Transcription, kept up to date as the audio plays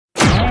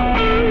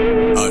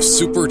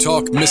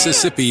SuperTalk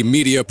Mississippi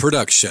media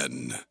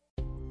production.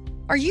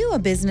 Are you a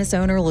business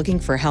owner looking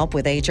for help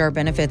with HR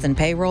benefits and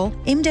payroll?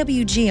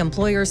 MWG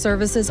Employer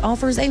Services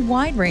offers a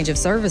wide range of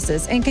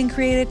services and can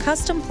create a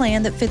custom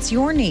plan that fits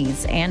your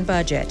needs and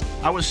budget.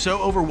 I was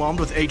so overwhelmed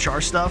with HR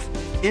stuff.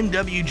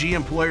 MWG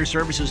Employer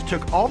Services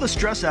took all the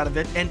stress out of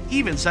it and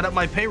even set up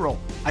my payroll.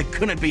 I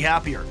couldn't be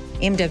happier.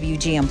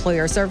 MWG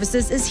Employer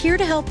Services is here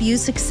to help you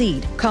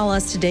succeed. Call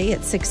us today at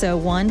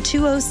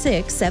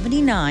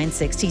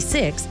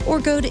 601-206-7966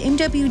 or go to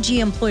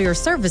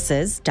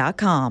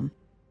MWGEmployerServices.com.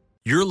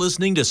 You're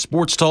listening to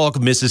Sports Talk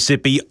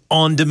Mississippi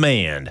On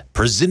Demand,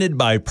 presented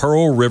by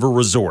Pearl River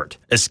Resort.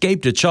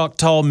 Escape to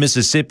Choctaw,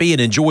 Mississippi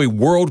and enjoy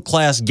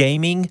world-class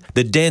gaming,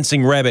 the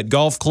Dancing Rabbit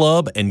Golf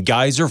Club, and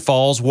Geyser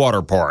Falls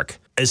Water Park.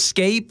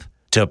 Escape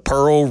to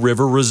Pearl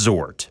River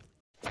Resort.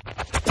 To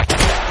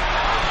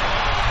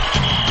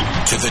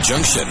the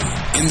junction,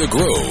 in the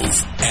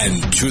Grove,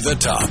 and to the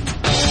top.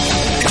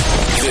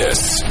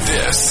 This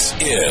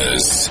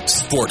is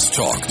Sports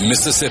Talk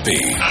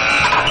Mississippi.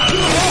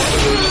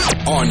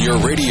 On your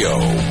radio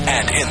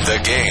and in the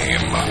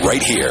game,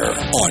 right here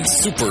on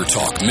Super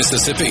Talk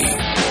Mississippi.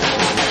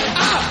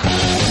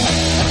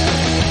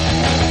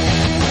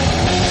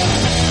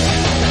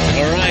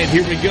 All right,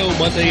 here we go.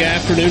 Monday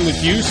afternoon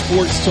with you,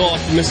 Sports Talk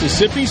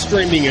Mississippi,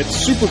 streaming at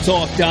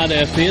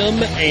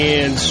supertalk.fm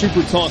and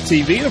SuperTalk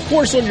TV. And, of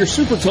course, on your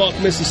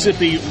SuperTalk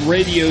Mississippi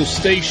radio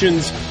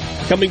stations.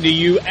 Coming to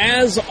you,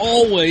 as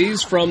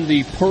always, from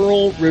the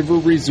Pearl River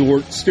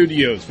Resort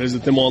Studios.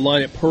 Visit them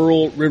online at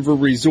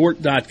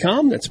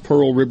pearlriverresort.com. That's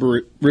Pearl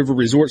River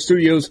Resort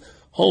Studios,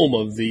 home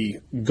of the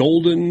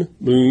Golden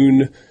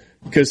Moon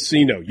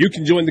Casino. You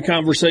can join the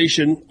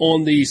conversation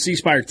on the C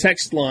Spire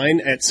text line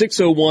at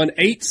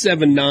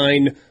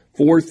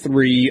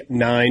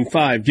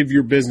 601-879-4395. Give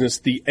your business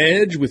the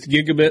edge with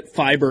gigabit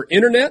fiber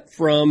internet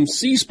from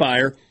C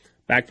Spire,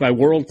 backed by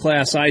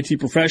world-class IT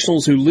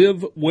professionals who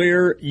live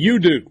where you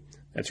do.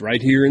 That's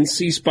right here in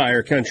C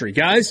Spire country.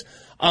 Guys,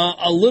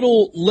 a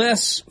little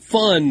less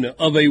fun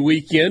of a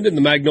weekend in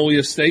the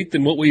Magnolia State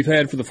than what we've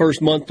had for the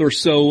first month or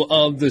so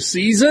of the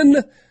season.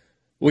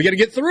 We got to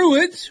get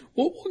through it.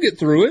 We'll get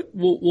through it.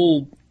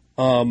 We'll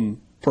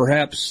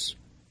perhaps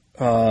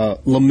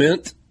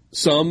lament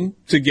some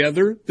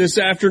together this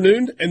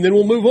afternoon, and then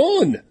we'll move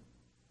on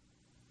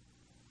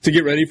to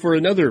get ready for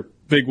another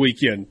big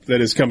weekend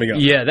that is coming up.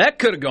 Yeah, that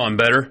could have gone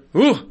better.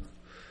 Ooh,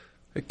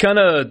 it kind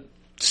of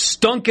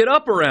stunk it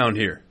up around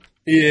here.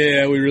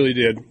 Yeah, we really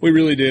did. We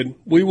really did.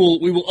 We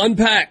will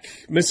unpack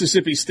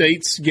Mississippi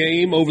State's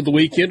game over the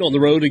weekend on the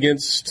road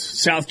against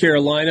South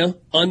Carolina,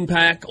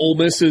 unpack Ole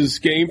Miss's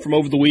game from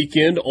over the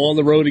weekend on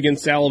the road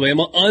against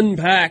Alabama,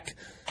 unpack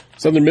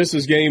Southern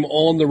Miss's game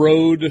on the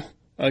road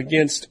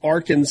against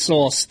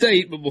Arkansas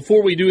State. But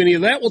before we do any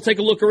of that, we'll take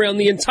a look around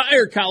the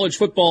entire college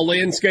football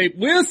landscape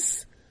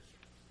with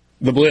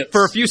the Blitz.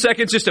 For a few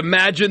seconds, just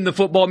imagine the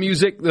football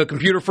music. The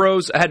computer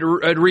froze. I had to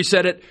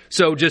reset it.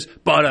 So just and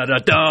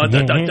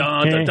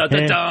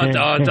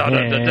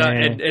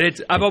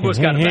it's. I've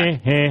almost got it back.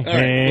 All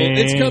right. Well,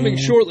 it's coming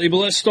shortly, but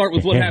let's start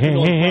with what happened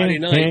on Friday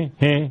night.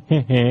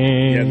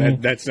 Yeah,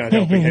 that's not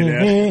helping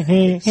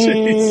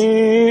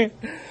it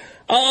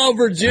out.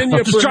 Virginia,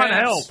 I'm just trying to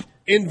help.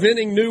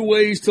 Inventing new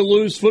ways to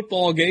lose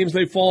football games.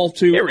 They fall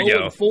to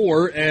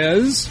 0-4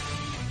 as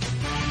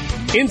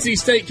NC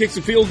State kicks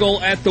a field goal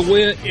at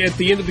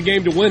the end of the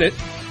game to win it.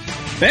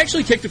 They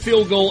actually kicked a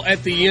field goal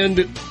at the end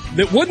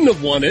that wouldn't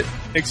have won it,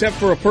 except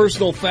for a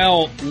personal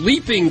foul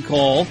leaping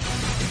call.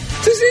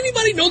 Does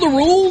anybody know the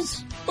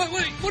rules? Wait,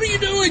 what are you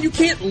doing? You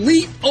can't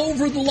leap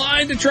over the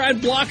line to try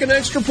and block an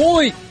extra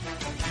point.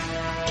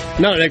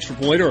 Not an extra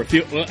point or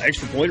field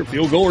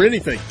goal or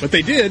anything, but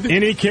they did.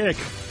 Any kick.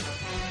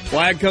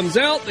 Flag comes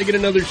out. They get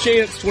another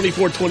chance.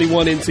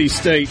 24-21 NC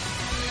State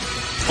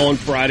on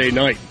Friday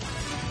night.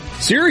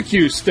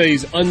 Syracuse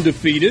stays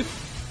undefeated,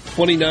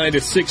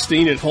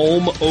 29-16 at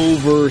home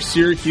over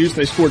Syracuse.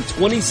 They scored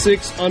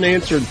 26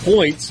 unanswered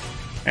points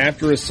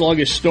after a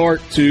sluggish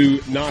start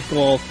to knock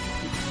off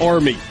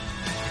Army.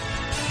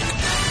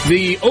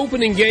 The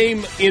opening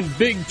game in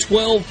Big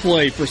 12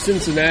 play for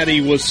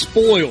Cincinnati was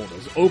spoiled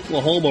as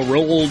Oklahoma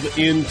rolled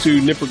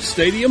into Nippert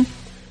Stadium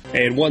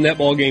and won that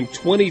ball game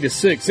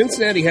 20-6.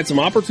 Cincinnati had some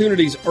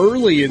opportunities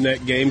early in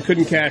that game,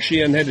 couldn't cash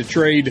in, had to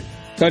trade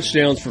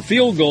touchdowns for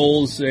field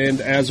goals, and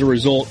as a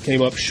result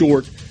came up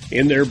short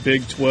in their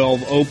Big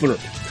 12 opener.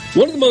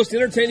 One of the most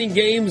entertaining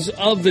games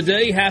of the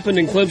day happened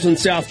in Clemson,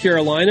 South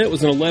Carolina. It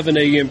was an 11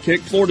 a.m.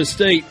 kick. Florida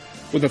State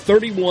with a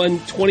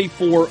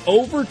 31-24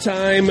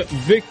 overtime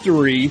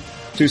victory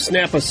to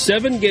snap a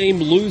 7-game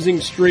losing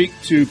streak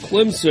to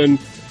Clemson.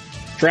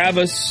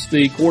 Travis,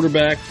 the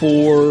quarterback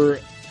for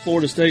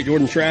Florida State,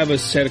 Jordan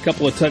Travis, had a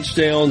couple of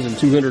touchdowns and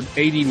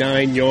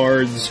 289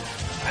 yards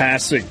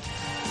passing.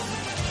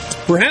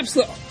 Perhaps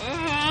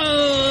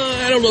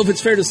I don't know if it's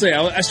fair to say.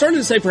 I started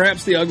to say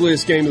perhaps the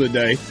ugliest game of the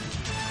day.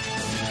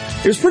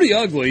 It was pretty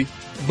ugly,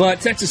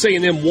 but Texas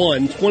A&M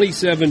won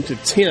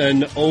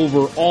 27-10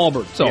 over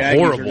Auburn. It's a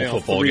horrible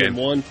football game.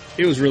 1.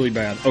 It was really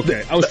bad.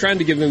 Okay, I was trying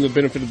to give them the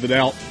benefit of the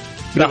doubt.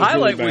 The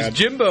highlight was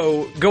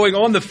Jimbo going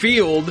on the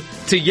field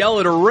to yell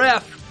at a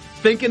ref,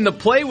 thinking the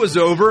play was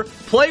over.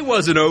 Play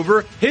wasn't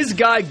over. His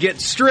guy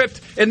gets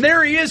stripped, and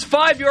there he is,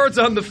 5 yards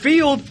on the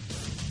field.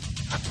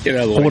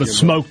 I would have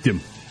smoked him.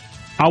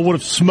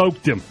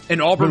 An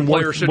Auburn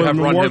player should have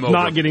run him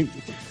over.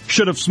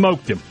 Should have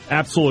smoked him.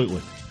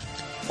 Absolutely.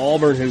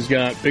 Auburn has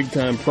got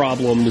big-time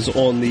problems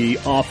on the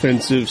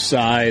offensive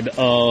side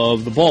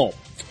of the ball.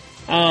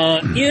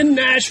 In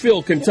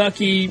Nashville,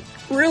 Kentucky,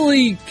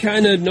 really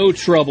kind of no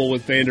trouble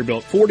with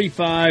Vanderbilt.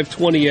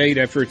 45-28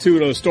 after a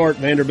 2-0 start.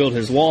 Vanderbilt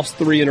has lost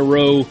 3 in a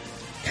row.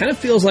 Kind of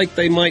feels like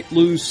they might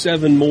lose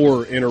 7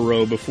 more in a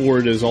row before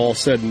it is all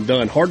said and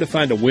done. Hard to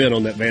find a win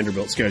on that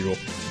Vanderbilt schedule.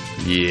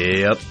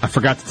 Yep. I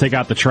forgot to take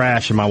out the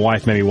trash, and my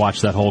wife made me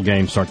watch that whole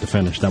game start to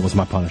finish. That was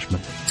my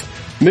punishment.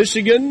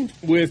 Michigan,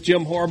 with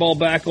Jim Harbaugh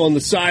back on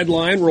the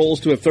sideline,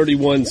 rolls to a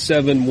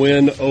 31-7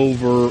 win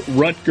over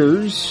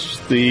Rutgers.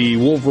 The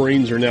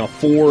Wolverines are now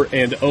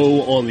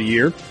 4-0 on the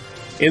year.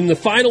 In the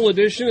final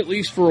edition, at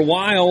least for a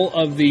while,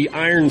 of the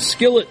Iron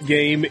Skillet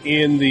game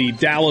in the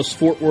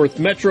Dallas-Fort Worth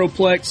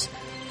Metroplex,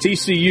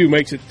 TCU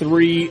makes it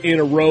 3 in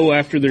a row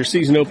after their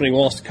season-opening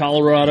loss to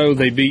Colorado.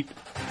 They beat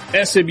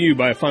SMU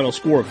by a final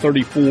score of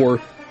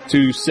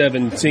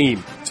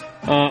 34-17.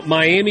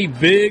 Miami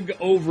big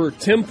over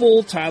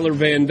Temple. Tyler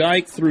Van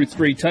Dyke threw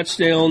 3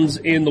 touchdowns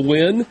in the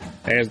win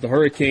as the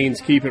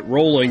Hurricanes keep it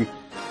rolling.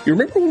 You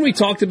remember when we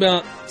talked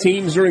about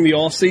teams during the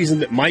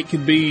offseason that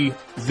could be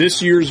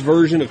this year's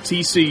version of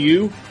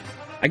TCU?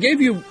 I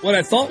gave you what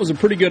I thought was a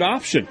pretty good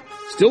option.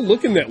 Still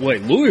looking that way.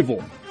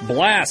 Louisville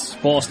blasts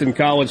Boston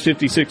College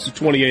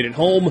 56-28 at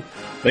home.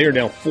 They are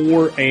now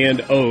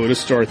 4-0 to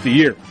start the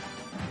year.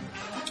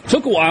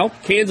 Took a while.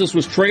 Kansas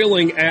was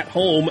trailing at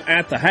home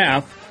at the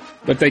half,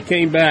 but they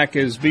came back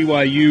as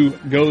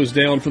BYU goes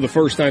down for the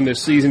first time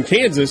this season.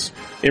 Kansas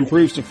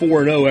improves to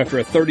 4-0 after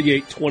a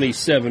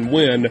 38-27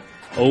 win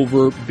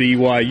over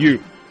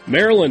BYU.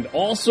 Maryland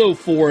also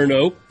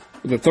 4-0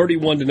 with a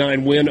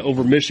 31-9 win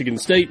over Michigan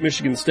State.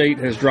 Michigan State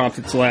has dropped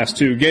its last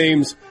 2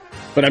 games,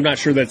 but I'm not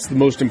sure that's the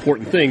most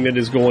important thing that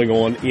is going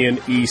on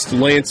in East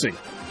Lansing.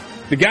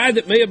 The guy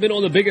that may have been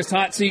on the biggest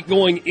hot seat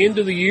going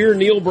into the year,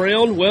 Neil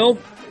Brown, well,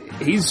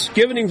 he's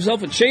given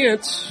himself a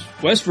chance.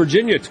 West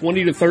Virginia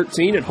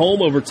 20-13 at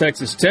home over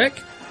Texas Tech.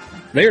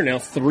 They are now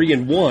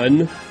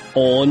 3-1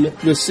 on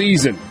the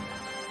season.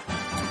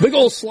 Big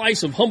old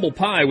slice of humble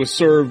pie was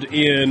served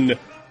in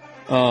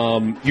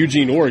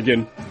Eugene,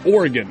 Oregon.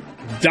 Oregon,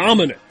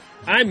 dominant.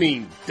 I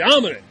mean,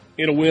 dominant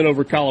in a win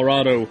over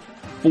Colorado,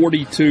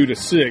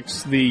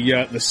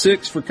 42-6. The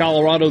 6 for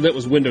Colorado, that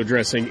was window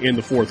dressing in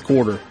the fourth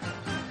quarter.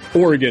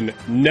 Oregon,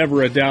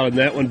 never a doubt in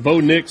that one. Bo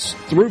Nix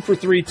threw for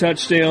 3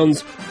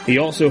 touchdowns. He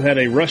also had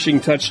a rushing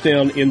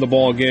touchdown in the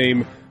ball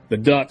game. The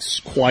Ducks,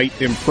 quite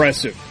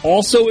impressive.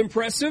 Also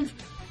impressive,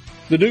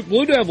 the Duke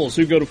Blue Devils,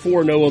 who go to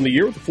 4-0 on the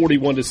year with a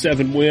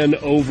 41-7 win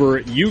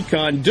over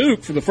UConn.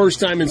 Duke, for the first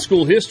time in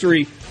school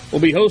history, will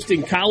be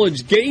hosting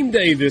College Game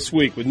Day this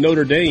week with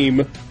Notre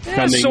Dame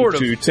coming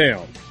to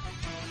town.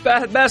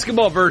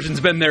 Basketball version's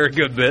been there a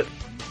good bit.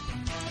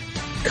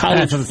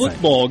 College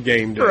football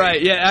game day. Right,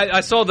 yeah,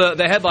 I saw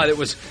the headline. It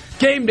was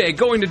Game Day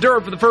going to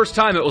Durham for the first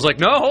time. It was like,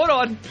 no, hold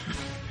on.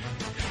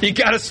 You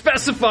got to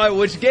specify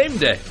which game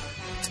day.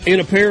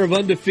 In a pair of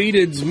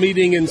undefeateds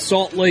meeting in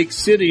Salt Lake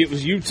City, it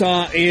was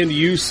Utah and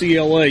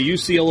UCLA.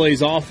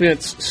 UCLA's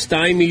offense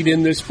stymied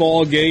in this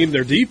ball game.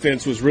 Their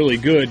defense was really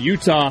good.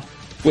 Utah,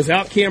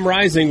 without Cam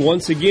Rising,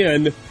 once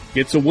again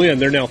gets a win.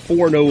 They're now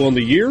 4-0 on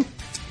the year,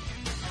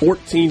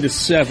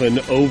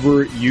 14-7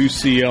 over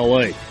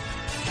UCLA.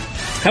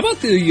 How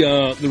about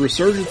the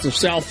resurgence of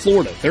South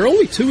Florida? They're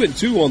only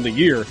 2-2 on the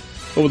year,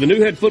 but with a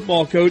new head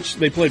football coach,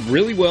 they played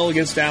really well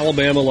against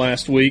Alabama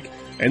last week,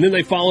 and then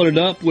they followed it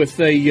up with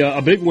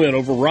a big win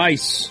over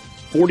Rice,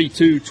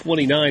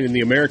 42-29 in the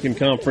American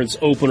Conference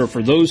opener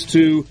for those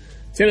two.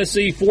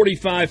 Tennessee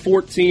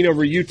 45-14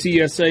 over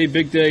UTSA.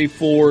 Big day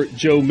for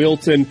Joe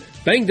Milton.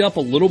 Banged up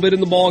a little bit in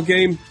the ball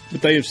game,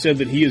 but they have said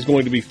that he is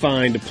going to be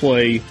fine to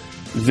play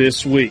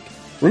this week.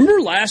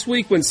 Remember last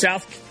week when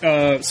South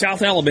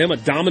Alabama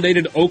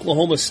dominated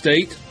Oklahoma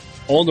State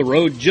on the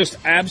road, just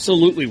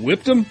absolutely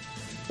whipped them?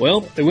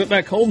 Well, they went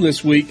back home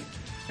this week,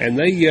 and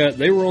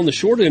they were on the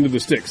short end of the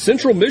stick.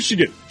 Central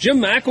Michigan, Jim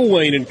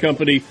McElwain and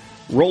company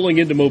rolling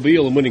into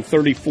Mobile and winning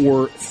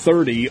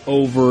 34-30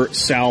 over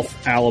South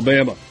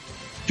Alabama.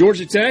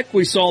 Georgia Tech,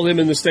 we saw them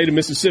in the state of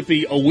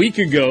Mississippi a week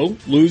ago,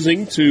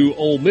 losing to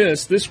Ole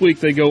Miss. This week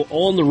they go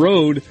on the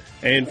road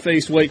and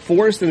face Wake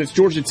Forest, and it's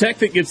Georgia Tech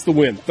that gets the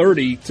win,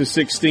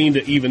 30-16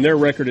 to even their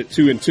record at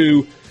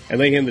 2-2, and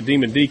they hand the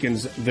Demon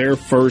Deacons their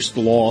first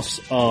loss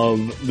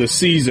of the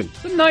season.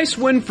 A nice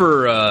win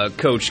for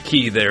Coach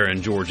Key there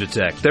in Georgia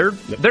Tech.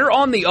 They're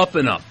on the up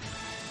and up.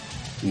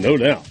 No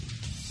doubt.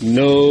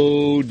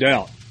 No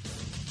doubt.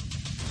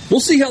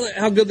 We'll see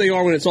how good they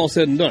are when it's all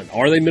said and done.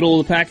 Are they middle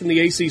of the pack in the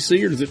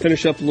ACC, or does it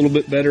finish up a little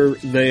bit better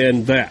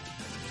than that?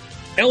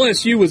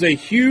 LSU was a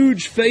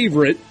huge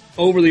favorite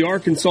over the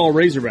Arkansas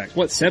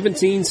Razorbacks.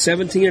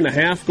 17 and a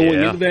half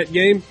going into that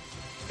game?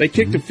 They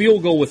kicked a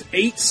field goal with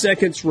 8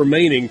 seconds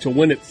remaining to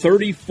win it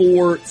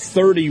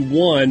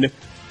 34-31.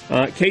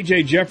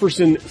 KJ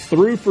Jefferson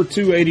threw for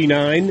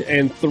 289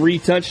 and 3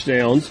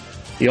 touchdowns.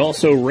 He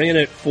also ran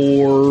it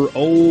for,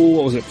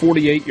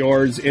 48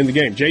 yards in the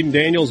game. Jaden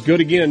Daniels, good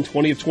again,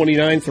 20 of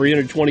 29,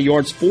 320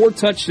 yards, 4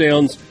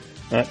 touchdowns,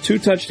 2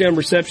 touchdown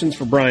receptions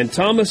for Brian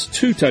Thomas,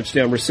 2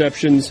 touchdown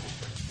receptions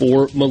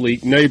for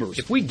Malik Neighbors.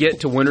 If we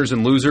get to winners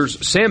and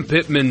losers, Sam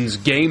Pittman's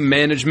game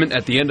management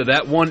at the end of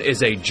that one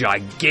is a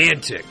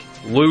gigantic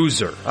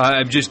loser.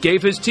 Just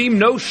gave his team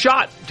no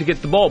shot to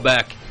get the ball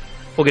back.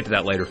 We'll get to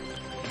that later.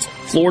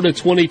 Florida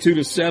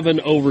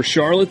 22-7 over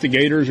Charlotte. The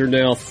Gators are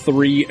now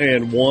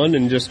 3-1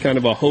 and just kind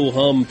of a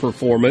ho-hum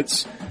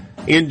performance.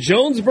 In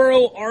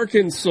Jonesboro,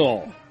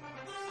 Arkansas.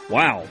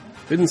 Wow.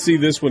 Didn't see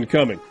this one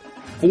coming.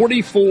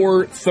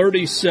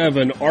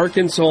 44-37,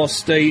 Arkansas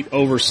State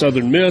over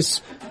Southern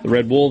Miss. The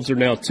Red Wolves are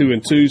now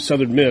 2-2.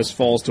 Southern Miss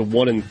falls to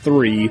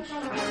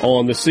 1-3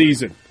 on the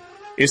season.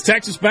 Is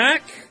Texas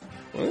back?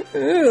 Well,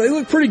 they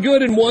look pretty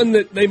good in one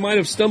that they might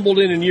have stumbled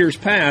in years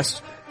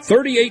past.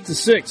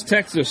 38-6,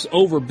 Texas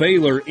over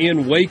Baylor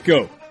in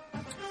Waco.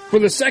 For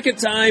the second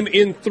time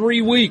in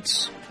 3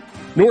 weeks,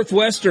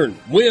 Northwestern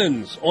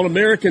wins on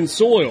American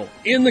soil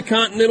in the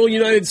continental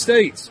United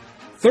States.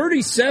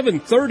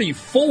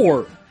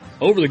 37-34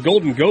 over the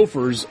Golden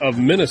Gophers of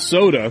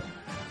Minnesota.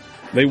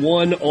 They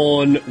won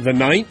on the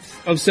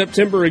 9th of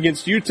September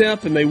against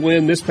UTEP, and they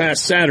win this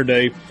past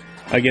Saturday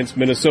against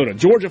Minnesota.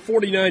 Georgia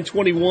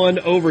 49-21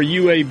 over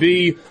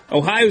UAB.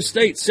 Ohio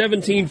State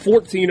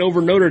 17-14 over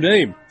Notre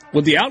Dame.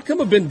 Would the outcome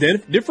have been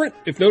different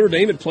if Notre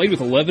Dame had played with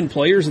 11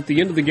 players at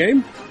the end of the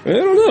game? I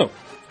don't know.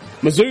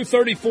 Mizzou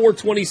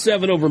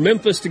 34-27 over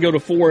Memphis to go to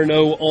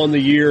 4-0 on the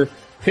year.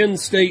 Penn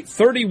State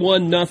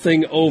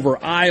 31-0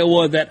 over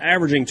Iowa. That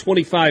averaging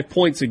 25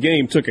 points a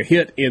game took a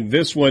hit in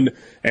this one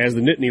as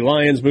the Nittany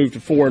Lions moved to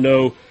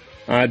 4-0.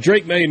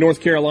 Drake May in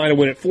North Carolina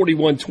win at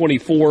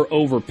 41-24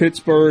 over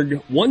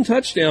Pittsburgh. 1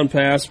 touchdown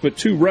pass, but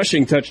 2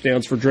 rushing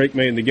touchdowns for Drake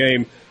May in the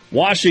game.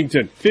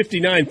 Washington,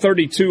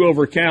 59-32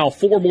 over Cal.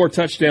 4 more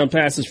touchdown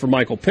passes for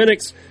Michael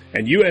Penix.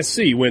 And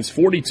USC wins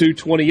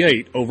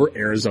 42-28 over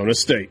Arizona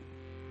State.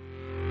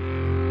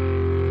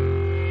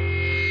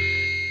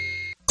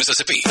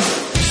 Mississippi.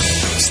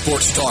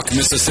 Sports Talk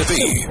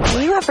Mississippi.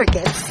 Do you ever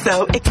get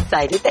so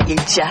excited that you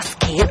just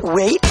can't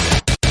wait?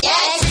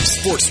 Yes!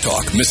 Sports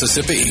Talk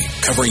Mississippi.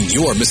 Covering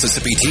your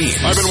Mississippi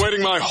teams. I've been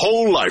waiting my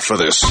whole life for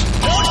this. Don't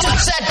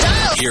touch that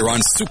dial! Here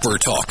on Super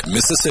Talk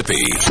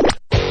Mississippi.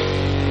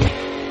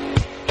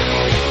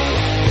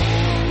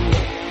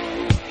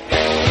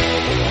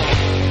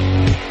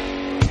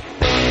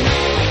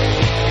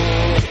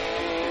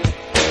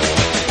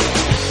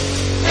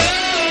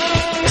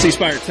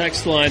 C-Spire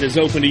text line is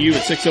open to you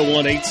at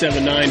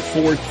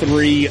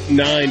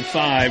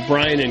 601-879-4395.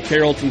 Brian in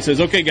Carrollton says,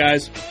 okay,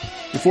 guys,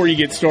 before you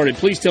get started,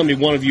 please tell me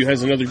one of you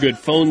has another good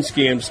phone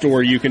scam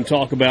story you can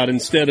talk about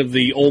instead of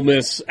the Ole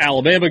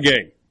Miss-Alabama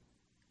game.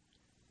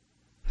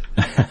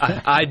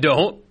 I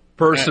don't,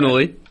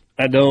 personally.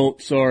 I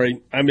don't,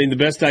 sorry. I mean, the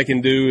best I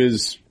can do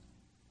is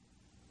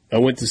I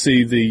went to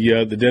see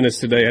the dentist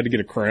today. I had to get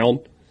a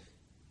crown.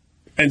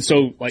 And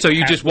so, so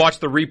you just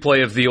watched the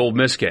replay of the Ole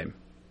Miss game?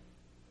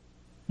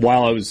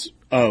 While I was,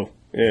 It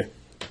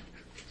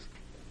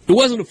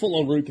wasn't a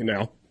full-on root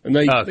canal, and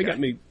they got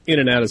me in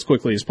and out as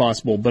quickly as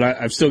possible, but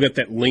I've still got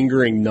that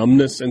lingering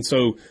numbness, and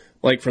so,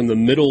 like, from the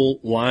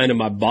middle line of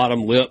my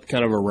bottom lip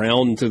kind of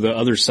around to the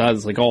other side,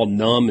 it's, like, all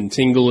numb and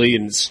tingly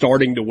and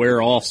starting to wear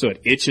off, so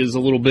it itches a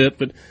little bit,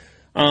 but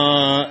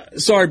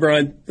sorry,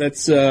 Brian,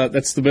 that's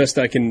the best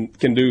I can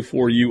do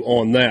for you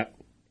on that.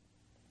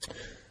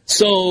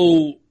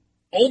 So,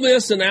 Ole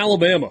Miss and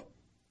Alabama.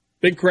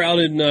 Big crowd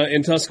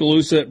in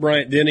Tuscaloosa at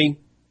Bryant-Denny,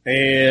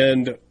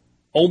 and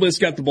Ole Miss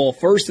got the ball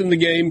first in the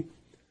game.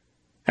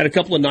 Had a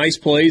couple of nice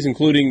plays,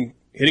 including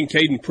hitting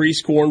Caden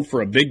Prieskorn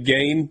for a big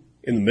gain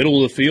in the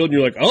middle of the field. And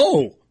you're like,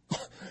 oh,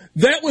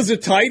 that was a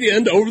tight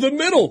end over the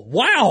middle.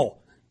 Wow.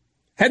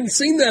 Hadn't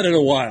seen that in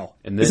a while.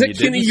 And then is that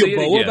Kenny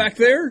Yeboah back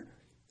there?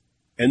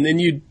 And then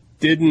you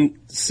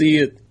didn't see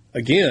it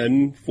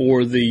again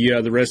for the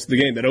rest of the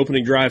game. That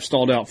opening drive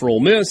stalled out for Ole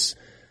Miss.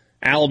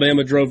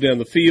 Alabama drove down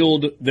the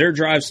field. Their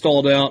drive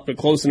stalled out, but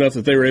close enough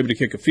that they were able to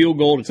kick a field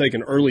goal to take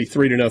an early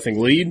 3-0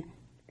 lead.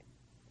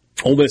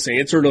 Ole Miss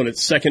answered on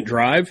its second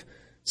drive.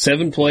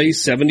 7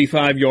 plays,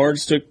 75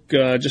 yards, took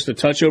just a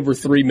touch over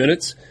 3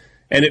 minutes,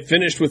 and it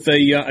finished with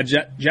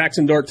a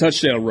Jackson Dart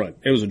touchdown run.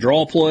 It was a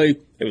draw play.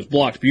 It was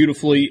blocked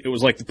beautifully. It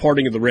was like the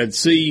parting of the Red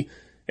Sea,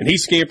 and he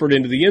scampered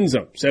into the end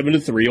zone.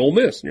 7-3 Ole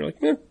Miss. And you're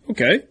like,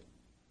 okay.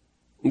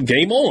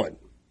 Game on.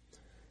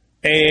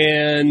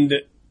 And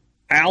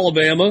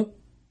Alabama,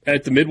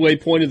 at the midway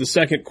point of the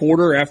second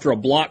quarter, after a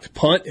blocked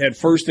punt, had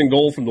first and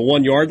goal from the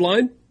 1-yard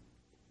line.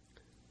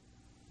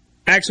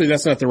 Actually,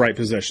 that's not the right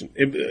possession.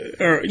 It is.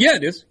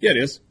 Yeah, it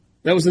is.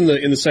 That was in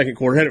the second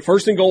quarter. Had it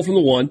first and goal from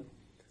the 1.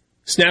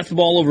 Snapped the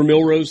ball over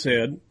Milrose's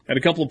head. Had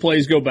a couple of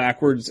plays go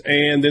backwards,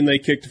 and then they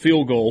kicked a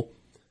field goal.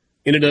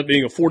 Ended up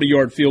being a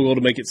 40-yard field goal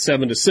to make it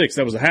 7-6.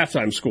 That was a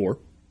halftime score.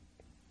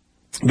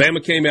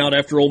 Bama came out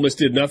after Ole Miss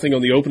did nothing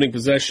on the opening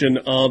possession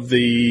of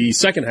the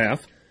second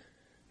half,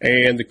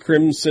 and the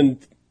Crimson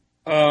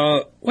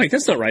wait,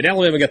 that's not right.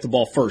 Alabama got the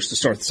ball first to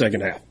start the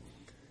second half.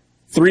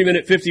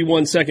 3-minute,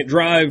 51-second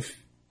drive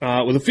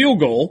with a field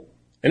goal,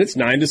 and it's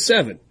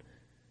 9-7.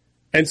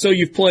 And so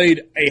you've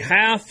played a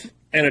half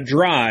and a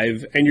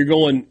drive, and you're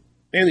going,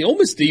 man, the Ole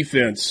Miss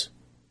defense,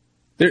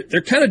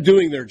 they're kind of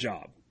doing their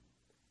job.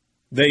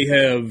 They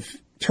have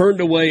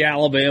turned away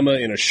Alabama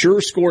in a sure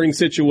scoring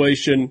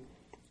situation.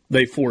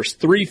 They forced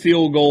 3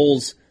 field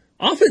goals.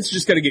 Offense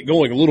just got to get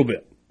going a little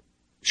bit.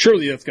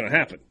 Surely that's going to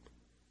happen.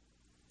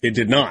 It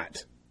did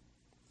not.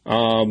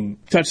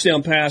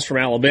 Touchdown pass from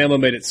Alabama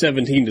made it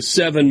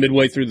 17-7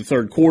 midway through the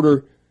third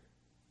quarter.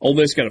 Ole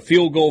Miss got a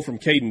field goal from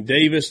Caden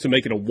Davis to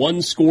make it a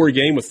one-score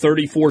game with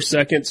 34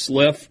 seconds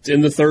left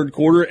in the third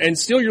quarter. And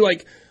still you're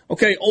like,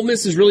 okay, Ole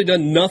Miss has really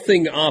done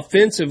nothing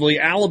offensively.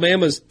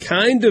 Alabama's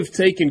kind of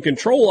taken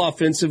control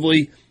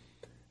offensively,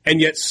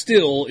 and yet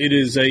still it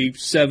is a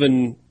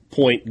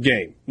 7-point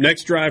game.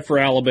 Next drive for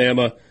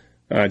Alabama,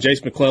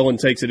 Jace McClellan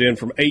takes it in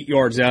from 8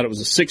 yards out. It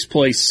was a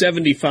 6-play,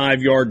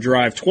 75-yard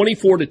drive.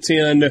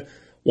 24-10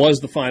 was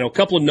the final. A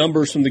couple of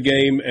numbers from the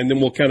game, and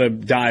then we'll kind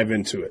of dive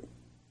into it.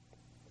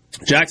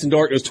 Jackson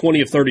Dart goes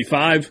 20 of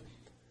 35,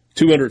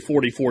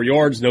 244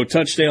 yards, no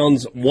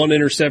touchdowns, 1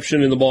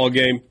 interception in the ball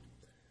game.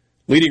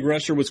 Leading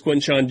rusher was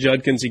Quinshon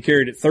Judkins. He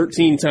carried it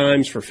 13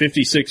 times for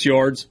 56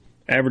 yards,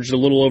 averaged a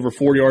little over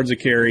 4 yards a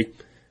carry.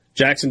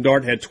 Jackson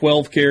Dart had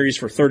 12 carries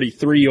for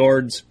 33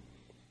 yards.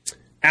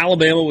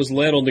 Alabama was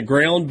led on the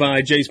ground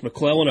by Jace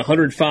McClellan,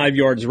 105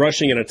 yards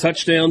rushing and a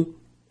touchdown.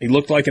 He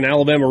looked like an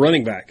Alabama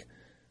running back.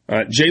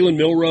 Jalen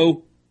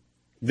Milroe,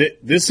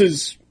 this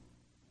is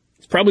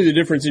probably the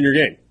difference in your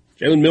game.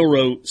 Jalen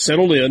Milroe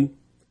settled in,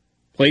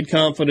 played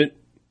confident,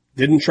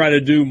 didn't try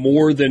to do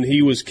more than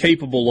he was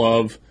capable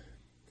of.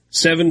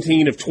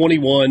 17 of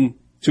 21,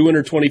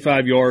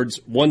 225 yards,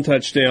 1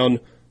 touchdown,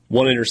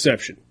 1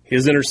 interception.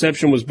 His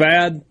interception was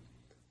bad,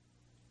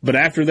 but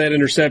after that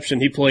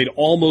interception, he played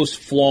almost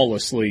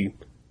flawlessly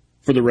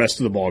for the rest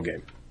of the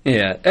ballgame.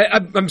 Yeah,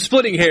 I'm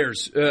splitting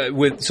hairs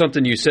with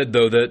something you said,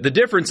 though. The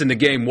difference in the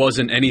game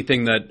wasn't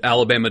anything that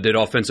Alabama did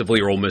offensively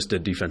or Ole Miss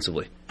did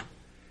defensively.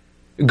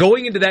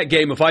 Going into that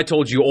game, if I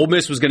told you Ole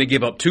Miss was going to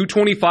give up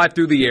 225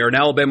 through the air and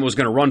Alabama was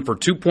going to run for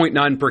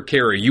 2.9 per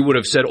carry, you would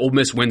have said Ole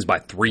Miss wins by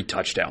 3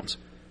 touchdowns.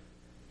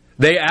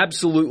 They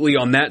absolutely,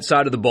 on that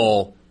side of the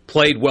ball,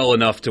 played well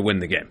enough to win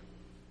the game.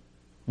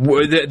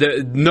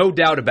 No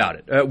doubt about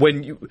it.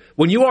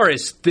 When you are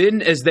as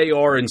thin as they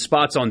are in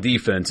spots on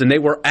defense, and they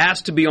were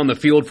asked to be on the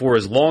field for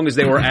as long as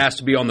they were asked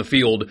to be on the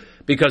field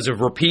because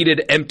of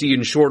repeated empty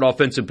and short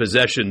offensive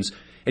possessions,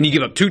 and you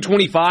give up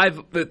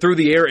 225 through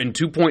the air and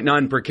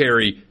 2.9 per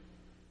carry,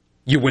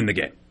 you win the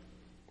game.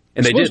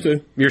 And they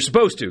did. You're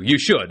supposed to. You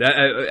should.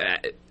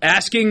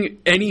 Asking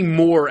any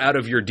more out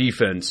of your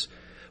defense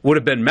would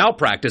have been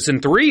malpractice,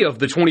 and 3 of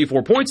the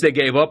 24 points they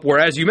gave up were,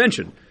 as you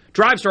mentioned,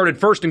 drive started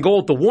first and goal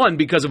at the 1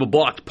 because of a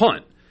blocked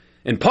punt.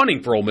 And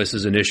punting for Ole Miss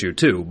is an issue,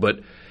 too. But,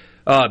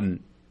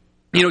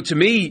 to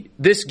me,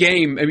 this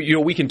game,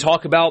 we can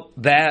talk about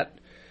that.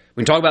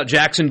 We can talk about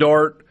Jackson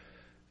Dart,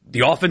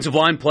 the offensive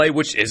line play,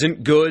 which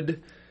isn't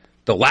good,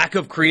 the lack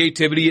of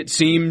creativity, it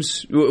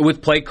seems,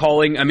 with play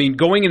calling. I mean,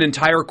 going an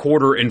entire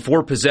quarter in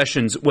 4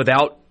 possessions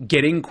without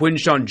getting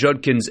Quinshon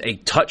Judkins a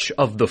touch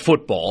of the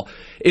football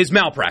is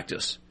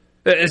malpractice.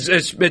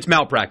 It's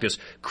malpractice.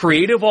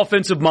 Creative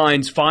offensive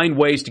minds find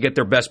ways to get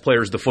their best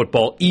players the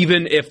football,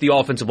 even if the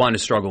offensive line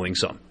is struggling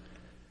some.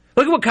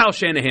 Look at what Kyle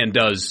Shanahan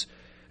does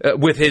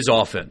with his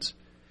offense.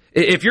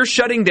 If you're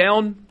shutting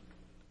down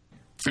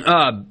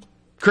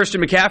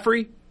Christian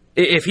McCaffrey,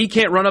 if he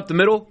can't run up the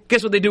middle,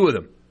 guess what they do with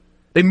him?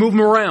 They move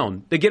him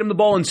around. They get him the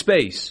ball in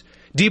space.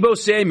 Deebo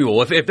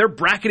Samuel, if they're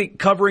bracketing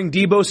covering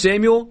Deebo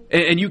Samuel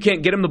and you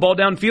can't get him the ball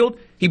downfield,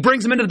 he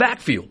brings him into the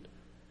backfield.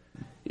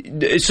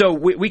 So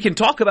we can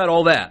talk about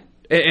all that,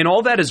 and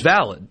all that is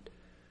valid.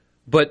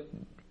 But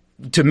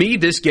to me,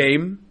 this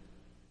game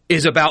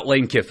is about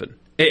Lane Kiffin.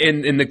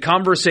 In the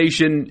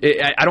conversation,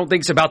 I don't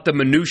think it's about the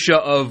minutia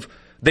of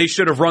they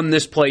should have run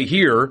this play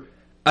here.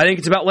 I think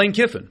it's about Lane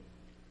Kiffin.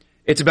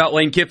 It's about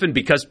Lane Kiffin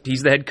because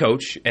he's the head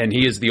coach, and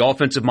he is the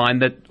offensive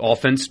mind that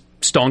offense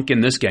stunk in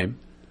this game.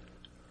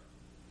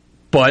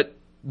 But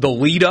the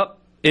lead up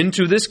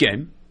into this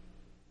game,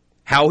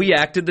 how he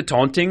acted, the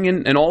taunting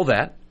and all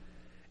that,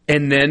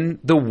 and then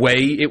the way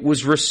it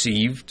was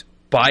received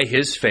by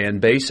his fan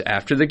base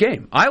after the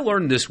game. I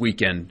learned this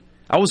weekend,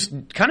 I was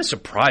kind of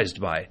surprised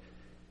by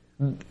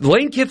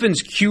Lane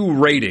Kiffin's Q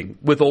rating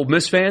with Ole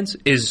Miss fans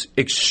is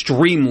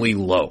extremely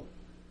low.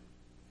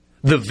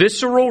 The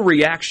visceral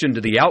reaction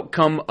to the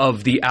outcome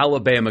of the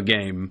Alabama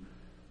game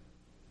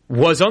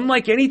was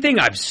unlike anything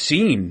I've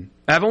seen.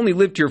 I've only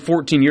lived here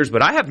 14 years,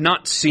 but I have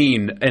not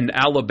seen an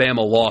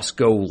Alabama loss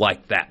go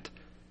like that,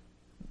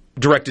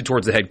 directed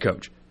towards the head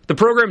coach. The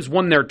program's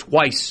won there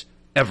twice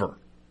ever.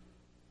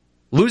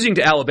 Losing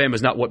to Alabama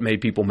is not what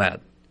made people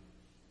mad.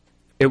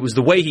 It was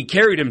the way he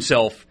carried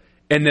himself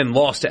and then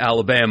lost to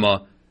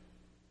Alabama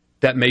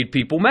that made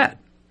people mad.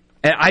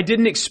 I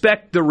didn't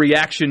expect the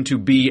reaction to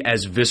be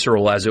as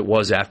visceral as it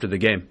was after the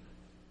game.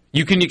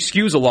 You can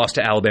excuse a loss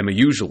to Alabama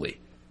usually.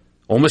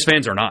 Ole Miss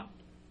fans are not.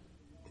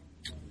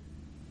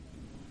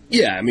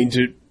 Yeah, I mean,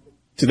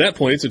 to that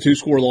point, it's a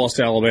 2-score loss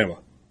to Alabama.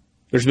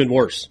 There's been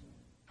worse.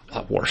 A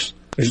lot worse.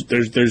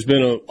 There's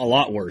been a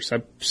lot worse.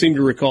 I seem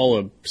to recall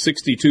a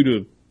 62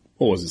 to,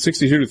 what was it,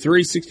 62 to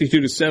 3,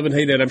 62 to 7.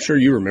 Hey, Dad, I'm sure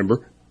you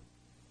remember.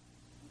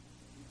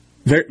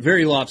 Very,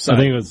 very lopsided.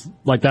 I think it was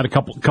like that a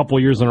couple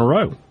years in a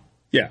row.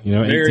 Yeah.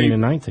 18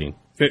 and 19.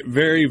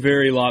 Very,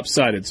 very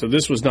lopsided. So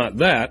this was not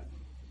that.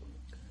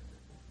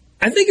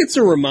 I think it's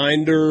a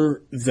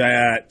reminder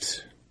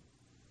that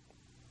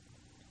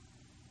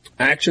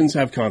actions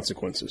have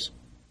consequences.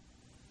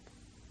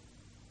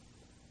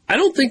 I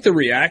don't think the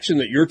reaction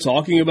that you're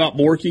talking about,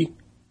 Borky,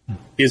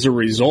 is a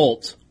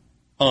result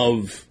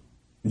of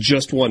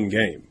just one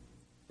game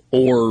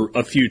or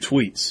a few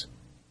tweets.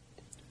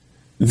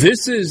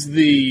 This is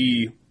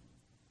the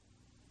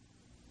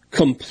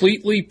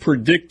completely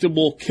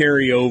predictable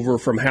carryover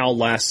from how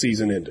last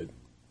season ended.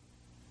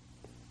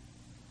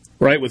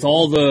 Right? With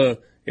all the,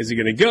 is he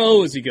going to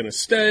go? Is he going to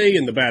stay?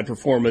 And the bad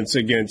performance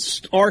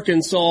against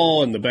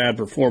Arkansas and the bad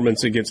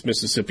performance against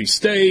Mississippi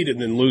State and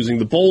then losing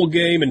the bowl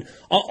game. And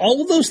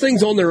all of those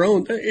things on their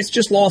own, it's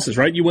just losses,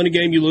 right? You win a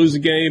game, you lose a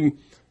game.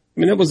 I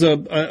mean, that was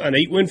an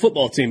 8-win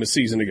football team a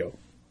season ago.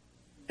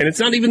 And it's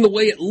not even the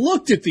way it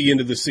looked at the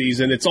end of the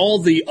season. It's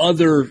all the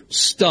other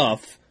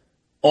stuff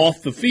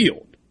off the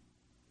field.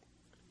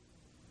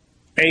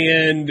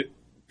 And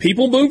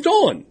people moved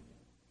on.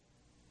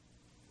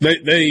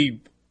 They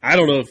I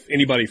don't know if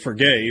anybody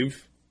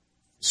forgave.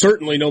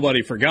 Certainly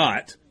nobody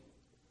forgot.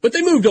 But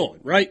they moved on,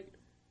 right?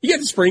 You get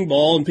the spring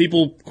ball and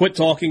people quit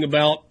talking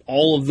about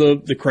all of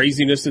the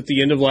craziness at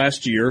the end of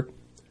last year.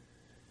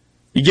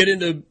 You get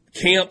into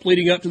camp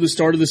leading up to the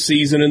start of the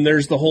season and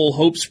there's the whole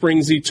hope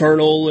springs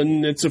eternal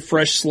and it's a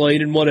fresh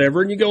slate and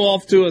whatever. And you go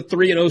off to a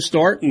 3-0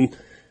 start and,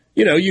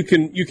 you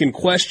can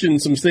question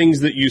some things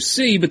that you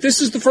see. But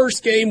this is the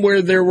first game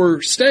where there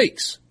were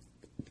stakes,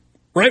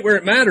 right, where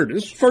it mattered.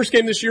 This was the first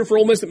game this year for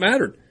Ole Miss that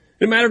mattered.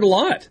 It mattered a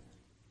lot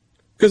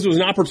because it was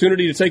an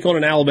opportunity to take on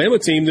an Alabama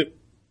team that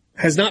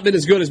has not been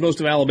as good as most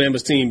of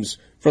Alabama's teams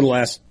for the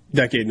last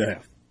decade and a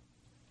half.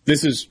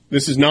 This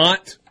is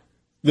not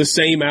the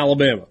same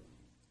Alabama.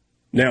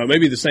 Now, it may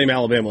be the same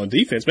Alabama on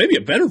defense, maybe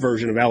a better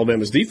version of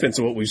Alabama's defense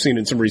than what we've seen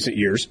in some recent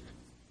years.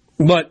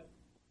 But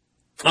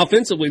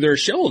offensively, they're a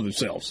shell of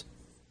themselves.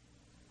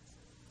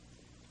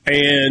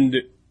 And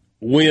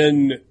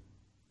when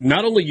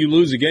not only you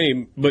lose a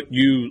game, but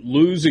you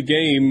lose a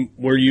game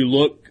where you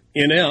look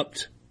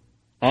inept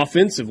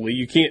offensively,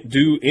 you can't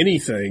do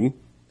anything,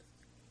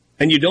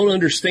 and you don't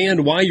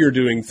understand why you're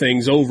doing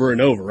things over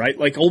and over, right?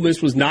 Like Ole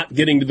Miss was not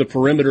getting to the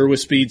perimeter with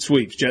speed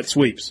sweeps, jet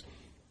sweeps,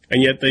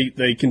 and yet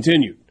they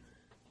continued.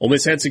 Ole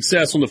Miss had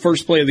success on the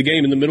first play of the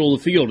game in the middle of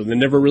the field and then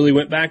never really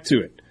went back to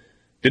it.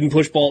 Didn't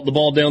push the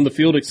ball down the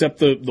field except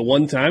the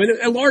one time,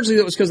 and largely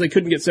that was because they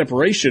couldn't get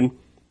separation,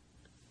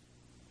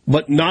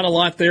 but not a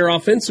lot there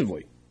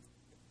offensively.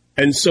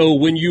 And so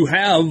when you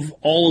have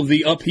all of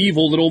the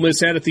upheaval that Ole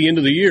Miss had at the end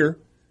of the year,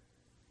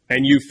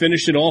 and you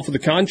finish it off with a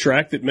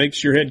contract that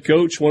makes your head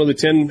coach one of the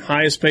 10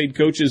 highest paid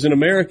coaches in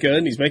America,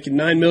 and he's making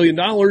 $9 million,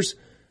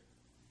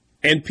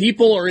 and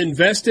people are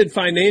invested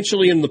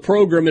financially in the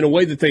program in a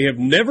way that they have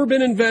never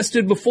been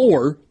invested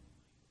before,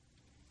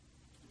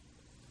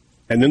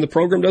 and then the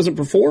program doesn't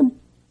perform,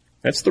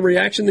 that's the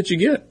reaction that you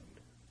get.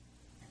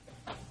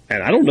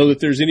 And I don't know that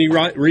there's any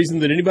reason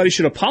that anybody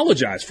should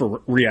apologize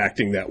for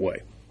reacting that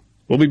way.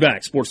 We'll be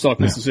back. Sports Talk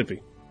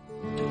Mississippi.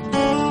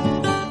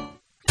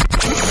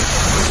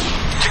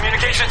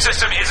 Communication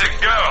system is a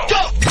go.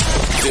 Go!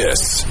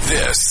 This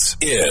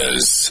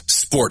is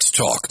Sports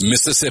Talk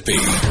Mississippi,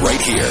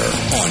 right here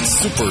on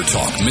Super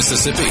Talk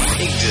Mississippi.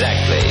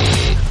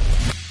 Exactly.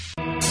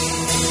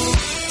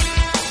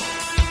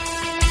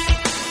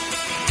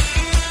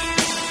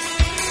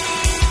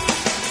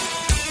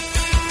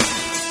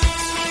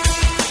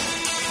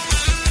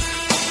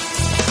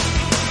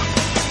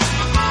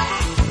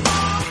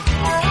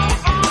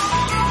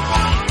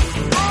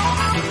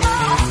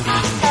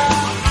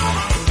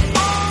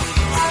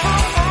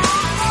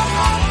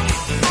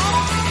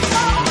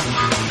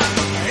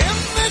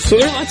 So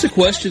there are lots of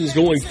questions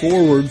going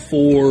forward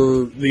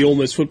for the Ole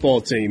Miss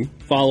football team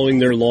following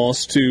their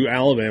loss to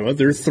Alabama.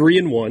 They're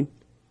 3-1.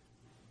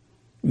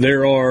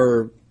 There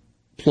are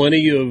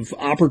plenty of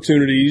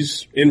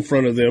opportunities in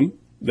front of them.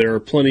 There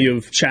are plenty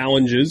of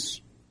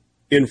challenges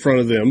in front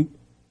of them.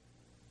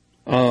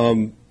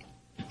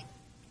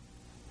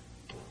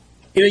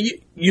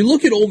 You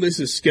look at Ole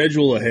Miss's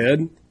schedule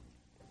ahead,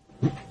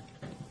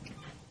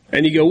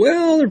 and you go,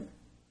 well, they're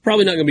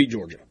probably not going to beat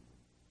Georgia.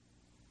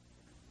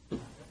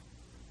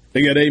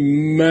 They got a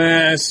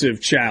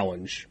massive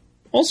challenge,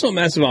 also a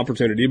massive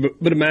opportunity,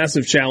 but a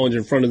massive challenge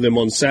in front of them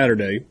on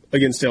Saturday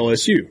against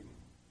LSU.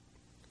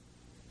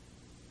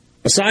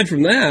 Aside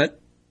from that,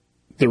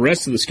 the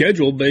rest of the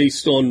schedule,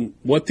 based on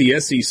what the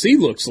SEC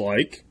looks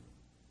like,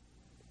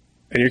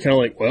 and you're kind of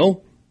like,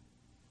 well,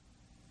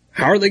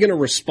 How are they going to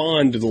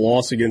respond to the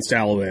loss against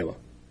Alabama?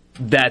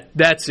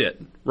 That's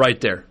it right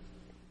there.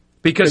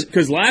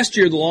 Because last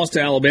year the loss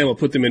to Alabama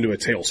put them into a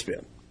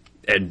tailspin.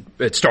 And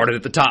it started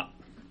at the top.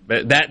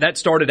 That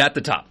started at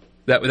the top.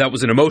 That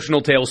was an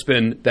emotional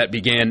tailspin that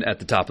began at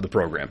the top of the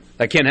program.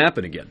 That can't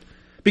happen again.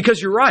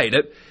 Because you're right.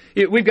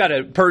 We've got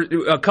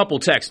a couple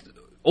texts.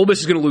 Ole Miss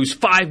is going to lose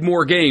 5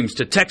 more games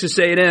to Texas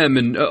A&M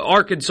and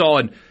Arkansas.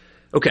 And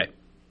okay,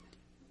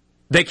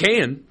 they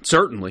can,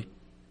 certainly.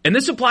 And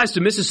this applies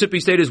to Mississippi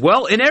State as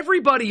well, and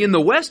everybody in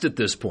the West at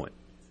this point.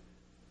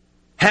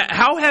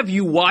 How have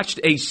you watched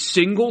a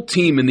single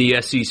team in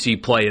the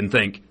SEC play and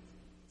think,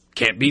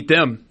 can't beat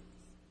them?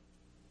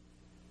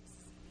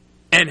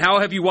 And how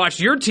have you watched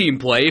your team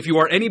play, if you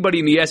are anybody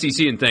in the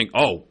SEC, and think,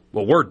 oh,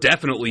 well, we're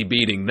definitely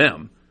beating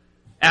them,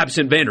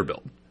 absent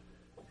Vanderbilt?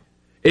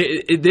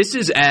 This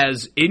is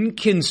as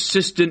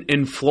inconsistent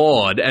and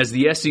flawed as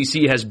the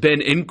SEC has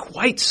been in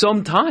quite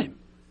some time.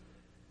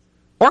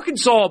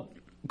 Arkansas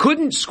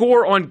couldn't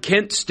score on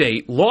Kent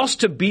State, lost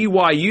to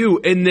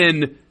BYU, and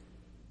then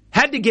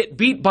had to get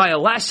beat by a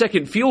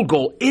last-second field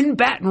goal in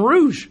Baton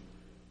Rouge.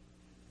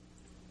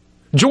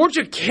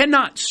 Georgia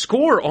cannot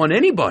score on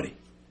anybody.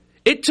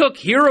 It took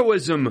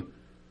heroism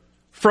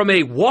from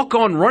a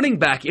walk-on running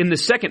back in the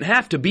second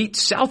half to beat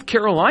South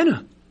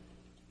Carolina.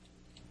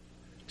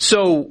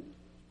 So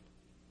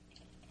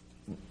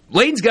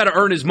Lane's got to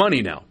earn his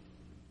money now.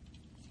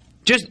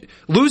 Just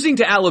losing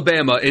to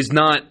Alabama is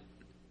not,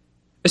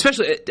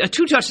 especially a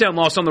 2-touchdown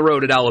loss on the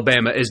road at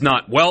Alabama is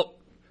not, well,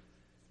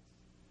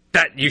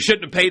 that you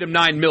shouldn't have paid him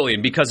 $9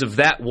 million because of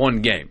that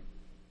one game.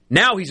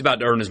 Now he's about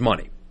to earn his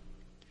money.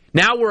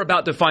 Now we're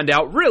about to find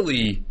out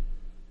really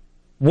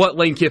what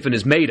Lane Kiffin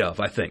is made of,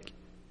 I think.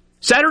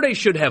 Saturday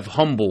should have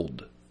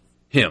humbled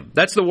him.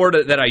 That's the word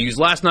that I used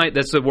last night.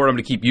 That's the word I'm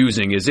going to keep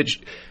using.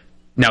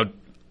 Now,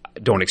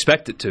 don't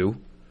expect it to.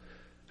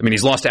 I mean,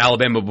 he's lost to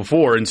Alabama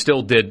before and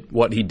still did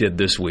what he did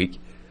this week.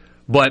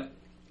 But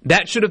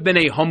that should have been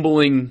a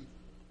humbling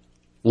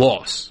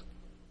loss.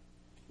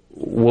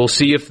 We'll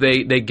see if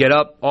they get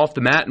up off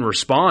the mat and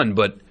respond,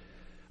 but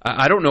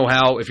I don't know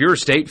how, if you're a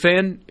State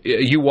fan,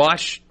 you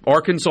watch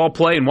Arkansas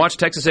play and watch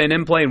Texas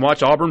A&M play and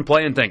watch Auburn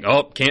play and think,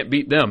 oh, can't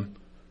beat them.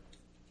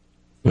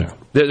 Yeah.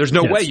 There's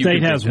no way you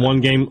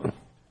can.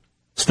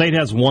 State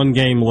has one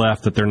game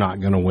left that they're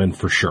not going to win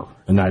for sure,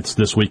 and that's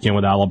this weekend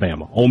with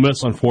Alabama. Ole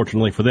Miss,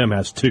 unfortunately for them,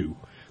 has 2.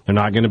 They're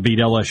not going to beat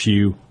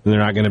LSU, and they're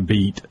not going to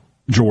beat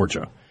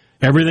Georgia.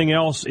 Everything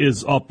else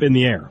is up in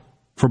the air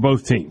for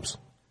both teams.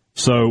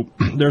 So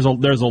there's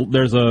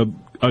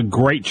a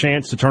great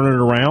chance to turn it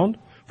around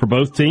for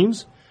both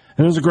teams,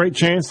 and there's a great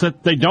chance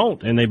that they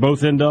don't, and they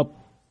both end up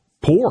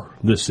poor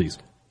this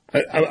season.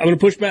 I'm going to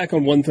push back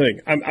on one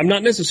thing. I'm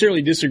not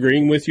necessarily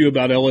disagreeing with you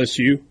about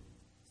LSU,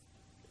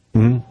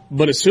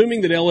 but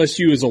assuming that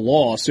LSU is a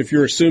loss, if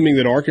you're assuming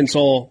that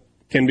Arkansas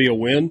can be a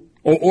win,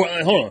 or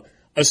hold on,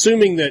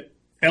 assuming that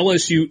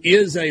LSU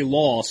is a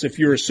loss, if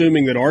you're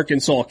assuming that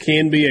Arkansas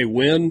can be a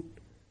win,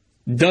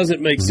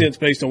 doesn't make sense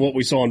based on what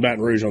we saw in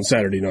Baton Rouge on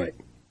Saturday night.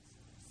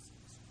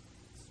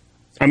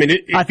 I mean,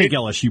 I think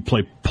LSU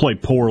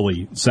played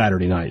poorly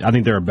Saturday night. I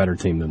think they're a better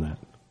team than that.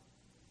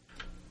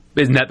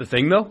 Isn't that the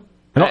thing, though?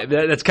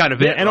 That's kind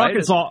of it. And right?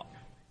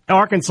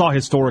 Arkansas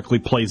historically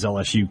plays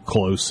LSU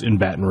close in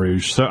Baton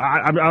Rouge, so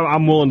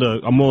I'm willing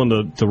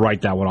to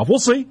write that one off. We'll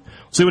see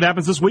what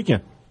happens this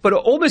weekend. But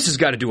Ole Miss has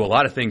got to do a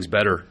lot of things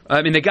better.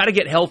 I mean, they got to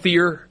get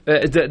healthier.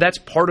 That's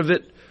part of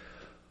it.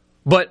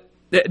 But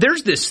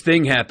there's this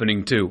thing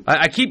happening, too.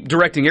 I keep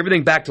directing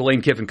everything back to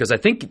Lane Kiffin because I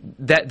think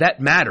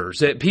that matters.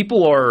 That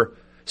people are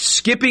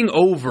skipping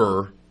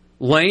over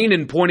Lane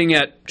and pointing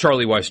at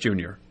Charlie Weiss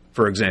Jr.,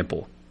 for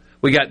example.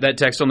 We got that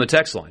text on the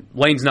text line.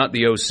 Lane's not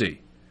the OC.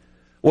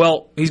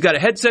 Well, he's got a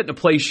headset and a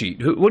play sheet.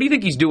 What do you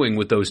think he's doing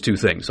with those two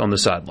things on the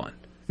sideline?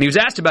 And he was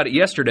asked about it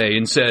yesterday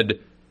and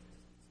said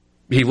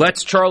he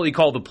lets Charlie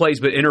call the plays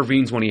but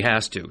intervenes when he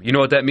has to. You know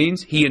what that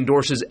means? He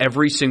endorses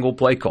every single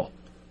play call.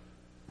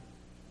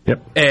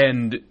 Yep.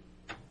 And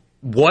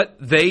what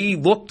they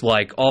looked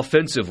like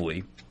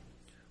offensively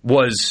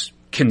was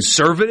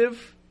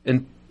conservative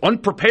and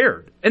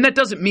unprepared. And that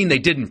doesn't mean they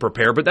didn't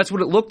prepare, but that's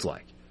what it looked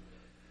like.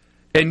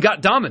 And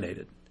got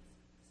dominated.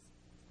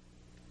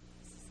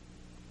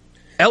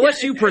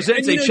 LSU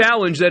presents a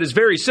challenge that is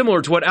very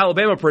similar to what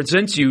Alabama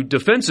presents you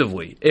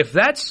defensively. If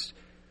that's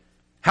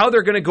how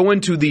they're going to go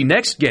into the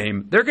next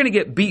game, they're going to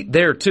get beat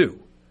there too.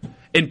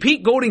 And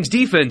Pete Golding's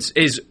defense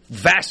is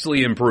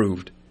vastly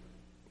improved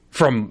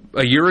from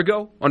a year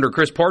ago under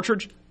Chris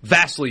Partridge,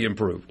 vastly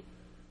improved.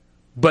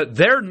 But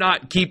they're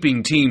not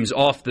keeping teams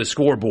off the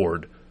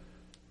scoreboard.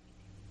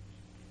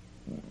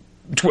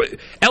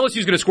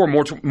 LSU's going to score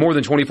more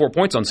than 24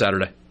 points on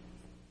Saturday.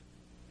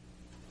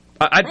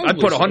 I'd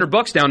put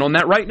 $100 down on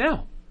that right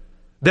now.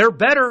 They're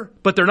better,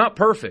 but they're not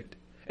perfect.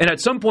 And at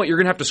some point, you're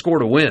going to have to score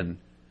to win.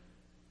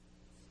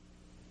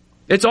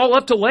 It's all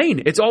up to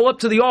Lane. It's all up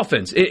to the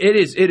offense.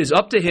 It is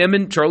up to him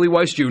and Charlie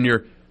Weiss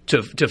Jr.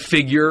 to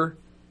figure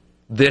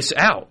this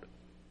out.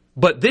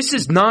 But this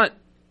is not...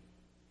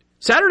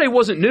 Saturday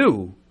wasn't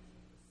new.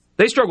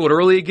 They struggled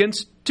early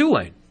against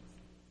Tulane.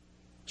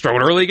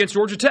 Struggled early against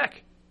Georgia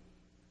Tech.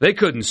 They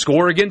couldn't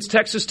score against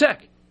Texas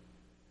Tech.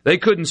 They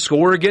couldn't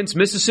score against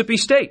Mississippi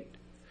State.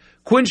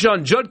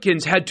 Quinshon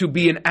Judkins had to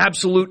be an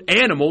absolute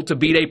animal to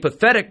beat a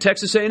pathetic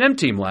Texas A&M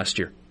team last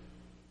year.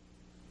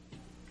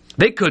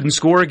 They couldn't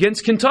score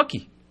against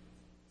Kentucky.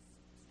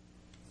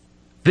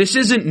 This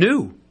isn't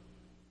new.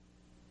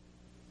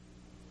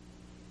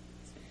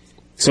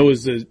 So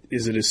is it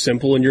as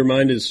simple in your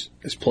mind as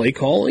play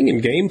calling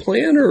and game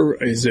plan,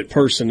 or is it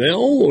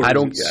personnel, or is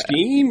it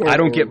scheme? I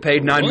don't get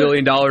paid $9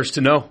 million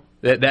to know.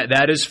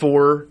 That is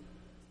for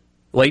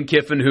Lane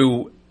Kiffin,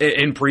 who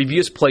in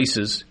previous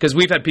places, because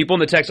we've had people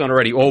in the text on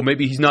already,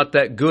 maybe he's not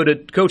that good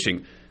at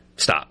coaching.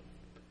 Stop.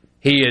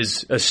 He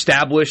is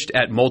established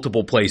at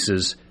multiple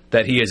places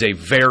that he is a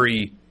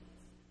very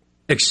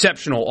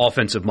exceptional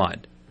offensive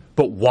mind.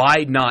 But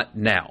why not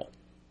now?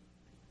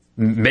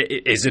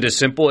 Is it as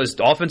simple as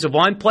offensive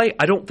line play?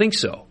 I don't think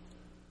so.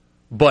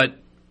 But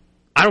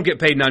I don't get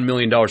paid $9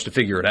 million to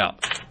figure it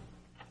out.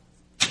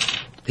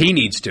 He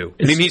needs to.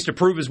 And he needs to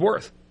prove his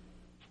worth.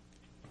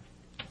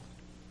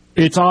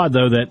 It's odd,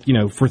 though,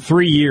 that, for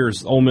 3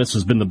 years, Ole Miss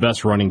has been the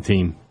best running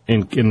team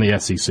in the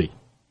SEC.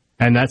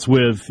 And that's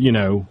with,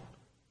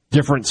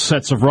 different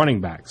sets of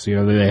running backs. They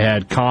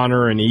had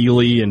Connor and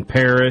Ely and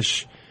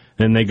Parrish.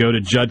 Then they go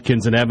to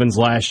Judkins and Evans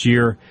last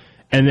year.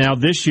 And now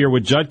this year,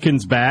 with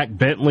Judkins back,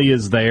 Bentley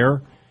is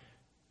there.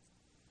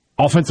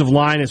 Offensive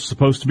line is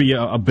supposed to be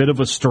a bit of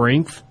a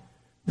strength.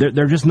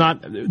 They're just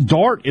not.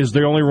 Dart is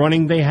the only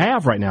running they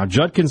have right now.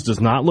 Judkins does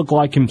not look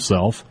like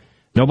himself.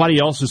 Nobody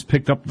else has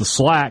picked up the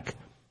slack.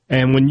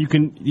 And when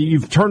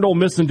you've turned Ole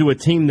Miss into a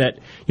team that,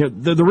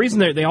 the reason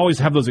they always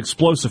have those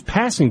explosive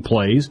passing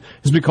plays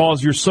is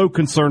because you're so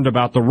concerned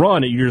about the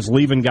run that you're just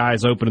leaving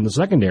guys open in the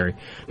secondary.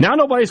 Now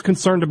nobody's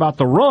concerned about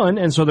the run,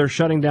 and so they're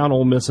shutting down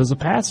Ole Miss as a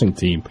passing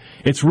team.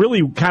 It's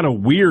really kind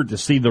of weird to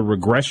see the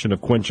regression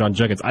of Quinshon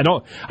Judkins. I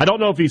don't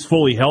know if he's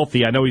fully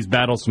healthy. I know he's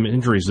battled some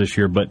injuries this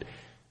year, but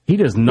he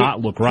does not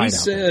look right. He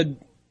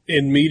said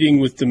in meeting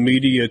with the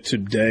media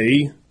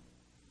today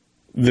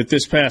that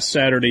this past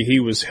Saturday he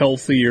was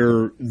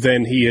healthier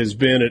than he has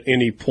been at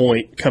any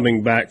point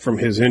coming back from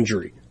his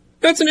injury.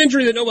 That's an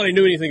injury that nobody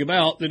knew anything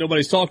about, that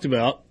nobody's talked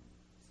about.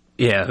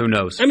 Yeah, who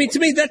knows? I mean, to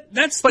me,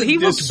 that's But he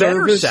looked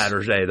better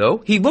Saturday,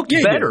 though. He looked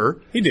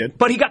better. He did.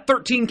 But he got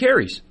 13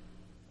 carries.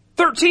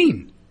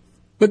 13!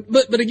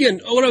 But again,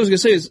 what I was going to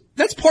say is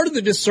that's part of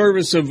the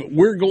disservice of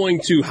we're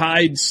going to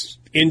hide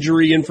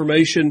injury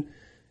information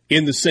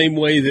in the same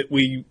way that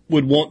we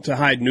would want to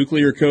hide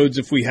nuclear codes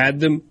if we had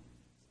them.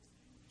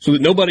 So that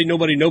nobody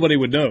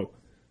would know.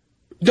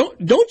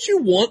 Don't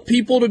you want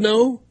people to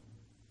know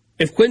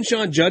if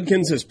Quinshon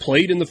Judkins has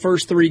played in the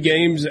first 3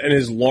 games and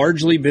has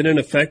largely been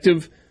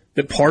ineffective,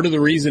 that part of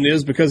the reason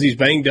is because he's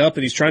banged up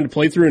and he's trying to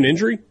play through an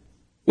injury?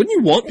 Wouldn't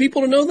you want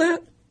people to know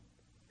that?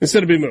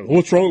 Instead of being,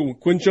 what's wrong with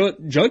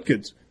Quinshon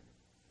Judkins?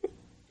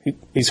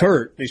 He's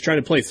hurt. He's trying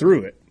to play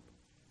through it.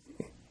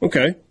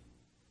 Okay.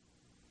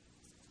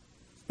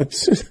 It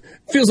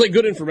feels like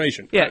good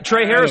information. Yeah,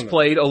 Trey Harris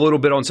played a little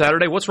bit on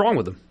Saturday. What's wrong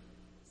with him?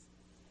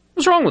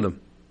 What's wrong with him?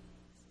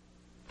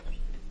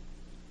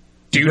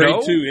 Do you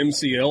know? Grade 2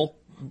 MCL.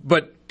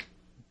 But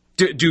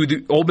do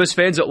the Ole Miss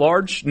fans at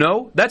large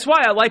know? That's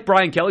why I like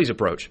Brian Kelly's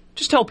approach.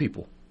 Just tell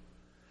people.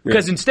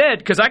 Because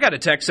I got a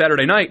text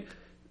Saturday night,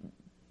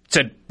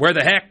 said, where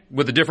the heck,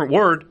 with a different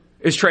word,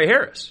 is Trey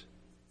Harris?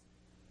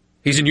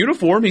 He's in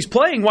uniform. He's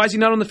playing. Why is he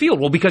not on the field?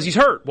 Well, because he's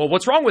hurt. Well,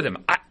 what's wrong with him?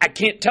 I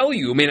can't tell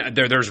you. I mean,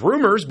 there's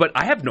rumors, but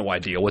I have no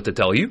idea what to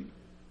tell you.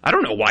 I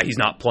don't know why he's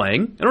not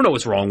playing. I don't know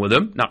what's wrong with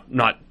him.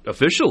 Not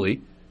officially.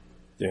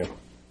 Yeah.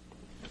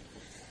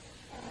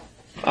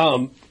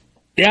 I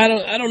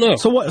don't know.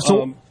 So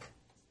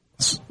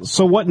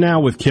what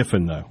now with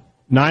Kiffin though?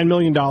 $9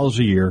 million a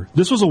year.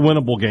 This was a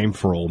winnable game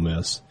for Ole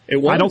Miss. It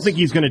was. I don't think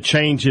he's going to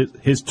change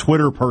his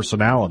Twitter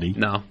personality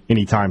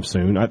anytime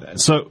soon.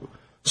 So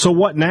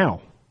what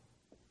now?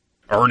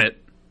 Earn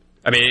it.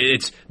 I mean,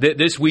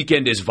 this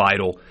weekend is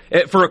vital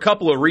for a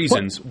couple of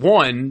reasons.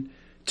 One,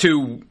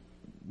 to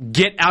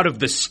get out of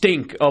the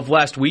stink of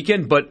last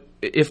weekend, but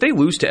if they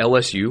lose to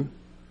LSU,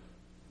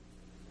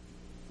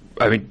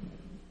 I mean,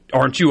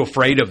 aren't you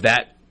afraid of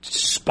that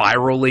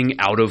spiraling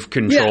out of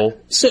control?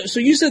 Yeah. So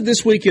you said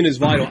this weekend is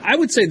vital. I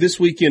would say this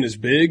weekend is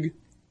big,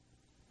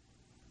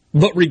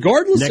 but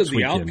regardless of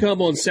the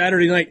outcome on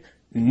Saturday night,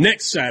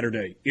 next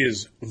Saturday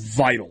is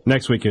vital.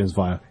 Next weekend is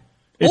vital.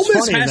 Ole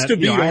Miss has to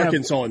beat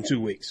Arkansas in 2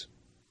 weeks.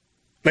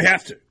 They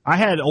have to. I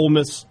had Ole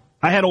Miss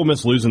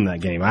losing that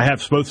game. I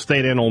have both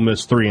State and Ole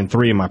Miss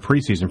 3-3 in my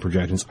preseason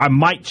projections. I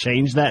might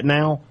change that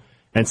now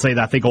and say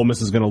that I think Ole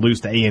Miss is going to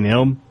lose to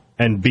A&M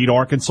and beat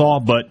Arkansas,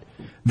 but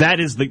that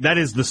is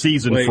the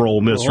season for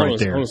Ole Miss right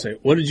there. Hold on a second.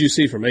 What did you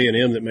see from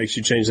A&M that makes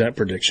you change that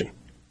prediction?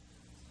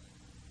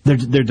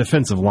 Their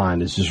defensive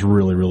line is just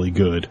really, really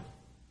good.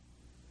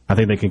 I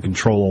think they can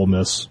control Ole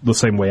Miss the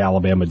same way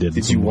Alabama did.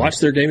 Did you watch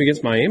their game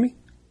against Miami?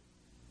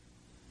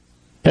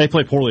 They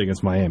played poorly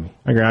against Miami.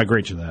 I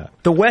agree to that.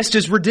 The West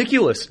is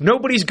ridiculous.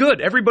 Nobody's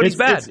good. Everybody's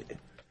bad.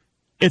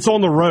 It's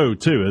on the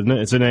road, too, isn't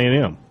it? It's in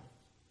A&M.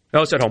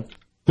 No, it's at home.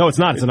 No, it's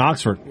not. It's in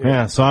Oxford.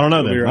 Yeah, so I don't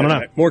know then. Right I don't know.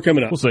 back. More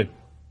coming up. We'll see.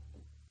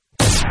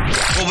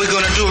 What we're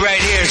going to do right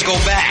here is go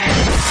back.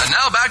 And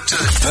now back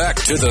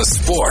to the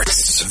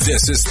sports.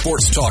 This is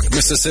Sports Talk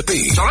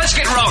Mississippi. So let's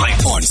get rolling.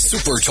 On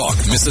Super Talk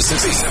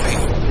Mississippi.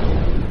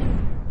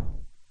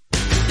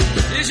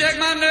 You shake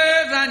my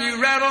nerves and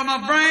you rattle my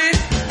brain.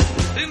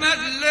 Too much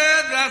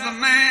love drives a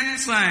man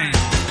insane.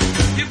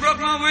 You broke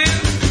my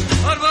will,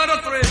 what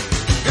a thrill.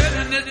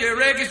 Goodness, your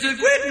records just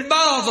quitting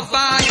balls of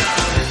fire.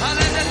 I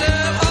let you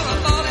love all I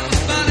thought it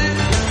was funny.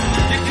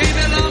 You came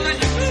along and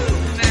you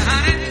moved me,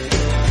 honey.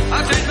 I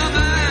changed my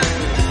mind,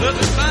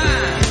 looking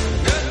fine.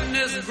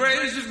 Goodness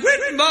gracious,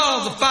 quitting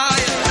balls of fire.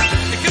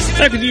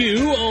 Back with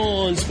you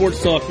on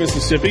Sports Talk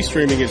Mississippi,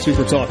 streaming at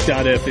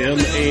supertalk.fm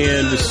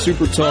and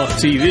SuperTalk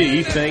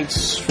TV.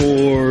 Thanks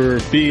for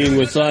being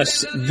with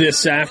us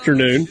this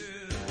afternoon.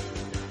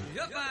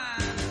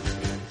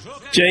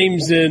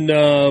 James in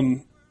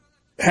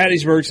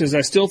Hattiesburg says,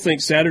 I still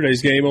think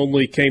Saturday's game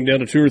only came down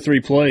to 2 or 3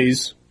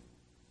 plays.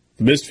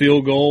 The missed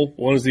field goal,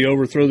 one is the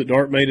overthrow that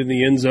Dart made in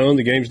the end zone.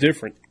 The game's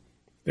different.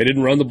 They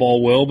didn't run the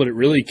ball well, but it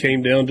really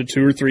came down to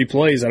 2 or 3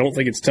 plays. I don't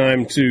think it's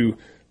time to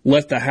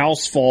let the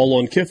house fall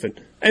on Kiffin.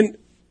 And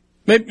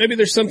maybe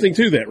there's something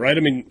to that, right? I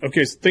mean,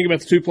 okay, so think about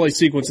the 2-play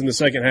sequence in the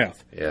second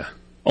half. Yeah.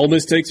 Ole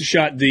Miss takes a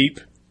shot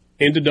deep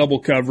into double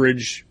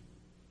coverage,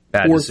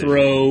 poor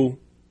throw,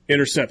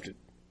 intercepted.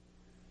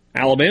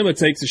 Alabama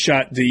takes a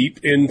shot deep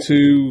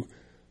into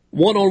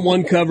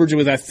one-on-one coverage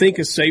with, I think,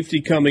 a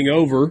safety coming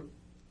over,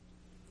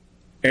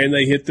 and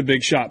they hit the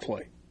big shot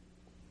play.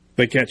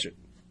 They catch it.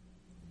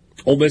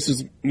 Ole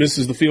Miss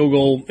misses the field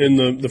goal in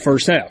the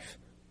first half,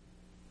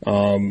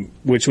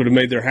 which would have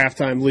made their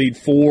halftime lead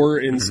 4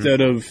 instead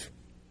of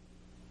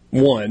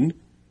 1.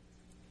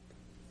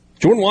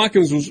 Jordan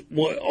Watkins was,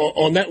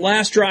 on that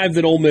last drive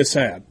that Ole Miss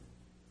had,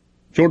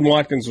 Jordan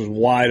Watkins was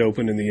wide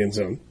open in the end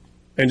zone,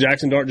 and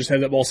Jackson Dart just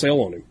had that ball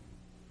sail on him.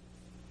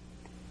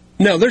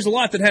 Now, there's a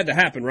lot that had to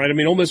happen, right? I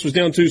mean, Ole Miss was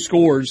down 2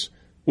 scores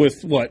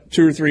with,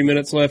 2 or 3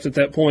 minutes left at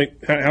that point?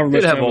 However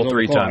much did have time all was on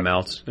 3 the clock.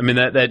 timeouts. I mean,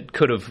 that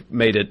could have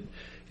made it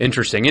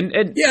interesting.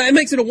 And yeah, it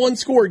makes it a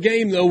 1-score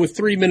game, though, with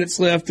 3 minutes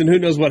left, and who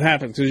knows what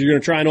happens, because you're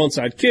going to try an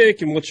onside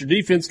kick, and what's your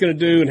defense going to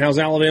do, and how's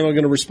Alabama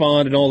going to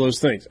respond, and all those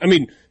things. I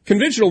mean,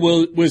 conventional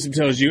wisdom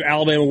tells you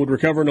Alabama would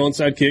recover an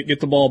onside kick, get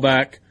the ball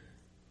back,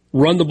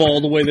 run the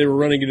ball the way they were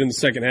running it in the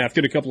second half,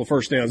 get a couple of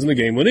first downs, and the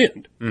game would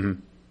end.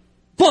 Mm-hmm.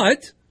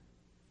 But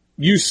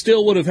you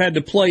still would have had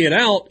to play it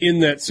out in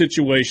that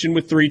situation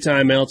with 3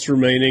 timeouts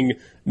remaining,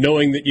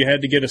 knowing that you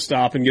had to get a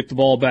stop and get the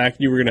ball back,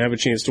 and you were going to have a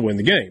chance to win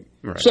the game.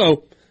 Right.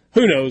 So,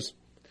 who knows?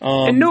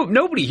 And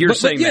nobody here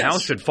is saying yes. the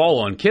house should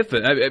fall on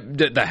Kiffin.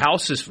 The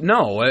house is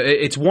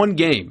it's one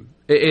game.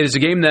 It is a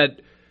game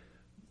that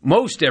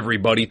most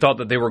everybody thought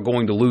that they were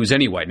going to lose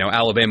anyway. Now,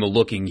 Alabama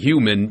looking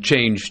human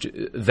changed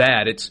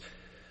that.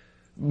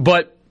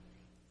 But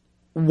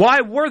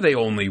why were they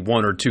only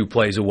 1 or 2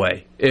 plays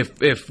away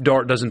if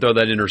Dart doesn't throw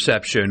that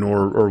interception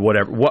or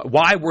whatever?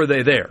 Why were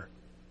they there?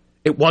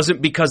 It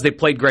wasn't because they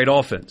played great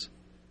offense.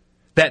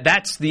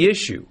 That's the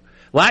issue.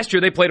 Last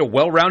year they played a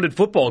well-rounded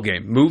football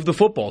game, moved the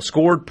football,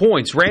 scored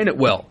points, ran it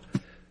well.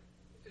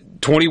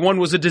 21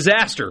 was a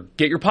disaster.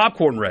 Get your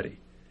popcorn ready.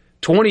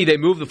 20, they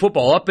moved the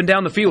football up and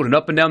down the field and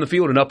up and down the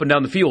field and up and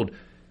down the field.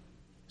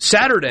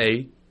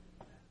 Saturday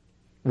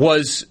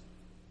was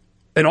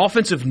an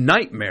offensive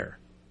nightmare,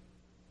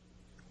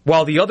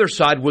 while the other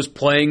side was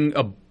playing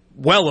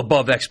well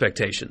above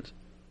expectations.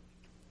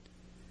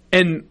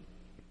 And,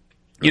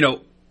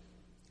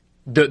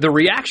 the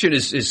reaction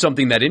is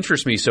something that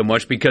interests me so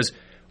much because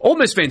Ole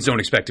Miss fans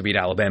don't expect to beat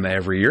Alabama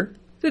every year.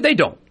 They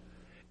don't.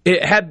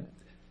 Had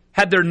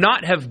there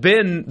not have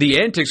been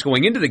the antics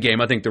going into the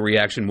game, I think the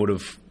reaction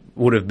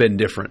would have been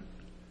different.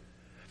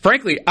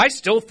 Frankly, I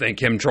still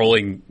think him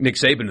trolling Nick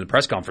Saban in the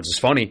press conference is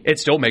funny. It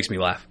still makes me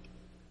laugh.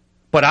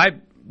 But I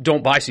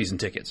don't buy season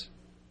tickets.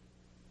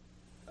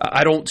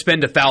 I don't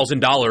spend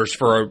 $1,000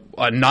 for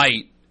a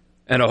night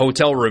and a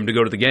hotel room to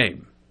go to the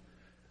game.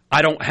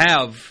 I don't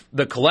have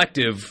the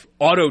collective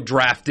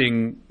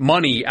auto-drafting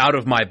money out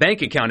of my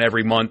bank account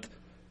every month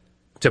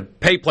to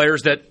pay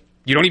players that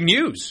you don't even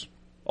use.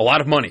 A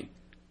lot of money.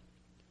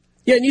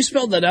 Yeah, and you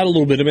spelled that out a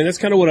little bit. I mean, that's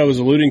kind of what I was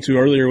alluding to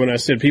earlier when I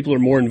said people are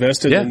more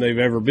invested than they've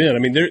ever been. I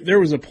mean, there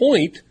was a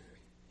point,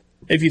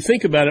 if you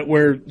think about it,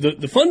 where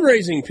the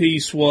fundraising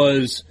piece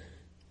was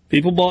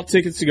people bought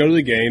tickets to go to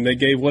the game. They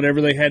gave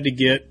whatever they had to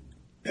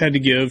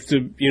give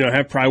to,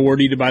 have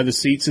priority to buy the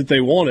seats that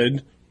they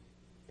wanted.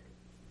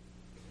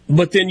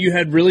 But then you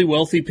had really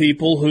wealthy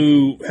people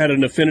who had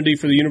an affinity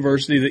for the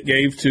university that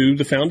gave to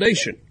the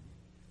foundation.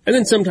 And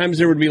then sometimes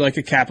there would be like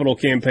a capital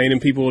campaign and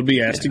people would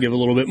be asked to give a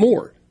little bit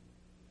more.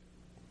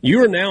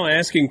 You are now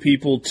asking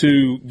people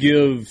to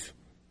give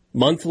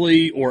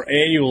monthly or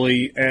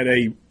annually at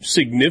a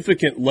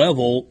significant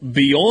level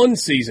beyond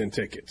season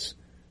tickets,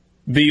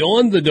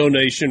 beyond the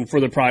donation for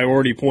the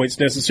priority points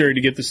necessary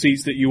to get the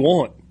seats that you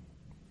want.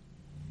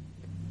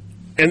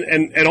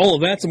 And all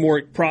of that's a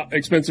more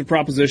expensive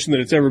proposition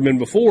than it's ever been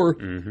before.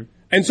 Mm-hmm.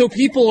 And so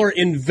people are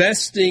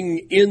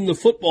investing in the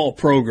football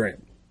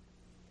program.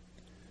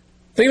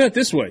 Think about it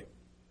this way.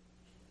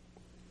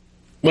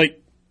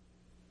 Like,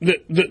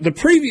 the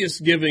previous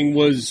giving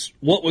was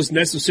what was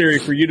necessary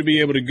for you to be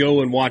able to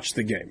go and watch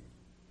the game.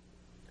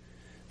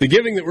 The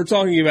giving that we're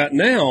talking about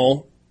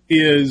now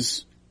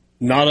is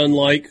not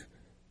unlike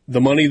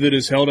the money that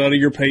is held out of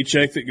your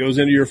paycheck that goes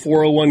into your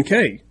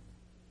 401k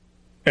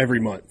every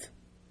month.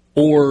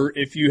 Or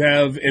if you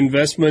have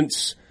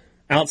investments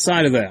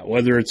outside of that,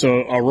 whether it's a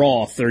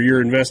Roth or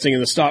you're investing in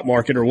the stock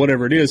market or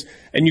whatever it is,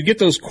 and you get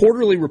those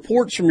quarterly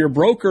reports from your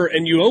broker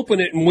and you open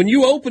it, and when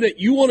you open it,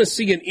 you want to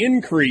see an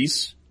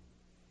increase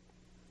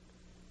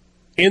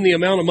in the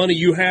amount of money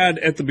you had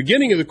at the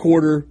beginning of the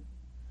quarter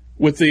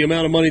with the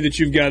amount of money that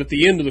you've got at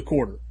the end of the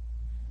quarter.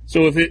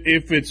 So if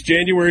it's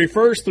January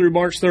 1st through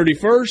March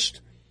 31st,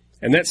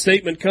 and that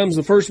statement comes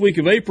the first week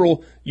of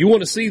April, you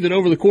want to see that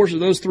over the course of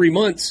those 3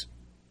 months,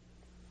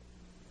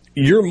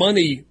 your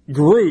money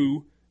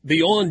grew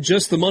beyond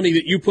just the money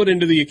that you put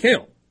into the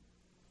account.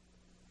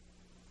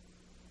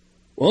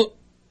 Well,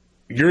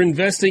 you're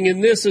investing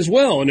in this as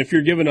well. And if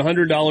you're given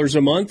 $100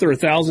 a month or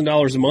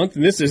 $1,000 a month,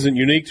 and this isn't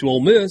unique to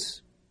Ole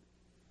Miss,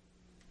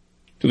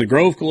 to the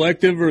Grove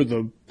Collective or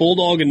the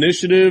Bulldog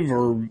Initiative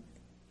or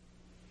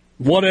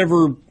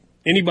whatever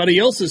anybody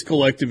else's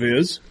collective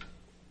is,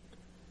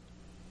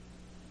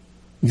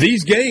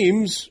 these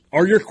games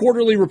are your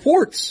quarterly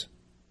reports.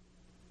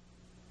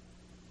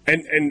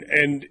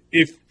 And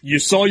if you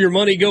saw your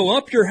money go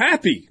up, you're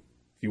happy.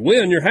 If you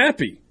win, you're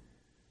happy.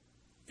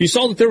 If you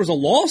saw that there was a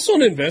loss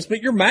on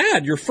investment, you're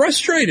mad. You're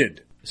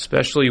frustrated.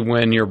 Especially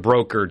when your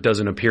broker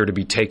doesn't appear to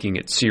be taking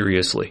it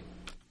seriously.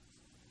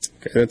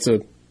 Okay, that's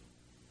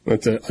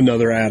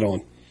another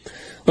add-on.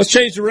 Let's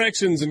change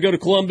directions and go to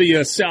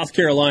Columbia, South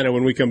Carolina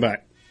when we come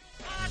back.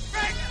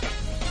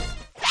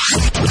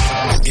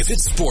 If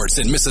it's sports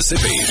in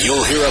Mississippi,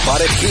 you'll hear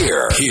about it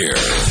here.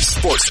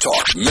 Sports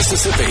Talk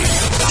Mississippi.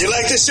 You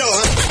like this show,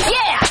 huh?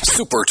 Yeah!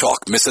 Super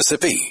Talk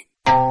Mississippi.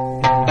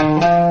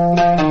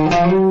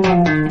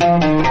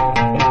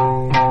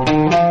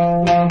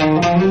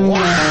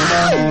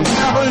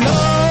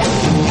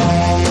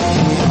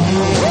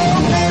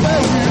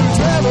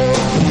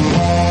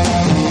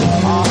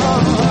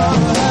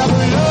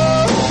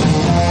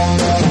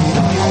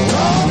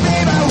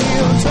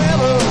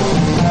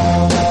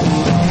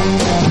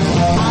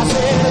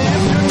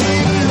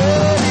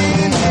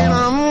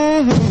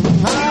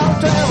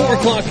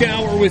 O'clock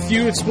hour with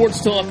you at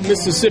Sports Talk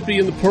Mississippi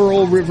in the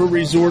Pearl River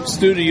Resort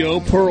studio.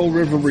 Pearl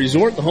River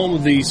Resort, the home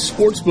of the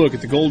sportsbook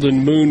at the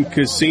Golden Moon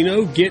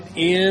Casino. Get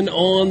in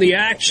on the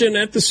action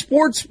at the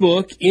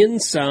sportsbook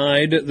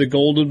inside the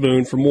Golden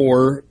Moon. For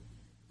more,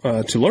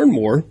 to learn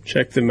more,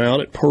 check them out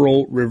at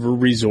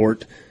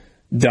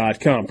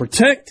pearlriverresort.com.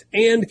 Protect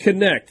and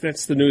connect.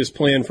 That's the newest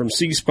plan from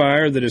C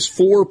Spire that is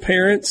for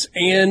parents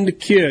and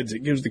kids.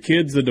 It gives the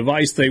kids the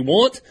device they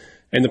want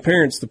and the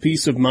parents the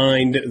peace of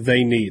mind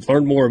they need.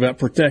 Learn more about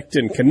Protect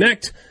and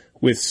Connect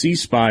with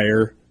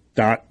cspire.com.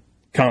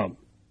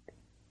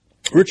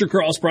 Richard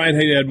Cross, Brian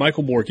Haydad,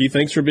 Michael Borky,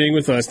 thanks for being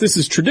with us. This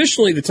is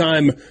traditionally the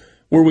time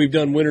where we've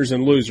done winners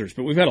and losers,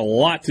 but we've had a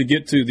lot to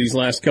get to these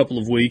last couple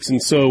of weeks,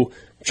 and so we'll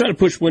try to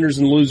push winners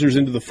and losers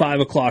into the 5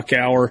 o'clock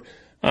hour.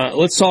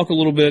 Let's talk a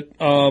little bit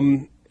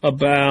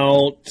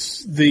about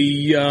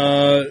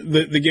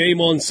the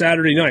game on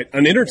Saturday night.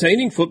 An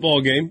entertaining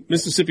football game.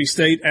 Mississippi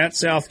State at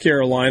South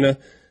Carolina.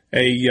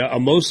 A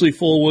mostly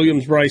full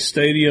Williams-Brice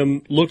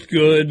Stadium. Looked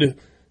good.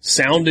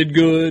 Sounded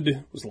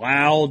good. Was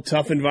loud.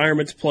 Tough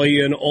environment to play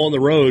in on the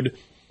road.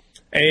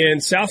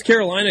 And South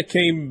Carolina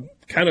came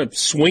kind of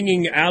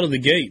swinging out of the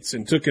gates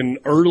and took an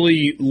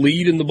early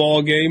lead in the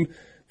ball game.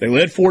 They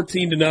led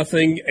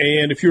 14-0.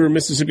 And if you're a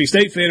Mississippi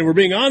State fan, and we're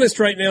being honest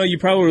right now, you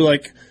probably were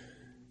like,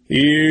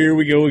 here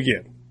we go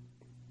again.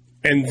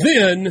 And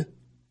then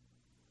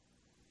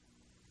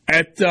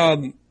I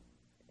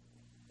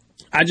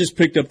just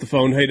picked up the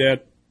phone, hey,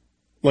 Dad,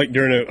 like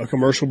during a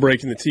commercial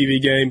break in the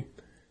TV game,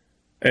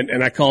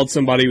 and I called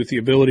somebody with the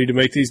ability to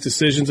make these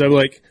decisions. I'm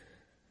like,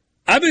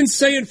 I've been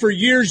saying for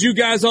years you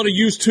guys ought to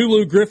use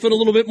Tulu Griffin a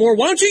little bit more.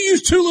 Why don't you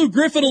use Tulu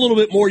Griffin a little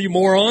bit more, you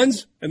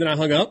morons? And then I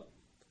hung up.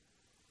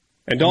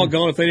 And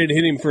doggone if they didn't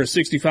hit him for a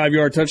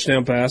 65-yard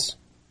touchdown pass.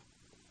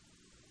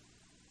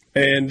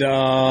 And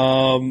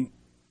didn't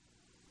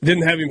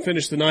have him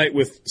finish the night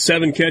with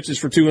 7 catches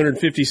for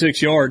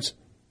 256 yards.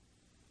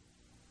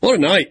 What a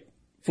night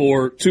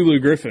for Tulu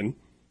Griffin.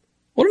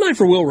 What a night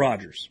for Will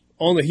Rogers.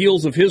 On the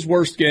heels of his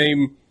worst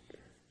game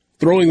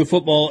throwing the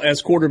football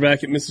as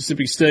quarterback at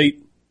Mississippi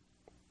State,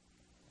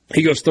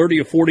 he goes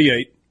 30 of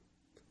 48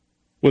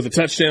 with a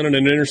touchdown and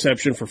an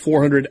interception for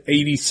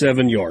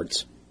 487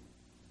 yards.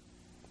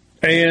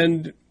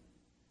 And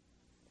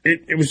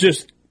it was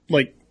just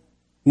like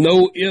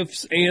no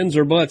ifs, ands,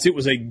 or buts. It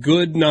was a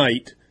good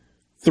night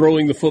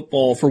throwing the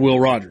football for Will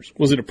Rogers.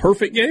 Was it a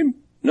perfect game?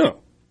 No.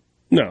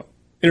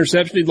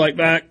 Interception he'd like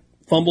back,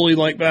 fumble he'd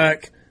like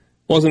back.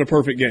 Wasn't a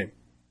perfect game.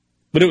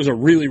 But it was a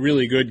really,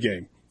 really good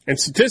game. And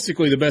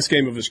statistically the best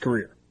game of his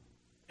career,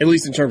 at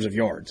least in terms of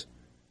yards.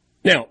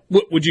 Now,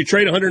 would you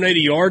trade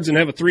 180 yards and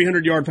have a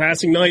 300-yard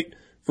passing night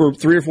for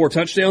 3 or 4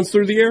 touchdowns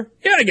through the air?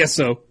 Yeah, I guess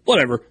so.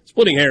 Whatever.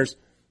 Splitting hairs.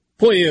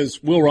 Point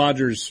is, Will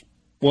Rogers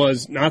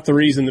was not the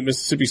reason that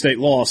Mississippi State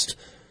lost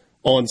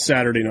on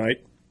Saturday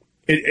night.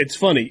 It's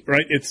funny,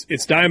 right?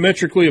 It's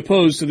diametrically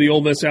opposed to the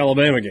Ole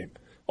Miss-Alabama game.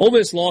 Ole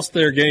Miss lost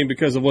their game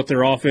because of what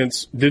their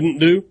offense didn't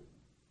do.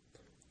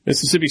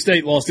 Mississippi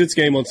State lost its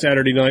game on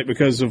Saturday night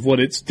because of what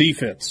its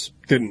defense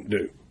didn't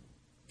do.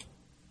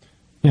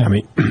 Yeah, I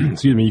mean,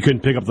 excuse me, you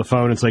couldn't pick up the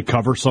phone and say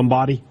cover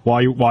somebody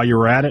while you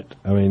were at it?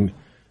 I mean,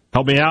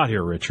 help me out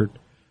here, Richard.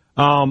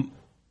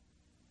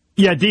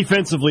 Yeah,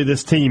 defensively,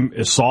 this team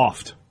is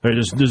soft.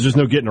 There's just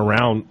no getting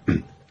around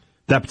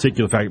that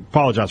particular fact.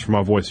 Apologize for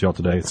my voice, y'all,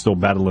 today. It's still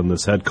battling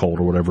this head cold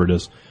or whatever it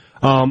is.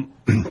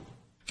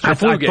 I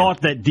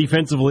thought that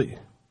defensively,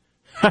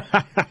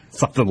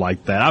 something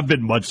like that. I've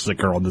been much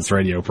sicker on this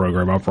radio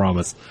program, I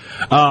promise.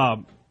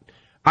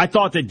 I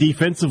thought that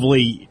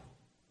defensively,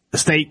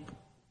 State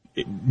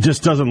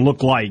just doesn't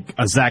look like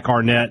a Zach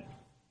Arnett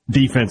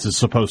defense is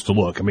supposed to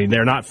look. I mean,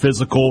 they're not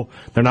physical.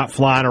 They're not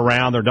flying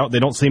around. They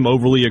don't seem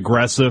overly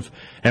aggressive.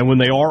 And when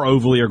they are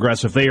overly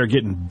aggressive, they are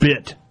getting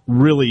bit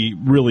really,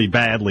 really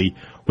badly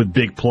with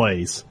big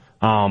plays.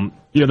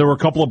 There were a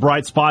couple of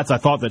bright spots. I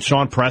thought that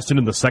Sean Preston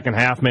in the second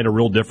half made a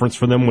real difference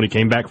for them when he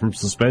came back from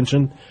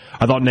suspension.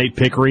 I thought Nate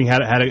Pickering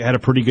had a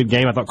pretty good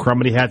game. I thought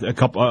Crumity had a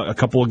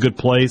couple of good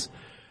plays.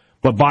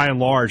 But by and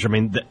large, I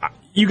mean,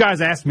 you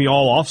guys asked me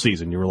all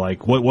offseason. You were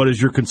like, what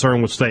is your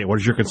concern with State? What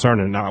is your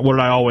concern? And what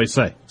did I always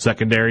say?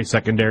 Secondary.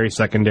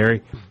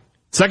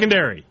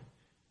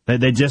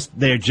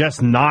 They're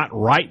just not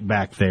right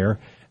back there.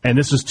 And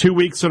this is 2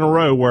 weeks in a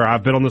row where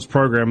I've been on this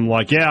program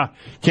like, yeah,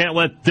 can't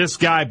let this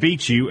guy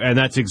beat you. And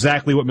that's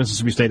exactly what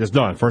Mississippi State has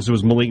done. First it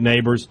was Malik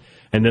Neighbors,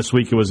 and this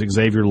week it was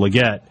Xavier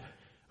Legette.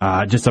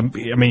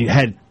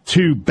 Had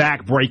 2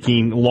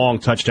 back-breaking long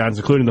touchdowns,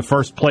 including the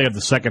first play of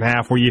the second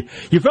half where you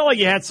felt like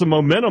you had some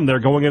momentum there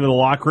going into the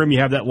locker room. You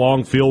have that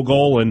long field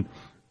goal, and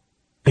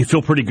you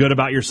feel pretty good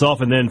about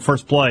yourself. And then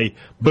first play,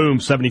 boom,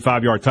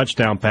 75-yard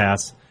touchdown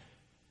pass.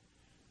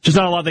 Just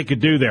not a lot they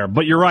could do there.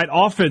 But you're right,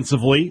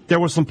 offensively,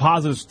 there were some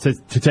positives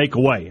to take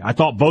away. I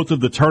thought both of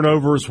the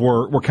turnovers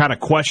were kind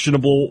of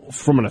questionable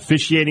from an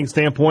officiating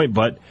standpoint,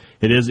 but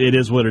it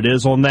is what it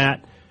is on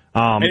that.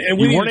 And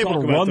we weren't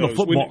able to run the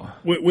football.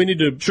 We need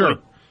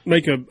to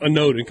make a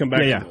note and come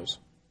back to those.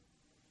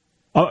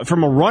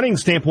 From a running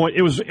standpoint,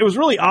 it was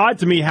really odd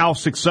to me how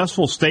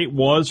successful State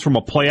was from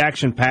a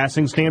play-action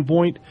passing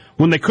standpoint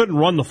when they couldn't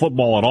run the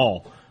football at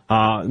all.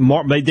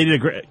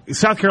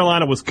 South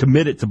Carolina was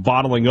committed to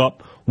bottling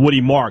up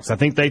Woody Marks. I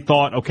think they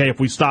thought, okay, if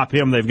we stop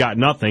him, they've got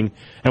nothing,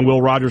 and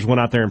Will Rogers went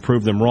out there and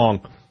proved them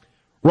wrong.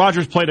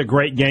 Rogers played a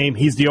great game.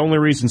 He's the only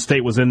reason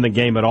State was in the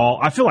game at all.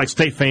 I feel like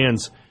State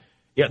fans,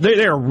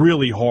 they are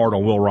really hard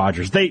on Will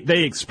Rogers.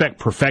 They expect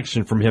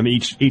perfection from him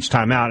each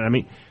time out. I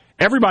mean,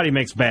 everybody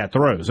makes bad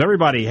throws.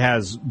 Everybody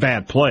has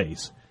bad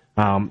plays.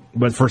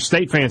 But for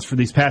State fans for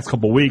these past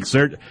couple weeks,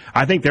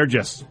 I think they're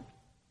just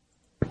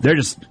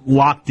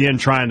locked in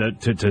trying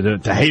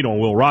to hate on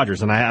Will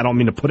Rogers, and I don't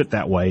mean to put it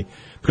that way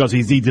because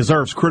he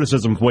deserves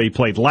criticism for the way he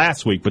played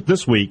last week. But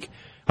this week,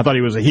 I thought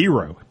he was a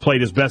hero.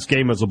 Played his best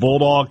game as a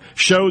Bulldog.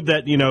 Showed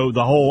that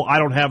the whole I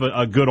don't have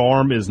a good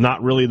arm is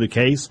not really the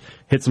case.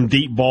 Hit some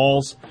deep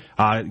balls.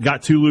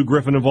 Got Tulu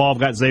Griffin involved.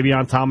 Got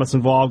Xavier Thomas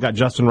involved. Got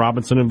Justin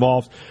Robinson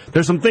involved.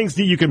 There's some things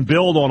that you can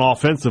build on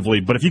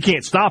offensively, but if you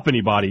can't stop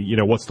anybody,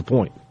 what's the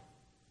point?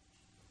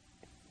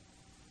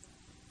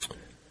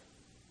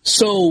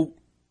 So.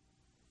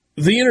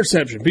 The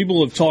interception,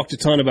 people have talked a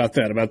ton about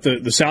that, about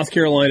the South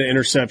Carolina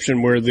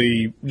interception where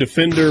the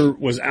defender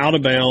was out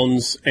of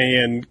bounds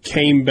and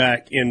came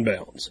back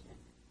inbounds.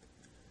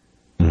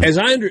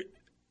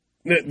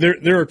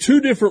 There are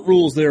 2 different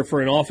rules there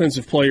for an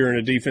offensive player and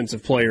a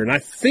defensive player, and I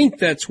think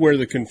that's where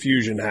the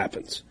confusion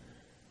happens.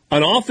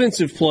 An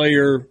offensive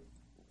player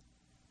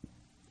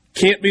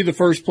can't be the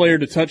first player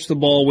to touch the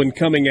ball when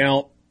coming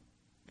out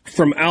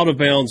from out of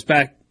bounds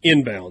back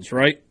inbounds,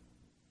 right?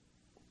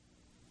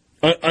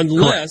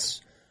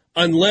 Unless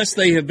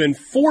they have been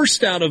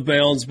forced out of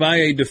bounds by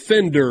a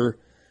defender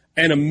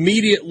and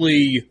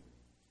immediately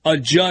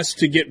adjust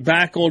to get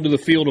back onto the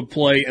field of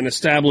play and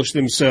establish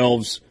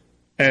themselves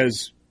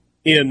as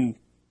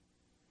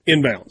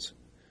inbounds.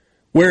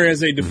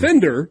 Whereas a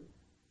defender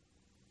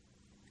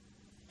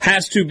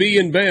has to be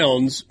in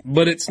bounds,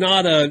 but it's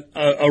not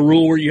a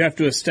rule where you have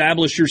to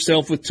establish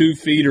yourself with 2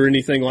 feet or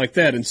anything like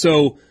that. And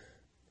so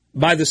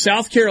by the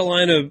South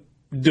Carolina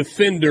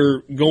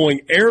defender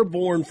going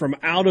airborne from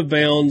out of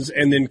bounds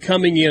and then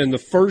coming in and the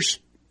first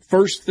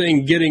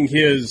thing getting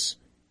his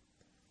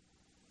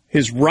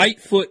right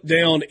foot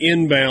down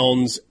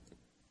inbounds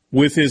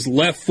with his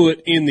left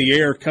foot in the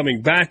air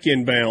coming back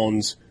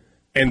inbounds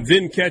and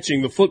then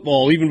catching the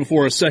football even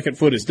before a second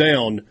foot is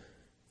down,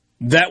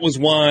 that was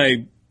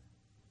why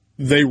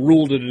they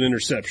ruled it an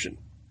interception.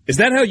 Is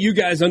that how you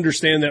guys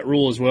understand that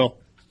rule as well?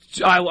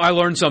 I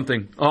learned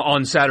something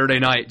on Saturday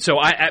night. So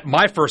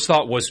my first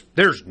thought was,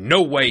 there's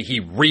no way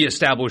he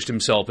reestablished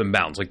himself in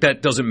bounds. Like,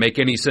 that doesn't make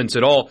any sense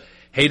at all.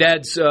 Hey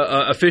Dad's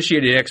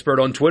officiating expert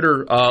on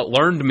Twitter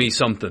learned me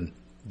something.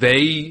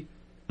 They,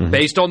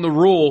 based on the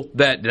rule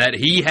that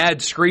he had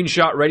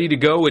screenshot ready to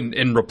go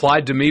and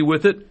replied to me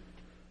with it,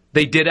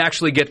 they did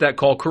actually get that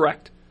call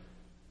correct.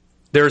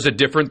 There's a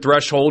different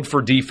threshold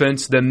for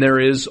defense than there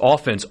is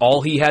offense.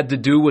 All he had to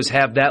do was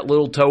have that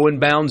little toe in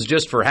bounds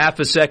just for half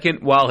a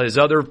second while his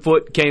other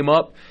foot came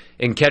up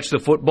and catch the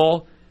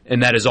football,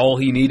 and that is all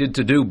he needed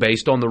to do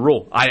based on the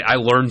rule. I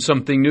learned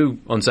something new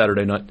on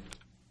Saturday night.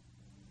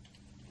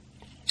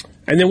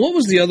 And then what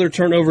was the other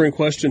turnover in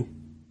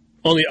question?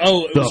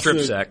 The strip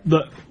sack.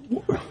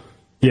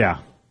 Yeah.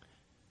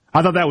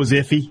 I thought that was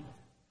iffy.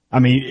 I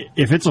mean,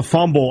 if it's a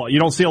fumble, you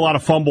don't see a lot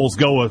of fumbles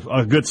go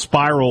a good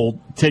spiral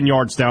 10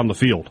 yards down the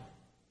field.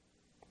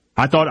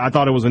 I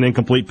thought it was an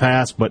incomplete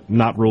pass, but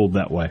not ruled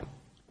that way.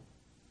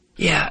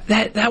 Yeah,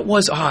 that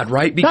was odd,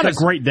 right? Because not a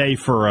great day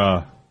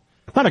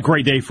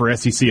for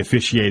SEC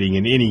officiating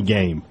in any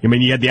game. I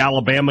mean, you had the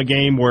Alabama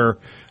game where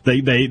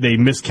they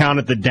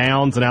miscounted the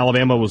downs and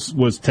Alabama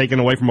was taken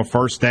away from a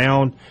first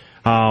down.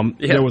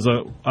 There was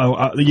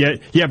you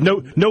have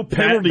no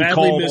penalty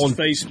called on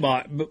face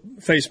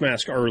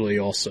mask early.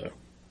 Also,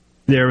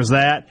 there was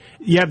that.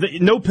 You have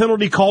no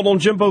penalty called on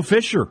Jimbo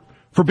Fisher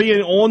for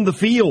being on the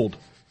field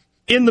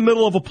in the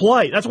middle of a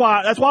play. That's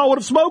why I would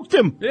have smoked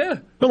him. Yeah,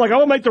 they're like, I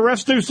will make the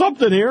refs do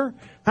something here.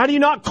 How do you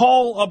not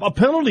call a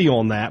penalty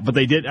on that? But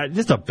they did.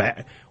 Just a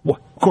bad.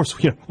 Well, of course,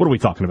 what are we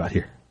talking about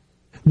here?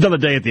 Another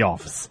day at the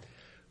office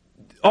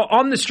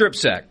on the strip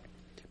sack,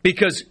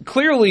 because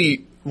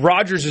clearly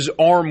Rodgers'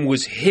 arm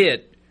was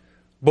hit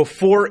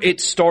before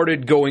it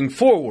started going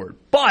forward.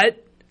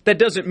 But that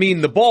doesn't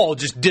mean the ball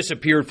just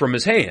disappeared from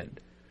his hand.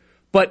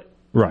 But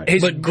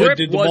his grip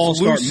did the was ball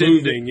start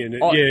loosened.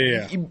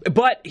 moving?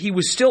 But he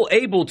was still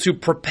able to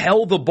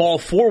propel the ball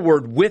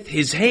forward with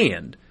his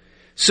hand.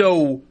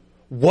 So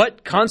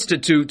what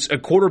constitutes a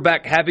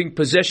quarterback having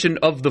possession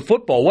of the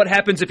football? What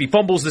happens if he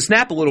fumbles the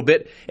snap a little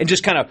bit and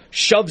just kind of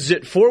shoves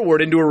it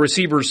forward into a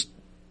receiver's...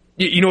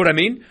 You know what I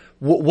mean?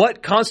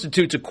 What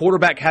constitutes a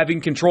quarterback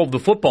having control of the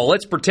football?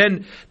 Let's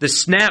pretend the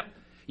snap,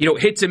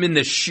 hits him in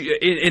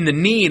the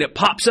knee and it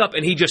pops up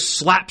and he just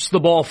slaps the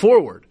ball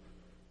forward.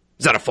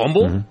 Is that a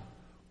fumble? Mm-hmm.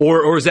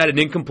 Or is that an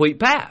incomplete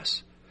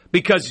pass?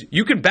 Because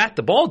you can bat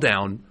the ball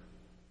down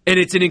and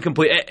it's an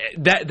incomplete.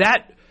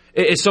 That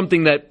is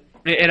something that,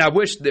 and I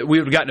wish that we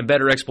would have gotten a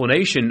better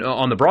explanation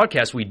on the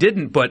broadcast. We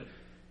didn't, but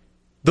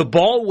the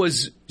ball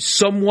was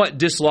somewhat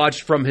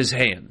dislodged from his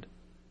hand.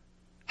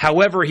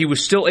 However, he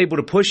was still able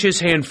to push his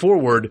hand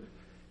forward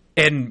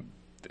and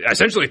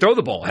essentially throw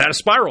the ball. It had a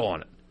spiral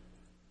on it.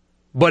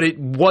 But it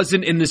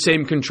wasn't in the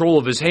same control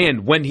of his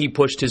hand when he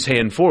pushed his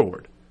hand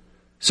forward.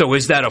 So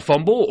is that a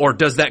fumble, or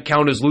does that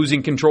count as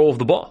losing control of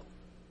the ball?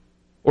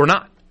 Or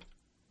not?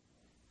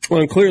 Well,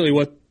 and clearly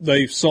what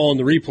they saw in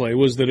the replay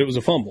was that it was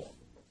a fumble,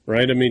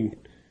 right? I mean,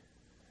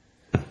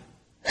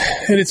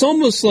 and it's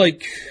almost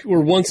like we're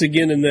once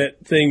again in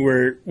that thing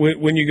where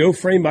when you go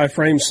frame by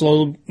frame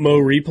slow-mo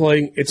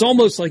replay, it's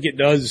almost like it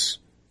does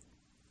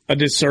a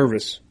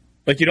disservice.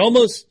 Like you'd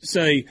almost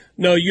say,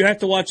 no, you have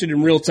to watch it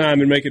in real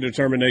time and make a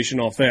determination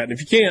off that. And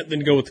if you can't, then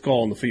go with the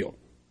call on the field.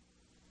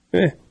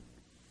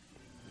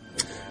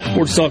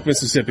 Sports Talk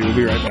Mississippi. We'll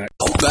be right back.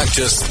 Back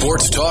to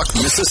Sports Talk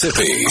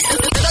Mississippi.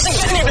 It doesn't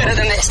get any better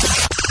than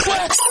this.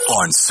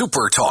 On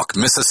Super Talk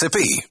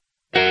Mississippi.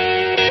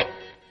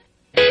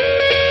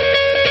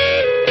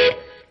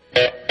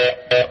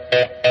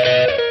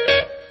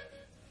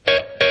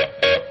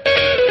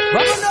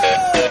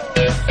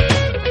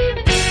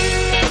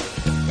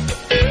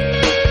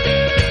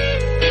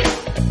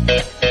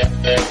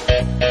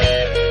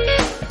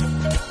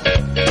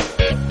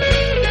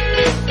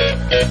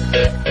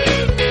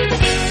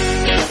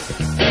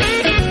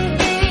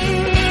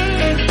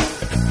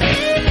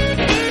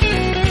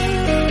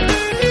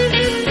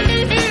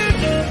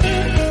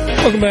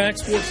 Welcome back,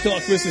 Sports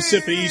Talk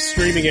Mississippi,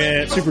 streaming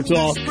at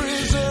SuperTalk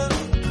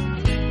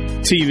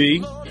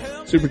TV,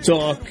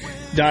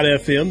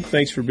 supertalk.fm.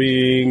 Thanks for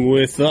being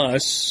with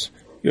us.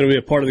 You're going to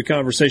be a part of the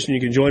conversation. You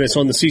can join us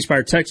on the C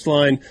Spire text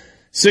line,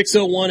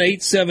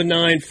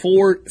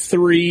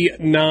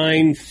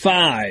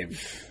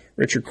 601-879-4395.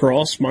 Richard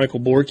Cross, Michael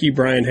Borky,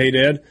 Brian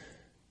Haydad.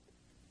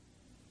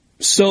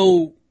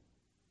 So,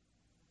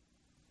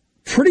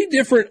 pretty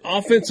different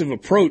offensive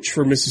approach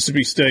for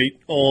Mississippi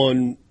State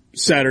on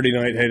Saturday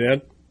night, hey,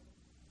 Dad?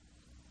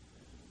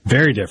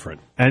 Very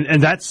different.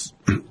 And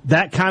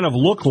that kind of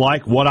looked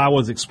like what I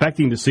was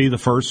expecting to see the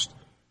first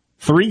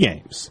three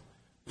games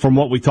from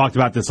what we talked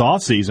about this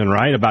offseason,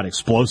 right? About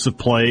explosive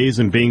plays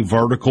and being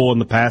vertical in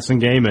the passing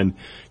game and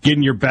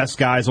getting your best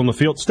guys on the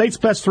field. State's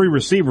best three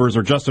receivers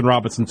are Justin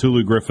Robinson,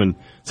 Tulu Griffin,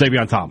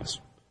 Xavion Thomas.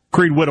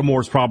 Creed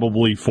Whittemore's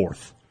probably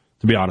fourth,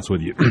 to be honest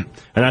with you. And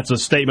that's a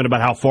statement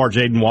about how far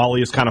Jaden Walley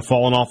has kind of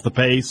fallen off the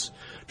pace.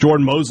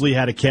 Jordan Mosley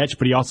had a catch,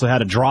 but he also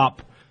had a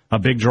drop a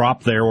big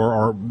drop there,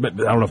 or I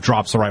don't know if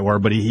drop's the right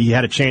word, but he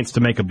had a chance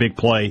to make a big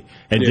play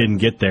and didn't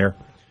get there.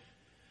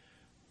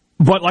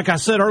 But like I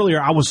said earlier,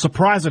 I was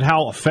surprised at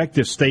how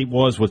effective State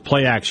was with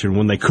play action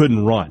when they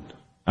couldn't run.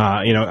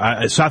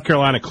 South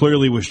Carolina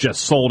clearly was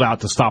just sold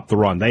out to stop the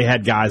run. They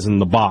had guys in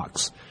the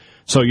box.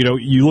 So,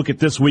 you look at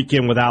this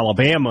weekend with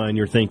Alabama and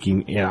you're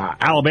thinking,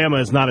 Alabama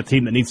is not a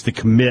team that needs to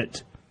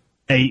commit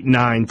 8,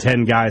 9,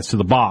 10 guys to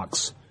the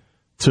box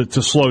to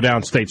slow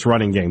down State's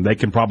running game. They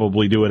can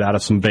probably do it out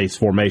of some base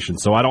formation.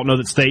 So I don't know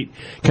that State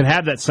can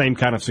have that same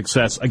kind of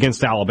success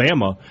against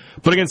Alabama,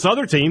 but against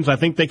other teams, I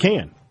think they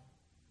can.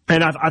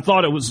 And I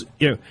thought it was,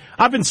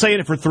 I've been saying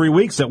it for 3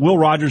 weeks that Will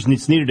Rogers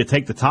needed to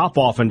take the top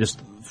off and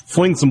just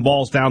fling some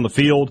balls down the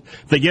field.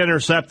 If they get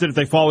intercepted, if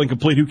they fall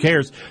incomplete, who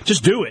cares?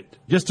 Just do it,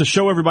 just to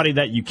show everybody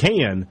that you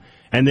can.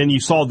 And then you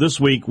saw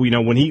this week,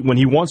 when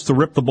he wants to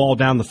rip the ball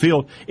down the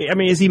field. I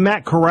mean, is he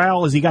Matt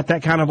Corral? Has he got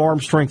that kind of arm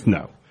strength?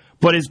 No.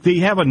 But does he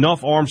have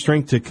enough arm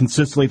strength to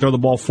consistently throw the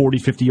ball 40,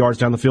 50 yards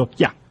down the field?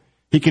 Yeah.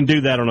 He can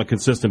do that on a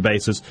consistent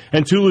basis.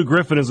 And Tulu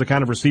Griffin is the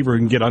kind of receiver who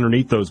can get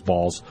underneath those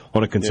balls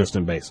on a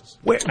consistent basis.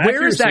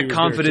 Where is that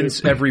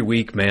confidence every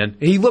week, man?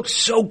 He looks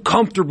so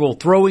comfortable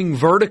throwing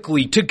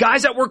vertically to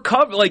guys that were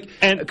covered.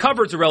 And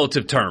covered's a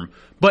relative term.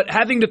 But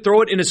having to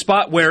throw it in a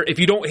spot where if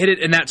you don't hit it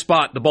in that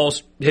spot, the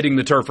ball's hitting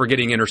the turf or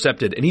getting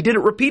intercepted. And he did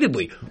it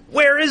repeatedly.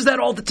 Where is that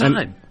all the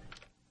time?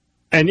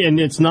 And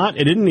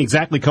it didn't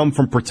exactly come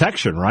from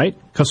protection, right?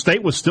 Because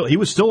State was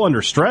still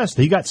under stress.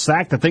 He got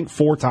sacked, I think,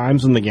 4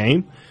 times in the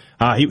game.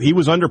 He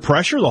was under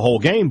pressure the whole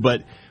game,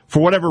 but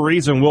for whatever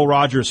reason, Will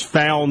Rogers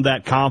found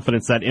that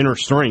confidence, that inner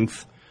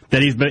strength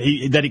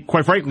that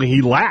quite frankly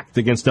he lacked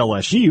against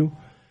LSU,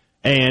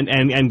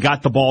 and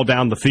got the ball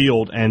down the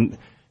field. And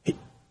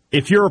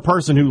if you're a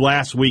person who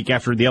last week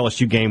after the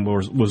LSU game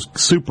was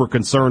super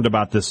concerned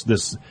about this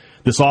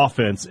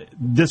offense,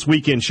 this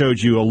weekend showed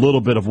you a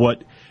little bit of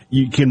what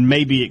you can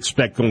maybe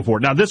expect going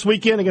forward. Now, this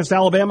weekend against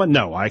Alabama,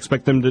 no, I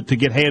expect them to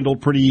get handled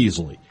pretty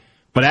easily.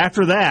 But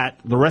after that,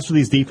 the rest of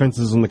these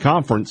defenses in the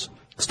conference,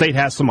 State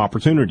has some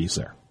opportunities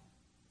there.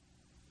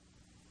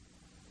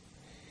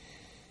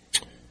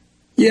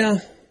 Yeah.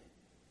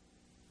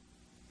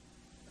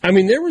 I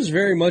mean, there was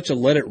very much a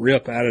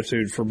let-it-rip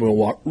attitude for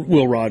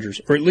Will Rogers,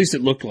 or at least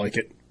it looked like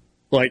it.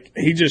 Like,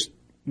 he just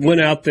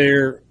went out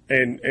there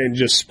and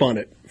just spun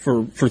it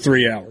for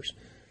 3 hours.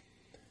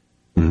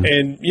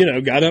 Mm-hmm.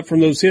 And, got up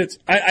from those hits.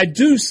 I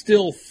do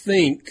still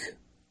think...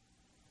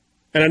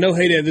 And I know,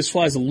 hey, Dad, this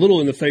flies a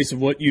little in the face of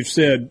what you've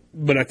said,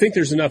 but I think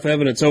there's enough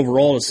evidence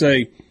overall to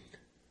say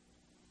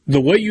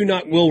the way you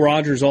knock Will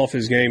Rogers off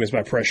his game is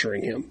by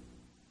pressuring him.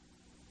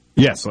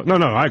 Yes. No,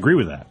 I agree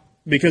with that.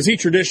 Because he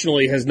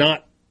traditionally has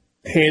not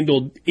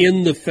handled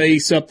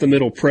in-the-face,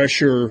 up-the-middle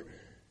pressure,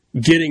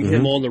 getting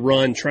him on the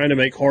run, trying to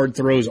make hard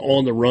throws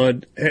on the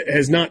run,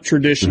 has not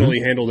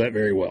traditionally handled that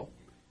very well.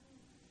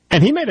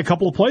 And he made a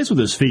couple of plays with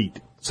his feet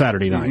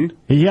Saturday night.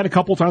 He had a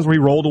couple of times where he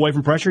rolled away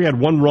from pressure. He had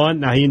one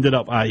run. Now he ended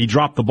up he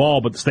dropped the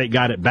ball, but the State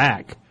got it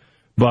back.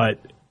 But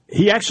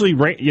he actually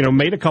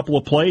made a couple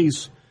of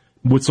plays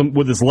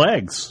with his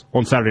legs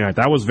on Saturday night.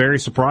 That was very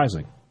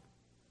surprising.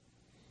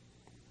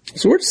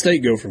 So where does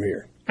State go from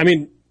here? I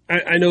mean,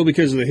 I know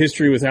because of the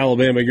history with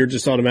Alabama, you're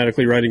just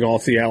automatically writing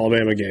off the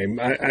Alabama game.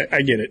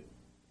 I get it.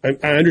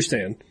 I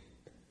understand.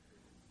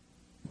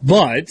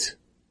 But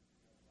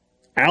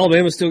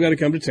Alabama's still got to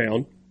come to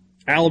town.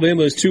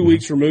 Alabama is 2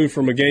 weeks removed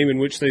from a game in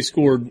which they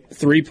scored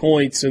 3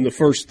 points in the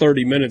first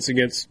 30 minutes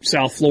against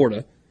South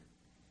Florida.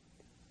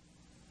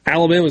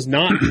 Alabama's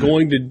not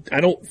going to,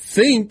 I don't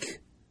think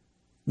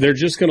they're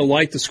just going to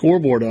light the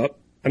scoreboard up.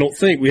 I don't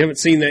think. We haven't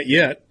seen that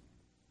yet.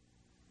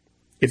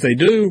 If they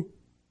do,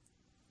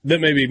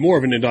 that may be more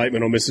of an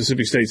indictment on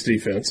Mississippi State's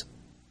defense.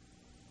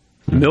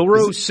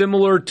 Milroe's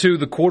similar to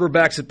the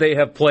quarterbacks that they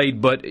have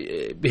played, but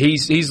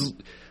he's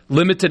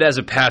limited as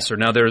a passer.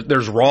 Now,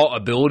 there's raw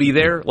ability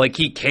there. Like,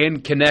 he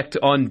can connect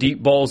on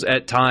deep balls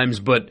at times,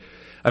 but,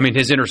 I mean,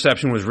 his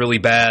interception was really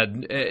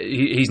bad.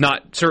 He's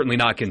certainly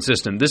not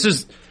consistent. This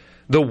is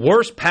the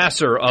worst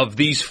passer of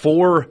these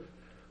 4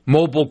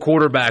 mobile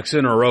quarterbacks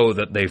in a row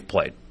that they've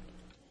played.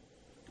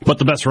 But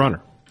the best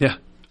runner. Yeah.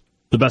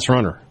 The best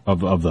runner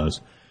of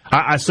those.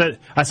 I said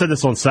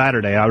this on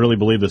Saturday. I really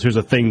believe this. Here's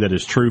a thing that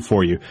is true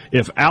for you.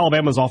 If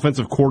Alabama's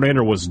offensive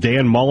coordinator was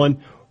Dan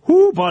Mullen,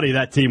 buddy,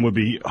 that team would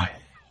be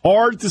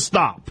hard to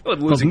stop.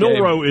 Because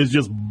Milroe is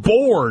just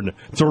born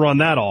to run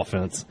that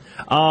offense.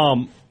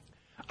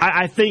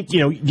 I think,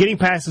 getting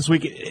past this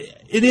week,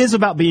 it is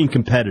about being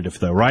competitive,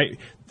 though, right?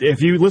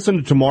 If you listen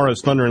to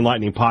tomorrow's Thunder and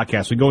Lightning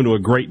podcast, we go into a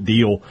great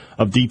deal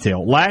of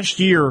detail. Last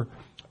year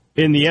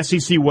in the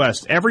SEC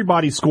West,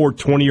 everybody scored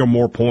 20 or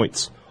more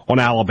points on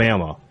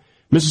Alabama.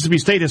 Mississippi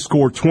State has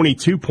scored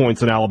 22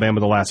 points on Alabama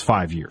the last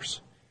 5 years.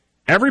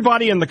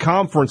 Everybody in the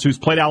conference who's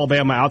played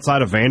Alabama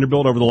outside of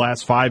Vanderbilt over the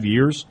last 5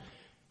 years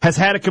has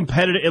had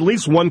at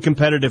least one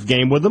competitive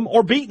game with them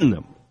or beaten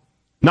them.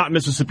 Not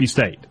Mississippi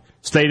State.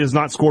 State has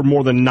not scored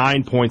more than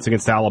 9 points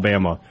against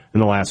Alabama in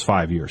the last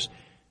 5 years.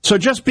 So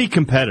just be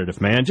competitive,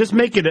 man. Just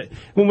make it.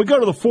 When we go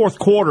to the fourth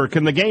quarter,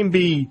 can the game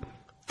be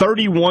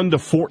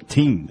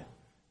 31-14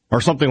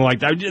 or something like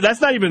that.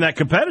 That's not even that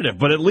competitive,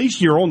 but at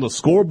least you're on the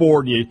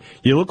scoreboard. You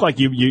look like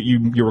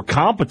you were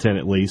competent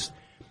at least.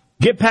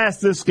 Get past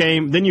this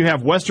game, then you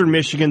have Western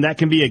Michigan. That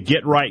can be a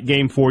get-right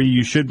game for you.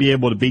 You should be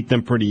able to beat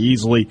them pretty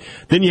easily.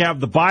 Then you have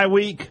the bye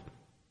week,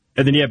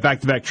 and then you have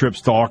back-to-back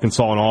trips to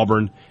Arkansas and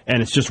Auburn,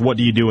 and it's just what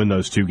do you do in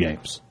those two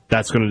games?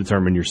 That's going to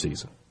determine your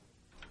season.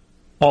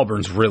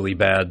 Auburn's really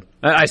bad.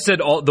 I said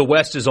the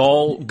West is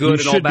all good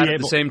and all bad at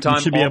the same time.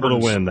 You should be able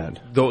to win then.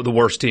 The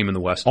worst team in the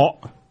West.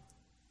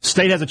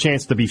 State has a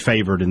chance to be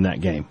favored in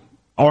that game.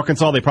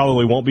 Arkansas, they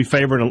probably won't be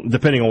favored,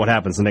 depending on what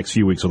happens the next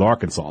few weeks with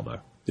Arkansas, though.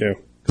 Yeah.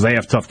 Because they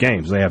have tough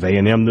games. They have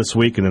A&M this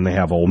week, and then they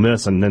have Ole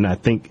Miss, and then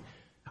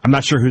I'm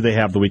not sure who they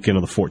have the weekend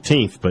of the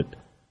 14th, but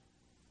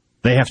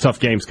they have tough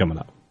games coming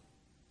up.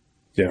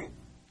 Yeah.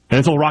 And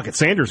until Rocket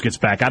Sanders gets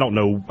back, I don't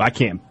know. I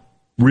can't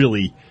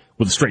really,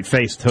 with a straight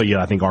face, tell you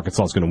I think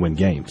Arkansas is going to win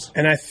games.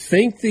 And I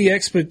think the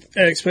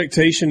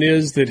expectation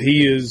is that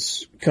he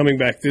is coming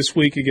back this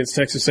week against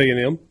Texas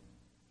A&M.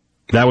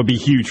 That would be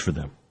huge for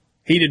them.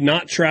 He did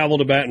not travel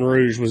to Baton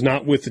Rouge, was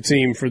not with the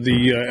team for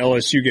the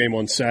LSU game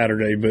on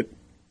Saturday, but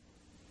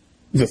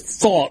the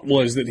thought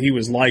was that he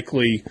was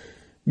likely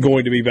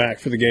going to be back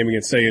for the game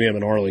against A&M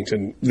in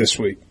Arlington this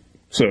week.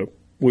 So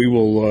we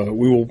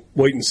will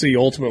wait and see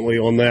ultimately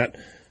on that.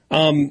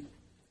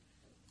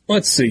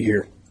 Let's see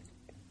here.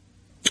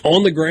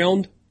 On the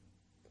ground,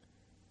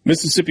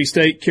 Mississippi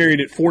State carried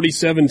it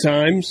 47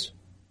 times.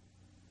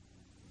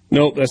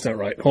 Nope, that's not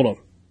right. Hold on.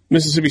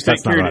 Mississippi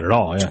State carried it at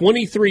all,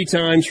 23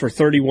 times for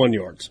 31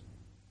 yards.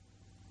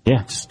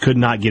 Yeah, just could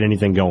not get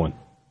anything going.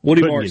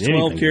 Woody Marks,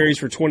 12 carries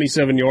for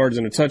 27 yards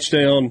and a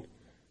touchdown.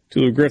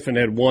 Tulu Griffin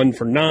had 1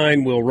 for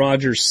 9. Will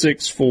Rogers,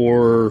 6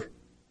 for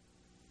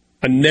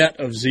a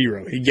net of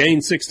 0. He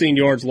gained 16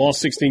 yards,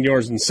 lost 16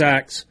 yards in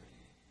sacks.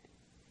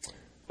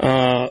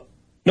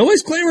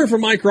 Nobody's clamoring for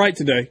Mike Wright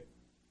today.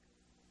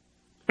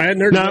 I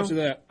hadn't heard much of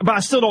that. But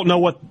I still don't know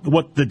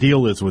what the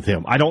deal is with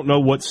him. I don't know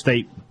what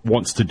State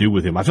wants to do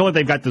with him. I feel like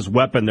they've got this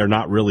weapon they're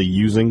not really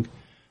using.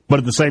 But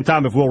at the same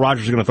time, if Will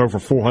Rogers is going to throw for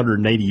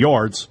 480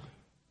 yards,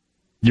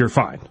 you're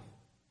fine.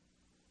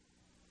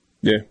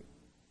 Yeah.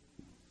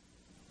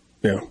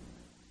 Yeah.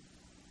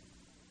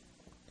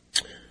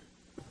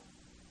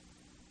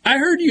 I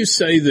heard you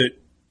say that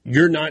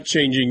you're not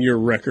changing your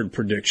record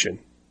prediction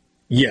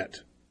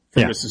yet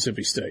for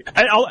Mississippi State.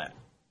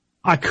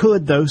 I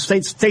could, though.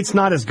 State's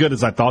not as good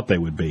as I thought they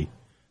would be.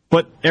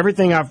 But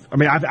everything I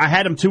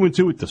had them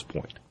 2-2 at this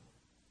point.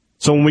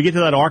 So when we get to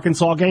that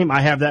Arkansas game,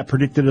 I have that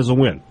predicted as a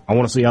win. I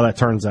want to see how that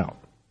turns out.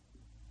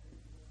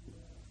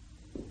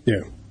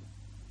 Yeah.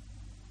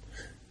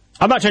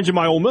 I'm not changing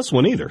my Ole Miss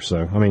one either,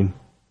 so, I mean.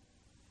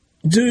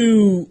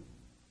 Do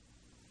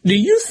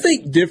you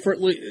think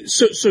differently?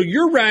 So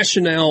your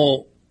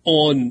rationale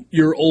on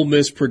your Ole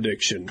Miss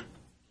prediction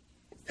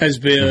has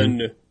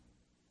been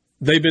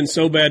they've been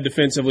so bad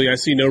defensively, I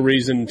see no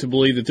reason to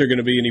believe that they're going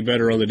to be any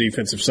better on the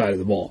defensive side of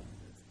the ball.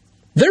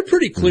 They're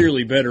pretty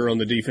clearly better on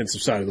the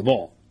defensive side of the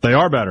ball. They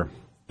are better.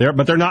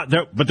 But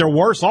they're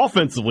worse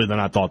offensively than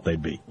I thought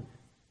they'd be.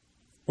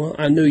 Well,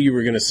 I knew you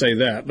were going to say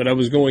that, but I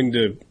was going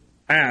to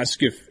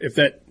ask if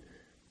that.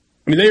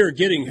 I mean, they are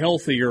getting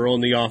healthier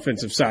on the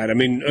offensive side. I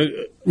mean,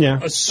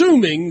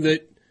 assuming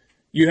that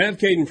you have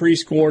Caden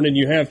Priestcorn and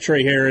you have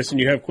Trey Harris and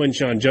you have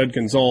Quinshon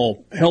Judkins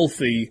all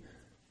healthy,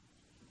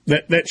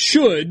 that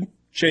should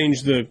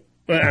change and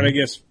I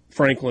guess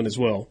Franklin as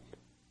well.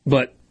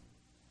 But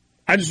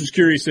I just was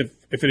curious if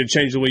it had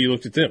changed the way you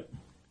looked at them.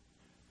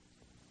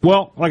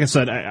 Well, like I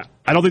said, I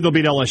don't think they'll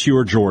beat LSU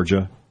or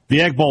Georgia.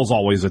 The Egg Bowl's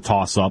always a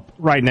toss-up.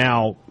 Right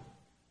now,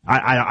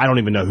 I don't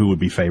even know who would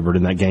be favored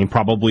in that game.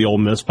 Probably Ole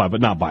Miss,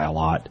 but not by a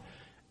lot.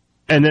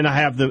 And then I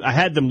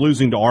had them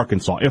losing to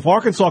Arkansas. If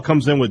Arkansas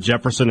comes in with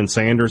Jefferson and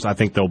Sanders, I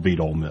think they'll beat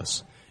Ole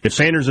Miss. If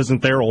Sanders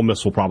isn't there, Ole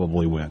Miss will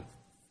probably win.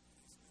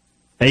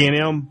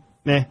 A&M,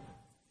 Yeah.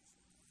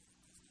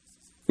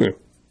 Well,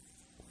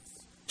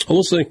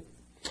 we'll see.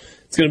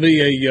 It's going to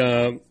be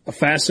a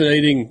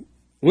fascinating.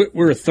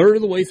 We're a third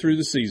of the way through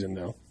the season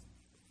now,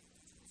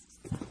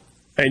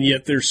 and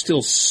yet there's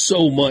still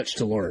so much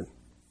to learn.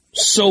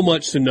 So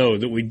much to know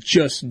that we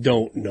just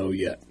don't know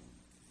yet.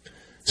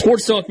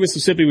 Sports Talk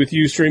Mississippi with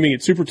you, streaming at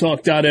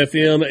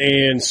supertalk.fm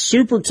and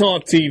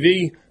SuperTalk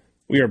TV.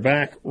 We are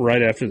back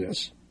right after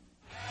this.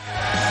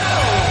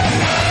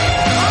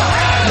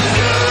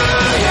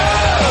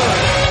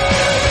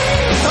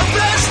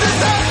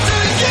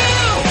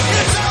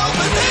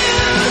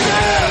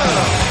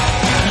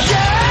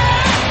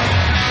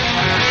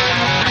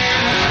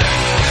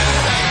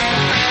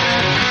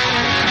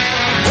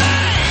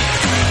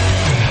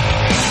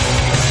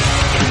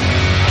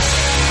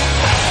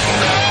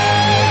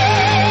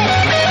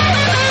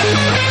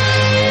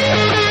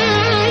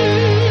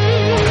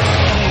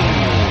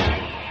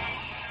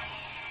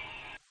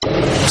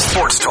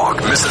 Sports Talk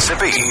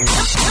Mississippi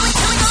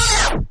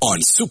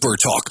on Super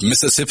Talk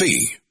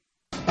Mississippi.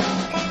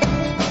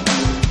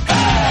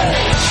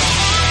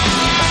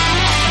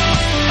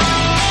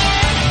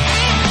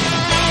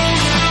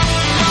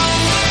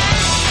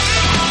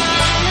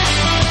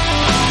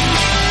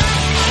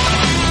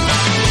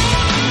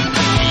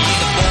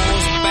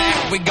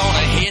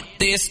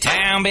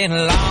 been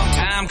a long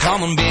time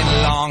coming, been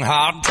a long,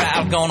 hard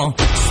drive. Gonna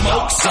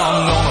smoke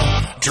some,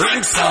 gonna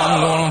drink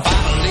some, gonna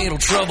find a little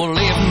trouble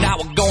if not,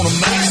 we're gonna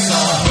make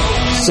some.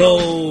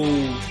 So,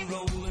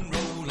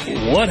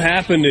 what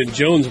happened in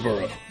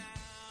Jonesboro?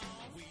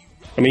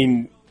 I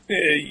mean,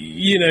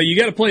 you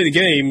got to play the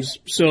games,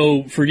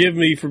 so forgive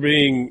me for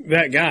being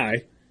that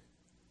guy.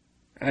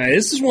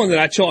 This is one that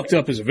I chalked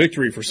up as a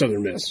victory for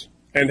Southern Miss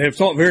and have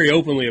talked very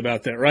openly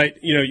about that, right?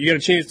 You got a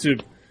chance to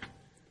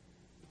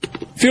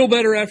feel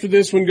better after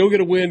this one, go get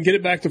a win, get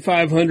it back to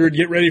 500,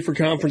 get ready for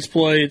conference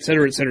play, et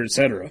cetera, et cetera, et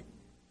cetera.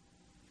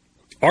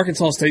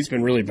 Arkansas State's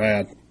been really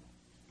bad,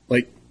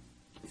 like,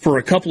 for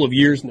a couple of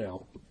years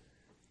now.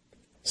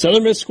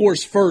 Southern Miss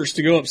scores first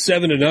to go up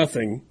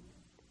 7-0,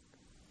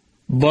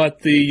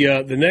 but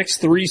the next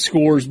three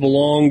scores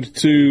belonged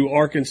to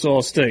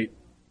Arkansas State.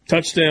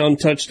 Touchdown,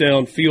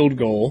 touchdown, field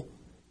goal.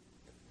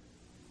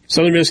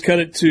 Southern Miss cut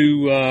it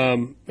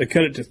to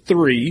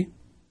 3.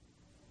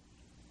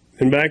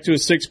 And back to a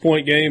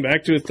 6-point game,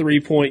 back to a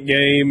 3-point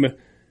game.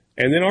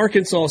 And then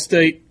Arkansas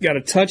State got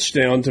a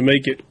touchdown to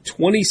make it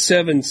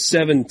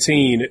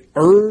 27-17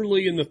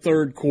 early in the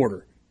third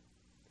quarter.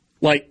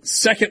 Like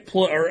second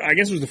play, or I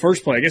guess it was the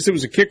first play. I guess it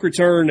was a kick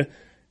return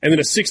and then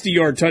a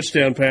 60-yard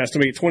touchdown pass to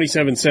make it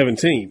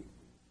 27-17.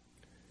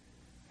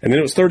 And then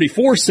it was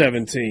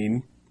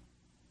 34-17.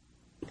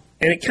 And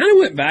it kind of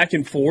went back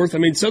and forth. I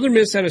mean, Southern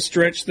Miss had a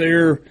stretch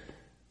there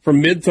from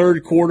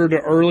mid-third quarter to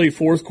early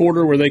fourth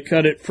quarter where they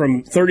cut it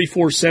from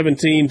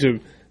 34-17 to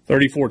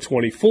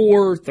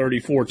 34-24,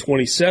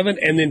 34-27,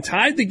 and then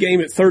tied the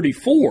game at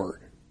 34.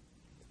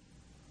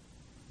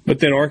 But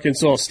then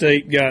Arkansas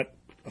State got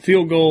a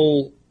field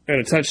goal and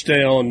a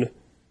touchdown.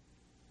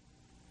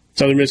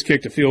 Southern Miss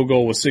kicked a field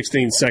goal with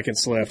 16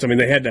 seconds left. I mean,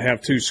 they had to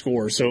have two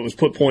scores, so it was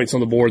put points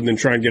on the board and then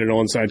try and get an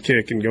onside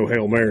kick and go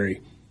Hail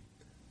Mary.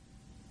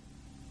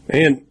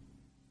 And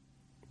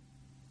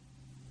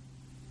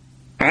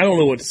I don't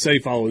know what to say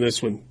following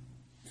this one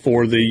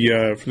for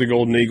the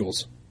Golden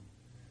Eagles.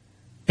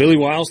 Billy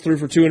Wiles threw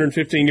for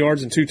 215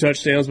 yards and 2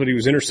 touchdowns, but he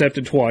was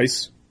intercepted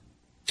twice.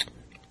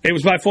 It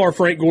was by far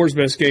Frank Gore's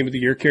best game of the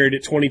year, carried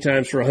it 20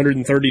 times for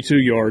 132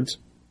 yards.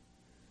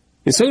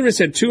 And Southern Miss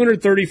had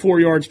 234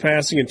 yards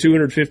passing and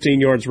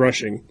 215 yards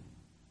rushing.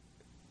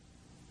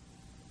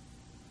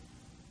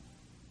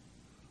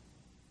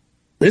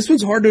 This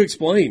one's hard to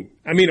explain.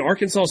 I mean,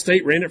 Arkansas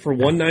State ran it for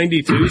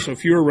 192, so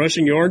fewer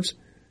rushing yards.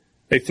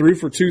 They threw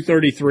for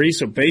 233,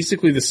 so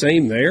basically the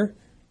same there.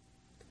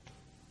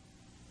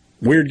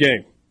 Weird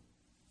game.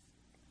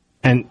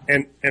 And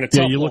a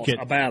tough loss,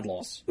 a bad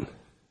loss.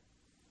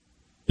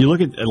 You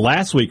look at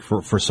last week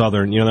for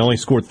Southern, they only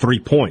scored 3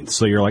 points.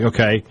 So you're like,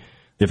 okay,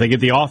 if they get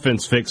the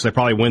offense fixed, they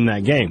probably win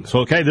that game. So,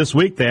 okay, this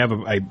week they have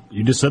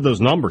you just said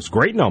those numbers,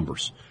 great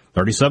numbers,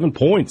 37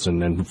 points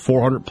and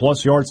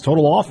 400-plus yards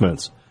total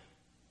offense.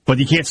 But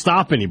you can't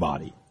stop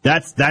anybody.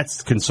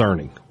 That's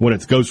concerning when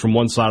it goes from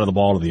one side of the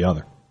ball to the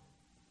other.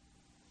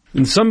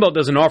 And Sunbelt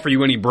doesn't offer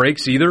you any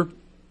breaks either.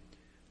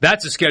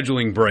 That's a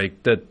scheduling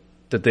break that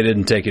they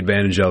didn't take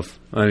advantage of.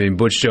 I mean,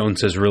 Butch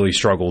Jones has really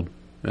struggled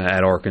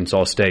at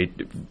Arkansas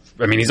State.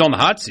 I mean, he's on the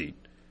hot seat.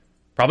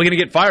 Probably going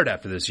to get fired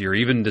after this year,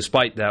 even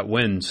despite that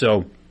win.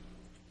 So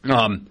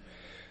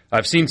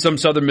I've seen some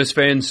Southern Miss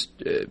fans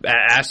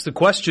ask the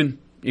question,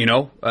 it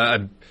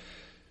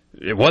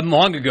wasn't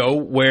long ago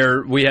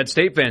where we had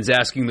State fans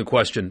asking the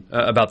question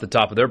about the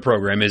top of their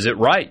program. Is it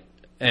right?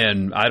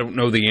 And I don't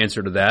know the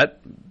answer to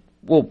that.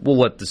 We'll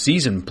let the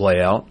season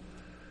play out.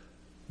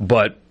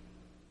 But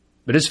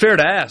it's fair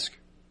to ask.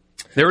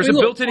 There was a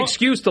built-in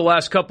excuse the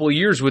last couple of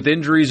years with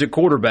injuries at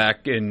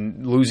quarterback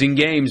and losing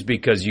games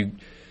because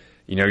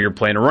you're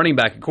playing a running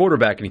back at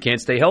quarterback and you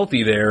can't stay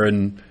healthy there,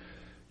 and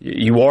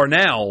you are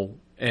now,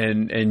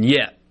 and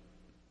yet.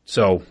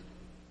 So.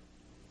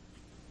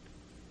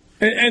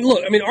 And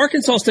look, I mean,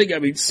 Arkansas State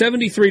got beat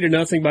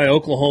 73-0 by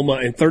Oklahoma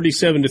and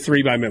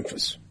 37-3 by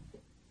Memphis.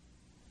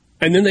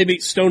 And then they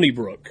beat Stony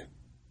Brook.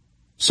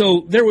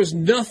 So there was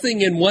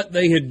nothing in what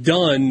they had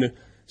done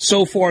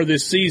so far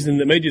this season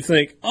that made you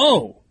think,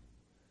 oh,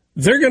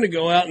 they're going to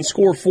go out and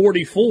score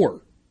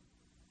 44.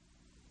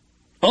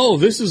 Oh,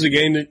 this is a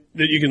game that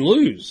you can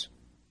lose.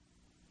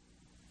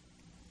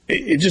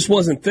 It just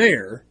wasn't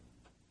there.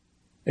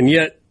 And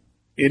yet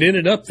it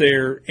ended up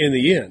there in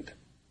the end.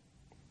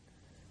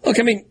 Look,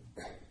 I mean,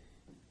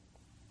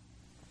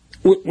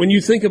 when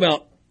you think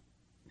about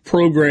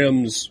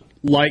programs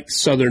like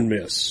Southern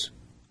Miss,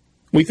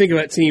 we think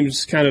about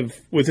teams kind of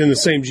within the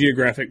same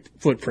geographic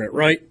footprint,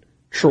 right?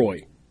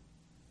 Troy,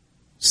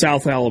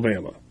 South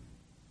Alabama,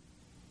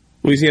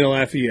 Louisiana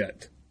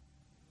Lafayette,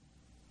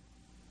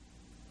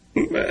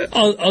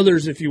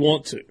 others if you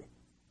want to.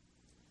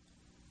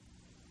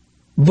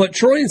 But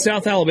Troy and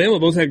South Alabama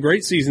both had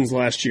great seasons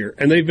last year,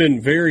 and they've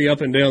been very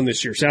up and down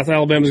this year. South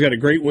Alabama's got a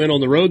great win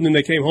on the road, and then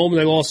they came home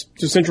and they lost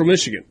to Central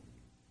Michigan.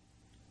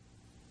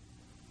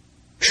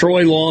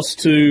 Troy lost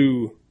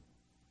to...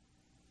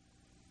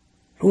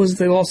 Who was it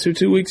they lost to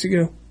 2 weeks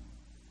ago?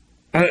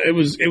 It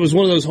was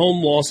one of those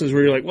home losses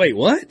where you're like, wait,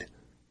 what?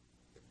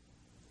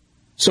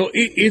 So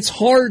it's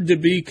hard to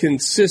be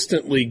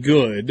consistently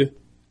good.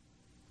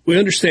 We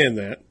understand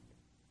that.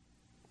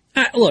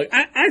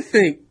 I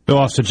think... They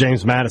lost to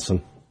James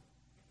Madison.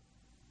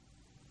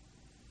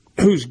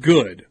 Who's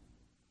good.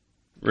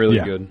 Really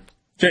good.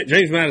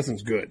 James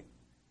Madison's good.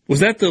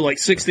 Was that the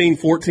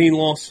 16-14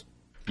 loss?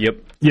 Yep.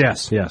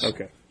 Yes.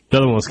 Okay. The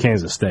other one was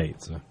Kansas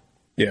State. So.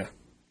 Yeah.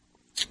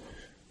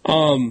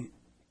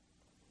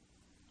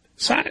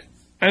 So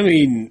I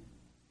mean,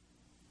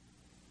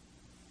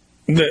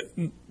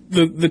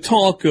 the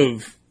talk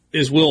of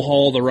is Will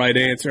Hall the right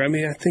answer? I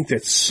mean, I think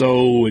that's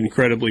so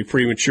incredibly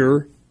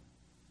premature.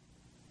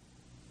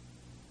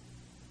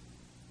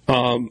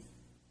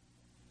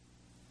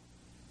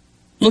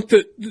 Look,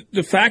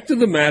 the fact of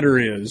the matter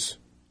is,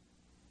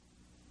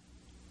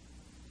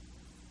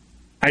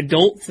 I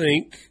don't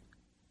think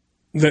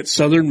that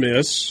Southern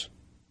Miss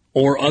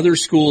or other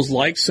schools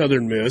like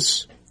Southern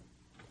Miss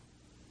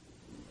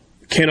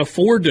can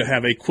afford to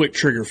have a quick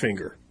trigger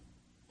finger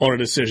on a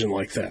decision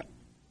like that.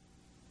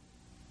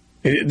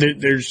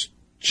 There's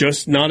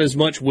just not as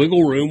much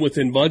wiggle room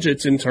within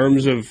budgets in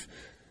terms of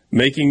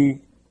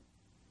making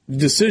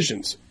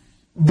decisions.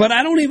 But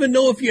I don't even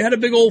know if you had a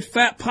big old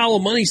fat pile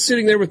of money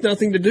sitting there with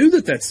nothing to do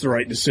that's the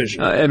right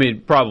decision. I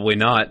mean, probably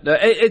not.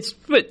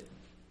 But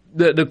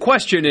the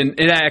question and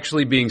it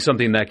actually being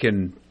something that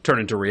can turn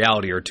into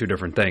reality are two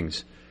different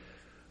things.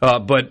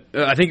 But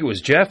I think it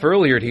was Jeff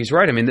earlier. He's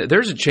right. I mean,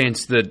 there's a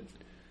chance that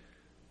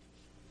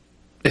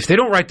if they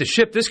don't right the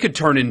ship, this could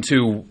turn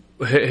into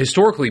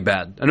historically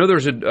bad. I know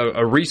there's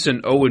a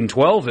recent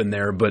 0-12 in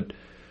there, but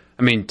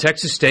I mean,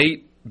 Texas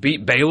State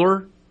beat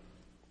Baylor.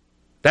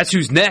 That's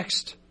who's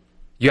next.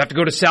 You have to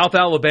go to South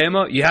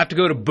Alabama. You have to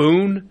go to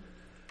Boone.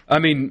 I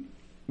mean,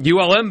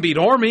 ULM beat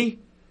Army.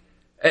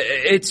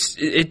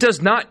 It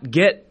does not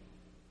get.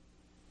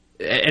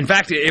 In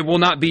fact, it will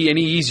not be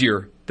any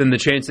easier than the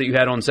chance that you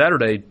had on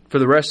Saturday for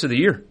the rest of the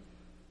year.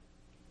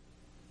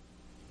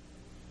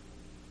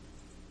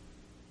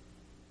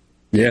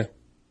 Yeah.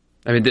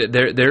 I mean,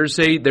 there's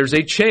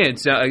a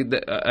chance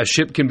a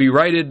ship can be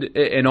righted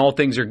and all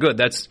things are good.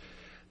 That's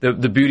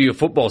the beauty of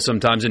football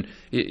sometimes. And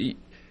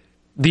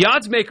the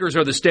odds makers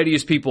are the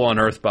steadiest people on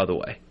earth, by the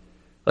way.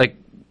 Like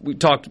we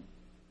talked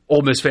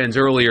Ole Miss fans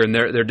earlier and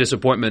their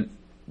disappointment.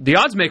 The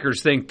odds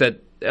makers think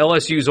that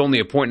LSU is only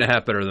a point and a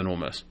half better than Ole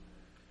Miss.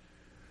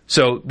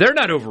 So they're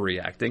not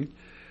overreacting.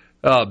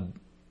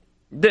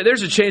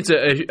 There's a chance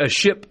a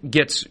ship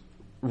gets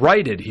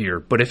righted here,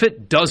 but if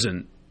it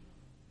doesn't,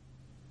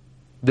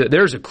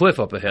 there's a cliff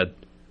up ahead.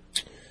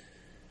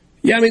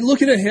 Yeah, I mean,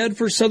 looking ahead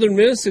for Southern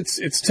Miss,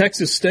 it's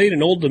Texas State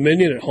and Old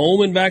Dominion at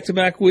home in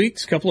back-to-back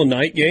weeks, a couple of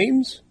night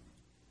games.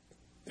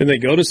 Then they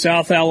go to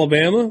South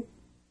Alabama,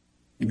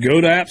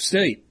 go to App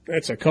State.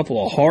 That's a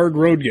couple of hard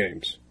road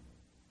games.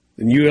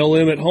 Then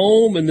ULM at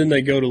home, and then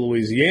they go to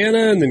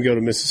Louisiana, and then go to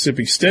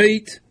Mississippi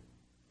State.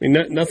 I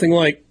mean, nothing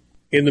like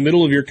in the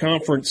middle of your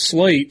conference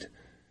slate,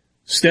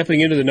 stepping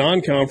into the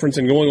non-conference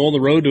and going on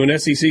the road to an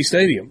SEC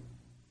stadium.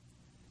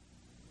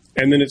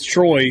 And then it's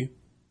Troy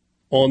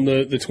on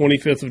the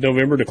 25th of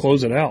November to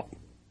close it out.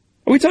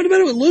 We talked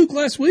about it with Luke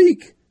last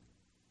week.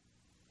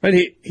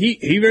 Right?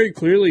 He very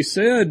clearly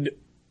said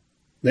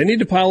they need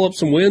to pile up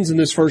some wins in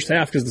this first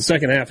half because the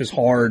second half is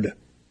hard.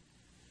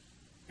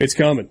 It's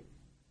coming.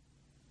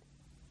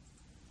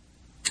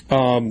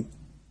 So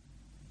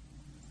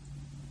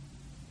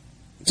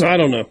I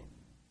don't know.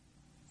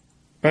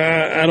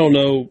 I don't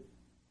know.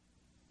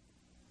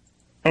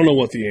 I don't know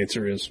what the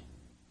answer is.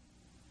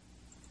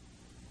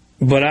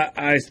 But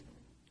I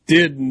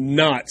did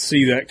not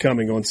see that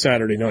coming on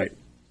Saturday night.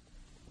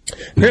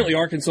 Apparently,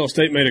 Arkansas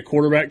State made a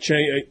quarterback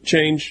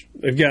change.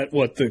 They've got,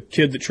 the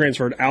kid that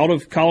transferred out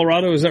of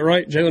Colorado, is that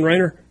right? Jalen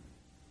Rayner?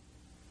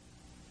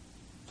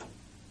 I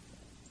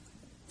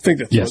think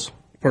that's what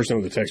the person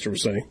on the text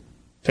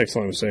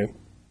line was saying.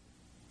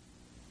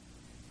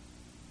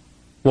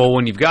 Well,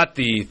 when you've got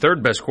the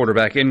third best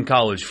quarterback in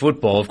college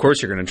football, of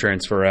course you're going to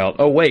transfer out.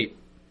 Oh, wait.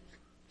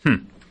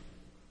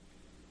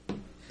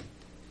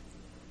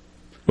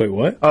 Wait,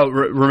 what? Oh,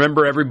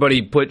 remember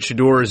everybody put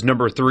Shedeur as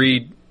number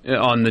 3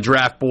 on the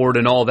draft board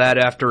and all that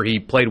after he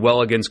played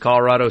well against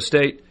Colorado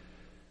State?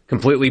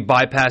 Completely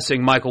bypassing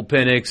Michael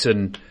Penix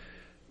and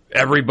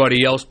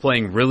everybody else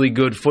playing really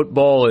good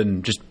football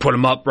and just put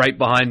him up right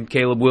behind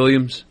Caleb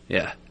Williams?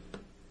 Yeah.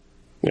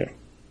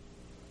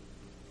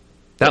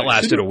 That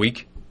lasted a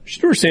week.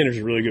 Shedeur Sanders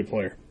is a really good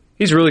player.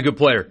 He's a really good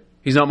player.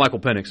 He's not Michael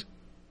Penix.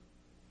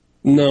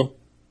 No.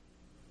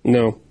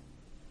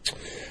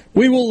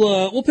 We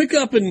will we'll pick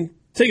up and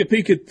take a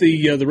peek at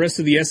the rest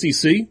of the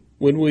SEC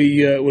when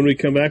we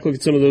come back, look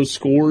at some of those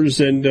scores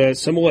and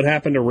some of what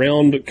happened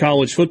around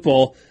college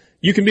football.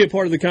 You can be a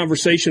part of the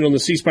conversation on the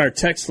C Spire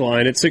text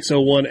line at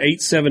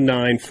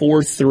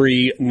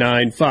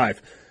 601-879-4395.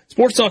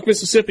 Sports Talk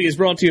Mississippi is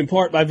brought to you in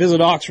part by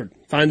Visit Oxford.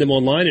 Find them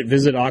online at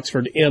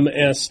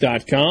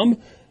visitoxfordms.com.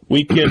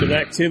 Weekend of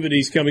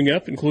activities coming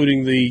up,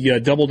 including the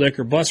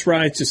double-decker bus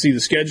rides. To see the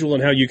schedule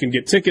and how you can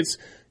get tickets,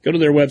 go to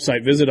their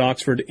website,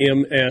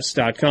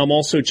 visitoxfordms.com.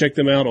 Also, check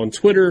them out on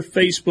Twitter,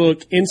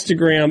 Facebook,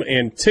 Instagram,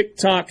 and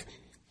TikTok.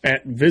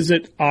 at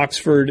Visit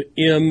Oxford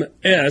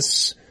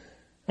MS.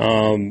 That's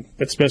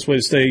the best way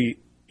to stay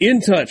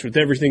in touch with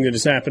everything that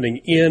is happening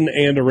in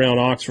and around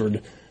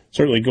Oxford,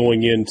 certainly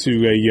going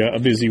into a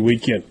busy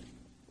weekend.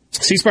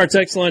 C-Spire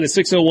text line is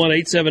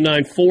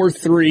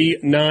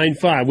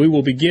 601-879-4395. We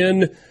will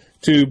begin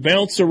to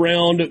bounce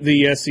around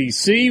the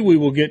SEC. We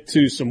will get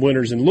to some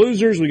winners and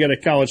losers. We got a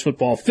college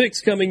football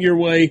fix coming your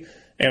way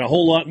and a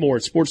whole lot more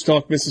at Sports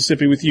Talk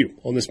Mississippi with you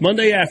on this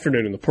Monday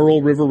afternoon in the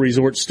Pearl River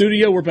Resort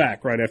studio. We're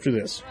back right after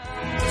this. See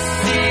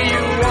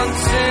you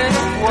once in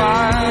a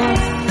while,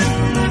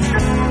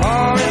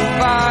 or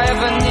if I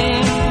ever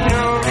need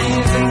a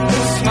reason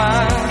to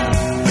smile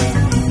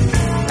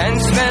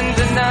and spend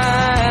the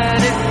night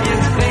if you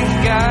think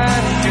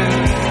I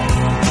should.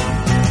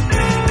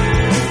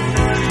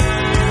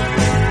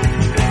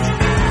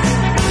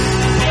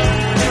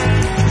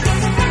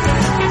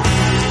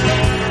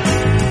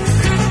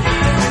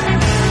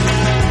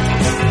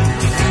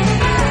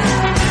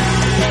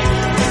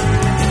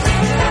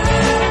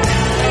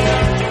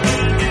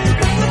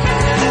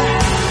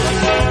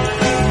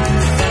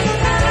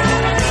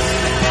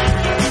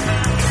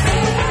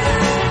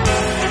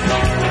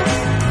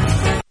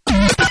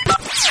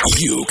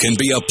 You can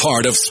be a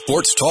part of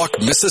Sports Talk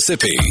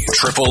Mississippi.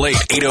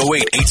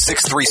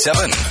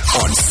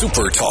 888-808-8637 on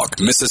SuperTalk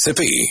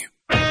Mississippi.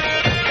 All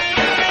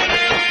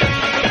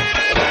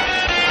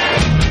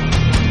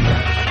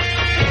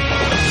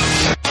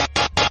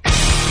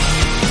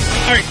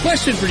right,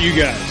 question for you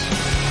guys.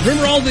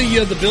 Remember all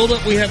the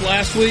build-up we had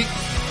last week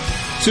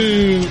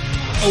to...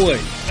 Oh,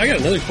 wait. I got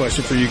another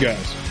question for you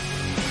guys.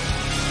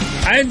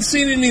 I hadn't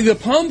seen any of the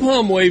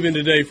pom-pom waving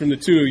today from the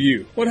two of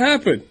you. What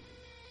happened?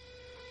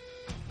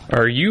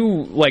 Are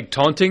you,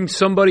 taunting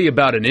somebody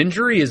about an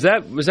injury? Is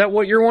that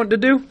what you're wanting to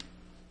do?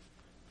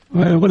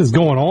 What is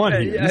going on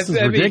here? This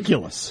is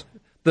ridiculous.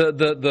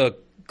 The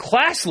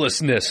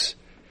classlessness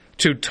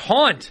to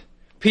taunt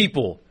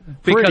people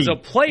because a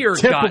player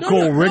got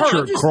typical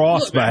Richard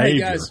Cross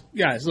behavior. Hey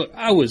guys, look,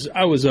 I was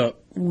a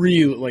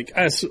real I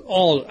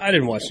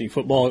didn't watch any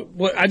football.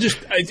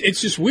 It's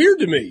just weird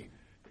to me.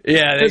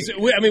 Yeah,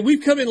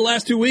 we've come in the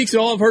last 2 weeks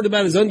and all I've heard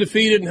about is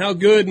undefeated and how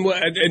good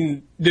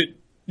and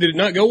did it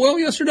not go well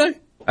yesterday?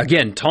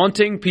 Again,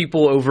 taunting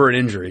people over an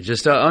injury,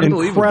 just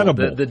unbelievable.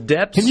 Incredible. The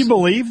depths. Can you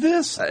believe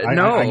this?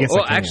 No. I guess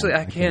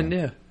I can.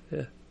 Yeah.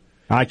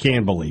 I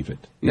can believe it.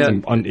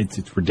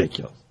 It's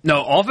ridiculous.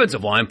 No,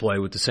 offensive line play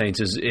with the Saints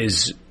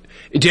is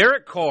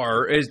Derek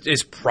Carr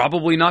is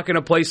probably not going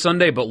to play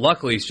Sunday, but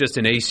luckily it's just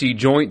an AC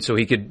joint, so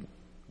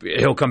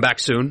he'll come back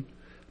soon.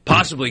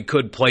 Possibly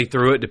could play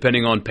through it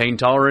depending on pain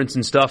tolerance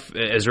and stuff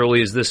as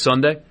early as this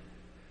Sunday.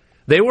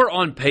 They were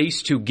on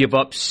pace to give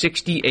up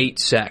 68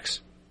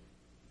 sacks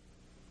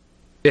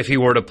if he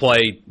were to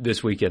play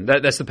this weekend.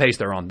 That's the pace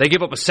they're on. They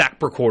give up a sack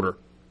per quarter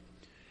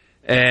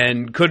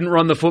and couldn't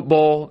run the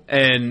football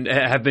and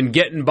have been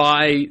getting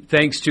by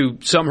thanks to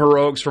some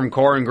heroics from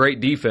Carr and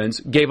great defense.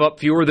 Gave up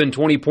fewer than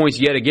 20 points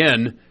yet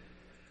again.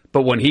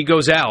 But when he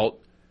goes out,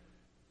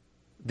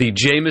 the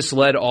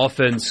Jameis-led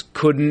offense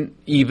couldn't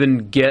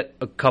even get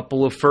a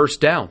couple of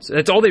first downs.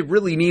 That's all they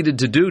really needed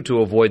to do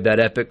to avoid that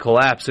epic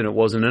collapse, and it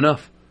wasn't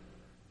enough.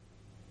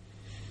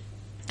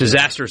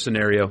 Disaster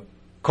scenario.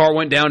 Carr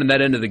went down in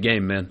that end of the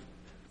game, man.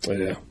 Oh,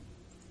 yeah.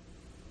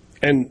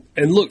 And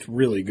looked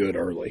really good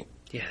early.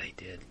 Yeah, they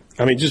did.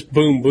 Just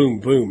boom, boom,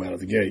 boom out of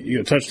the gate. You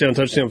go touchdown,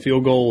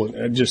 field goal,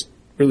 and just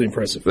really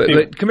impressive. But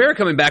Kamara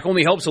coming back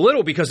only helps a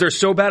little because they're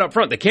so bad up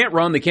front. They can't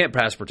run, they can't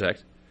pass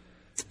protect.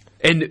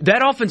 And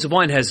that offensive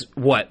line has,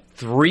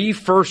 3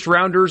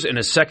 first-rounders and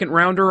a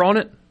second-rounder on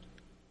it?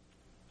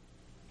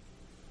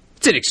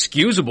 It's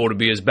inexcusable to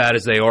be as bad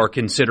as they are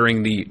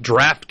considering the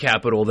draft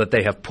capital that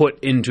they have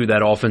put into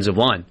that offensive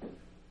line.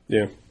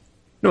 Yeah.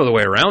 No other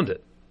way around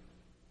it.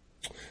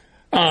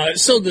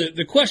 So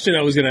the question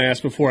I was going to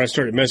ask before I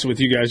started messing with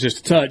you guys just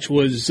a touch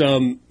was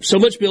so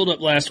much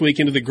build-up last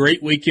week into the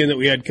great weekend that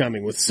we had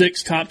coming with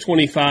 6 top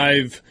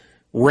 25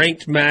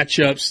 ranked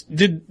matchups.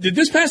 Did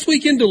this past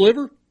weekend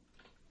deliver?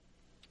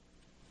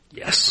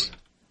 Yes.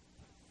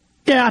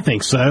 Yeah, I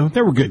think so.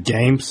 There were good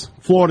games.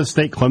 Florida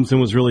State, Clemson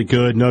was really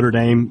good. Notre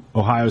Dame,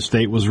 Ohio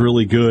State was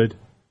really good.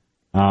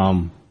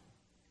 I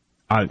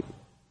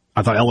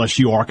thought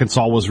LSU,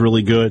 Arkansas was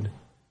really good.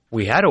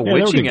 We had a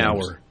witching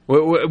hour.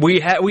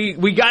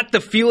 We got the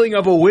feeling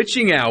of a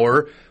witching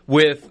hour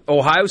with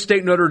Ohio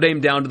State, Notre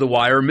Dame down to the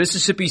wire,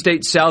 Mississippi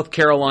State, South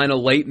Carolina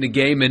late in the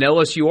game, and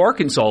LSU,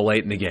 Arkansas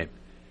late in the game.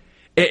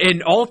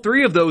 And all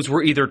 3 of those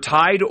were either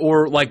tied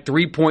or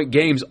 3-point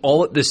games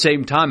all at the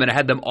same time, and I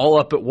had them all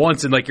up at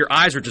once, and your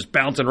eyes are just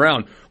bouncing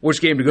around.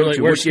 Which game to go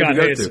to? Which game to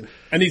go to?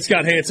 I need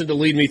Scott Hansen to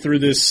lead me through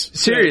this.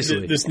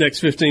 Seriously, this next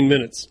 15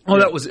 minutes. Oh,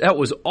 that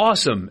was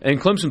awesome. And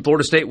Clemson,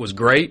 Florida State was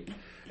great.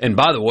 And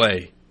by the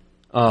way,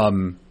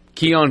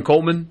 Keon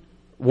Coleman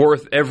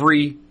worth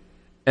every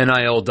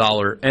NIL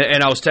dollar.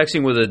 And I was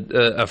texting with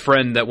a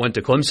friend that went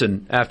to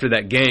Clemson after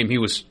that game. He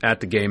was at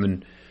the game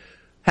and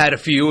had a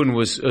few and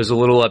was a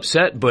little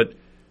upset. But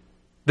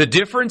the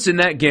difference in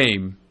that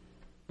game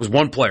was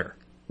one player,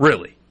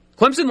 really.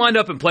 Clemson lined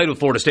up and played with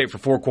Florida State for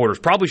 4 quarters.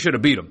 Probably should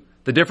have beat them.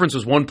 The difference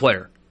was one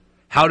player.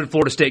 How did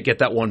Florida State get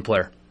that one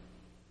player?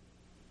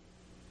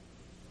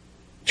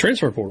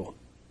 Transfer portal.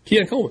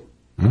 Keon Coleman.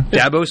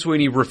 Dabo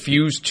Swinney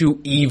refused to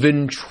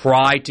even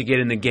try to get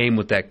in the game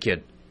with that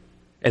kid.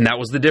 And that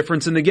was the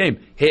difference in the game.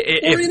 Or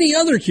any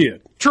other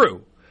kid.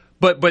 True.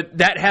 But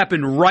that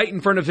happened right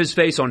in front of his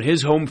face on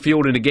his home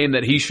field in a game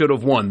that he should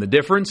have won. The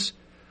difference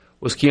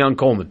was Keon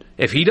Coleman.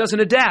 If he doesn't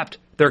adapt,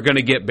 they're going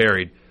to get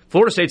buried.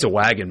 Florida State's a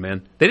wagon,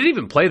 man. They didn't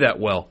even play that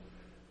well.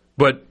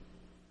 But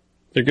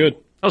they're good.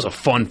 That was a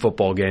fun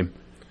football game.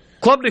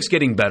 Klubnik's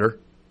getting better,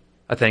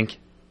 I think.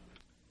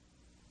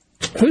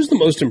 Who's the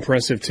most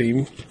impressive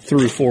team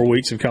through 4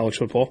 weeks of college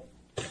football?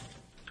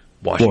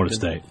 Washington. Florida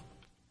State.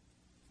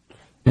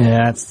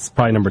 Yeah, that's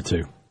probably number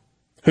 2.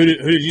 Who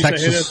did you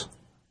Texas, say hit us?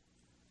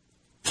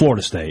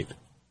 Florida State.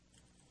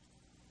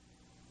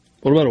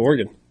 What about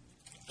Oregon?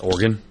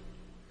 Oregon.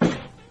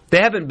 They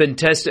haven't been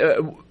tested.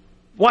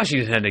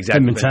 Washington hasn't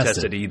exactly been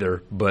tested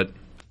either, but...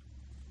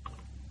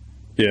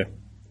 Yeah.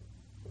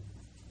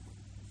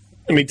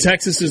 I mean,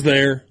 Texas is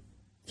there.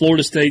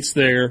 Florida State's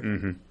there.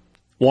 Mm-hmm.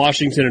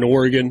 Washington and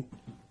Oregon.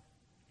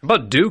 How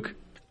about Duke?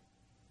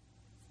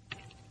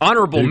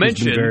 Honorable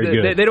mention.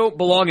 They don't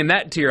belong in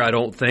that tier, I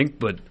don't think,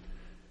 but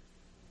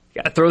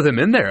got to throw them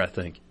in there, I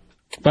think.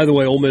 By the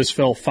way, Ole Miss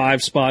fell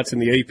 5 spots in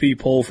the AP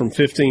poll from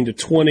 15 to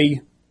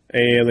 20,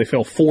 and they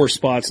fell 4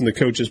 spots in the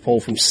coaches poll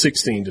from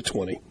 16 to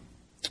 20.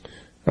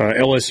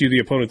 LSU, the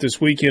opponent this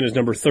weekend, is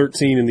number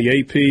 13 in the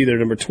AP. They're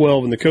number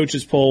 12 in the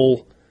coaches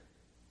poll.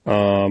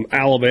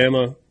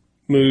 Alabama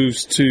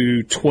moves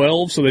to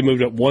 12, so they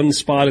moved up 1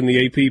 spot in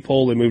the AP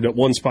poll. They moved up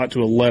 1 spot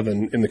to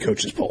 11 in the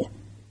coaches poll.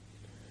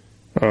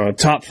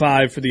 Top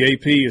 5 for the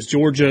AP is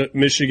Georgia,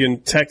 Michigan,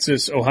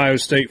 Texas, Ohio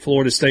State,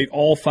 Florida State.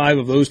 All 5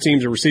 of those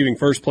teams are receiving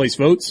first-place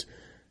votes,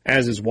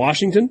 as is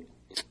Washington.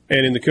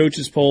 And in the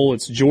coaches poll,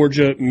 it's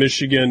Georgia,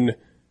 Michigan,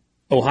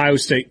 Ohio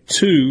State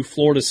 2,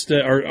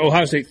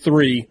 Ohio State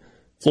 3,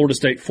 Florida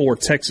State 4,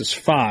 Texas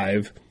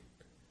 5.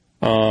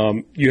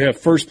 You have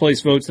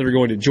first-place votes that are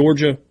going to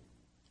Georgia,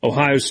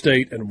 Ohio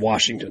State, and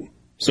Washington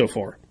so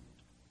far.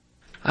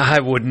 I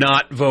would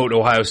not vote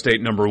Ohio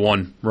State number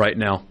 1 right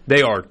now.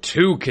 They are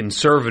too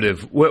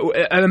conservative.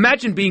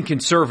 Imagine being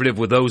conservative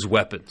with those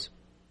weapons.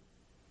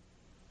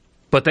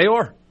 But they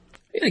are.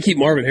 You got to keep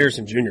Marvin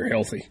Harrison Jr.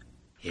 healthy.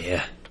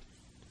 Yeah.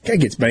 Guy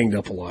gets banged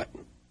up a lot.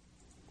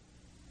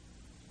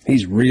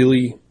 He's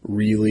really,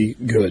 really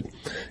good.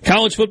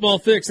 College Football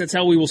Fix, that's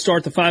how we will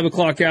start the 5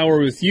 o'clock hour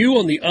with you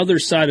on the other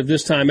side of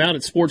this time out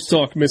at Sports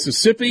Talk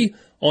Mississippi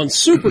on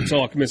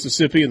SuperTalk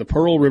Mississippi in the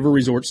Pearl River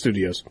Resort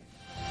Studios.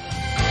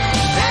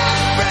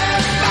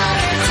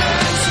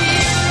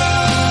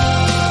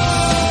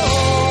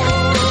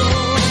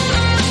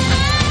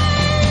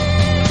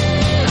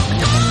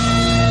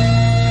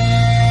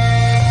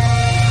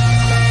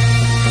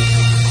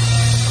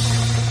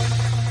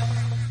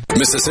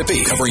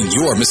 Mississippi, covering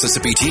your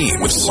Mississippi team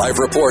with live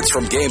reports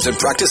from games and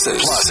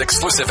practices, plus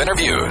exclusive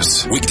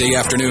interviews. Weekday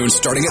afternoons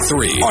starting at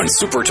 3 on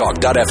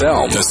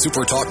SuperTalk.fm, the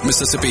SuperTalk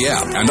Mississippi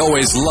app, and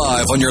always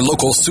live on your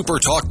local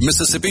SuperTalk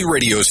Mississippi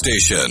radio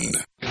station.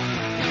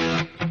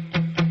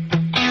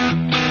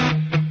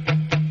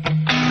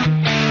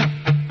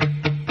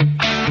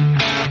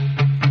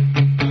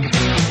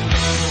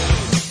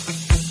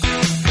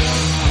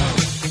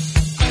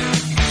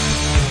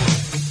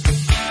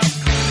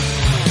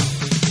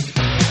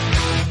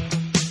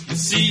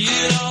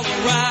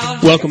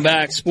 Welcome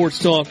back, Sports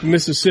Talk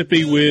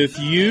Mississippi with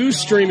you,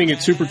 streaming at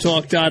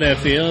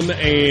SuperTalk.fm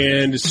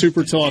and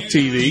SuperTalk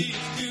TV.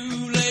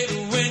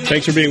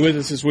 Thanks for being with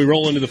us as we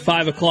roll into the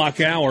 5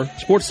 o'clock hour.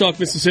 Sports Talk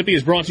Mississippi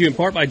is brought to you in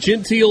part by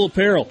Genteel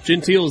Apparel.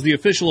 Genteel is the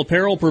official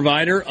apparel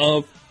provider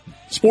of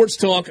Sports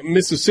Talk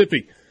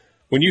Mississippi.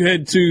 When you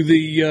head to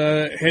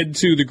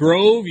the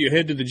Grove, you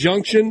head to the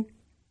Junction,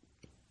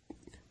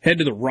 head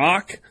to the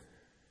Rock,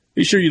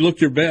 be sure you look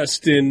your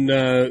best in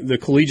the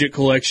collegiate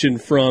collection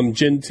from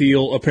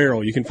Genteel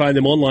Apparel. You can find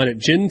them online at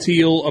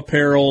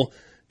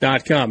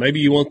genteelapparel.com. Maybe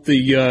you want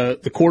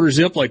the quarter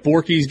zip like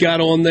Borky's got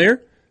on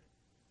there,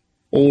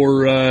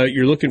 or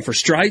you're looking for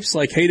stripes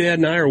like Hey Dad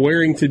and I are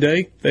wearing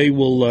today.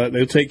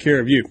 They'll take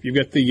care of you. You've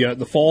got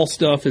the fall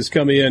stuff has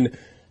come in,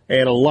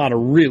 and a lot of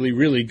really,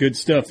 really good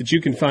stuff that you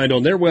can find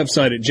on their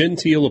website at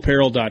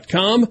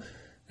genteelapparel.com.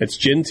 That's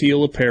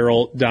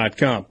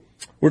genteelapparel.com.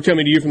 We're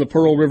coming to you from the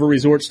Pearl River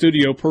Resort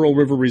Studio. Pearl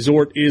River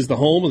Resort is the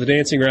home of the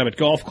Dancing Rabbit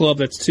Golf Club.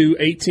 That's 2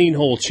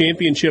 18-hole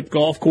championship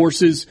golf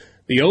courses,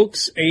 the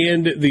Oaks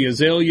and the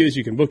Azaleas.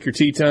 You can book your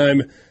tee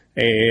time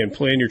and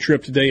plan your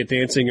trip today at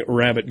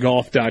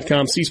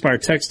dancingrabbitgolf.com. C-Spire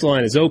text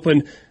line is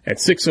open at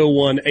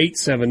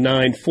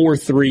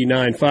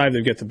 601-879-4395.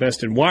 They've got the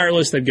best in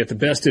wireless. They've got the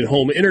best in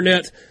home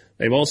internet.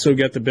 They've also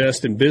got the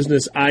best in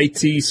business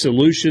IT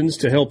solutions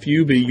to help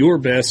you be your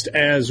best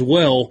as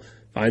well.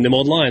 Find them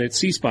online at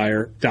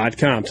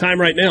cspire.com.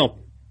 Time right now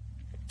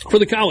for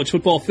the College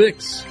Football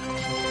Fix.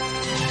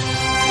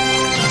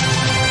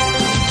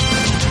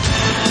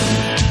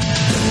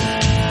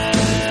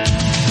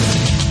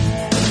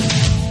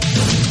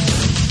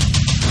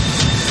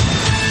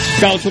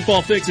 College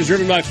Football Fix is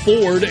driven by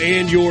Ford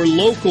and your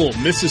local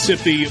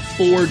Mississippi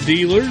Ford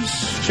dealers.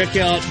 Check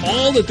out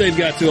all that they've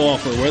got to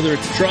offer, whether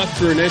it's a truck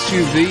or an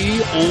SUV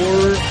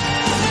or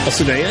a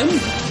sedan,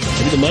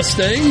 maybe the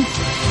Mustang.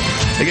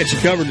 They got you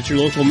covered at your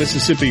local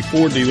Mississippi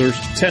Ford dealers.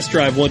 Test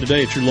drive one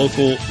today at your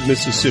local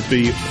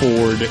Mississippi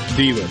Ford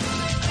dealer.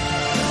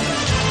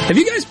 Have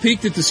you guys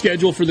peeked at the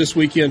schedule for this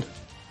weekend?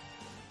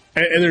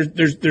 And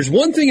there's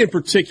one thing in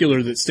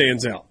particular that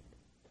stands out.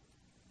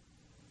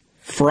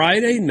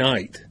 Friday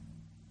night.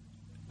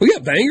 We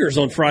got bangers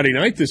on Friday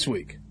night this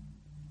week.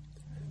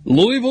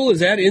 Louisville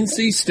is at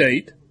NC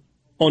State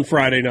on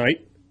Friday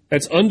night.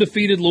 That's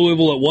undefeated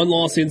Louisville at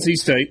 1-loss NC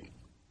State.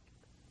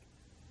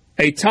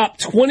 A top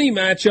 20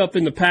 matchup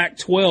in the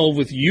Pac-12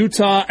 with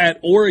Utah at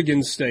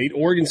Oregon State.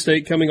 Oregon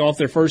State coming off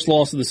their first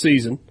loss of the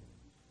season.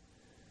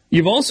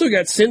 You've also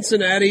got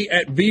Cincinnati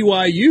at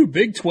BYU,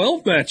 Big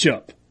 12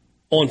 matchup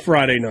on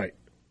Friday night.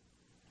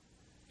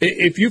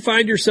 If you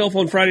find yourself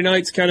on Friday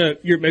nights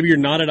maybe you're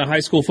not at a high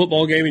school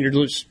football game and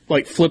you're just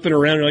like flipping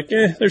around, you're like,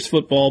 there's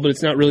football, but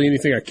it's not really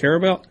anything I care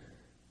about.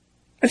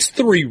 That's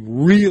 3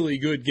 really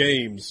good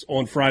games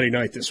on Friday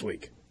night this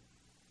week.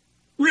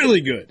 Really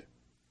good.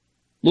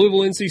 Louisville,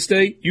 NC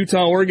State,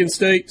 Utah, Oregon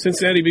State,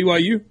 Cincinnati,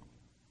 BYU.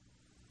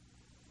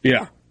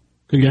 Yeah.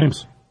 Good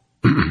games.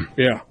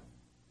 Yeah.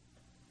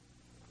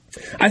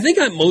 I think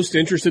I'm most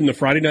interested in the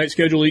Friday night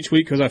schedule each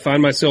week because I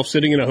find myself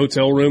sitting in a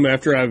hotel room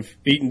after I've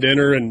eaten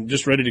dinner and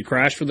just ready to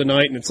crash for the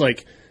night, and it's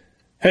like,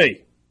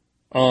 hey,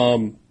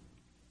 give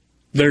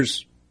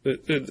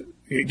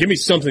me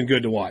something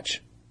good to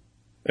watch,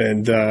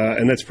 and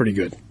that's pretty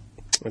good.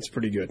 That's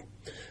pretty good.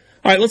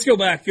 All right, let's go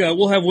back.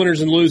 We'll have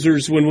winners and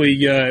losers when we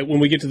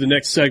get to the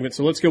next segment.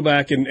 So let's go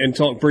back and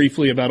talk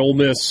briefly about Ole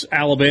Miss,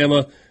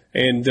 Alabama,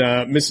 and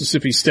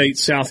Mississippi State,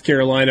 South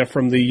Carolina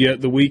from the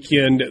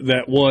weekend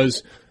that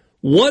was.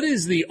 What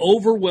is the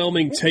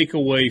overwhelming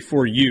takeaway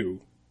for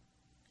you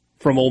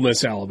from Ole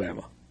Miss,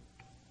 Alabama?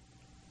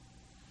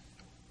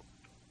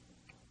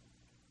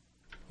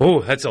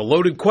 Oh, that's a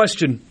loaded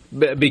question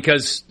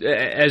because,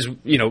 as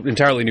you know,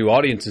 entirely new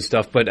audience and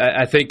stuff. But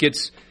I think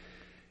it's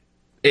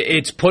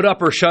put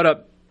up or shut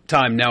up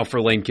time now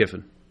for Lane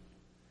Kiffin,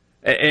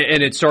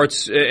 and it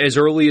starts as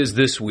early as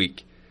this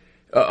week.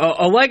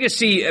 A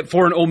legacy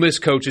for an Ole Miss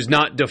coach is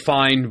not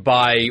defined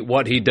by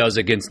what he does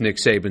against Nick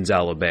Saban's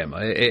Alabama.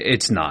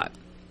 It's not.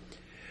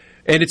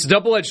 And it's a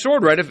double-edged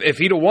sword, right? If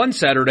he'd have won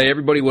Saturday,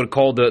 everybody would have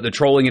called the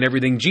trolling and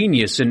everything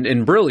genius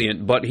and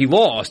brilliant, but he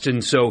lost,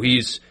 and so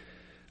he's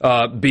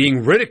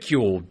being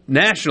ridiculed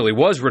nationally,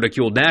 was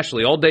ridiculed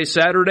nationally all day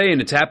Saturday,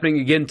 and it's happening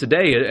again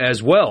today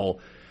as well.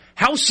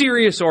 How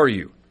serious are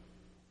you?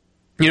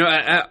 You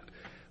know,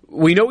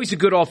 we know he's a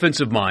good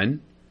offensive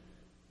mind.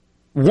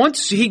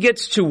 Once he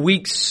gets to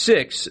week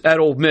 6 at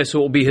Ole Miss, it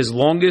will be his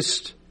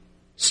longest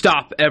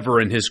stop ever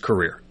in his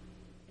career.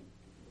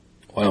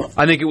 Wow.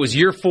 I think it was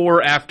year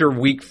 4 after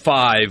week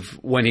 5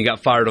 when he got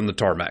fired on the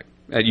tarmac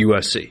at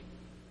USC.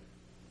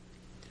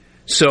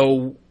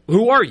 So,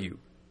 who are you?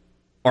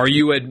 Are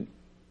you an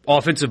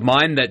offensive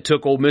mind that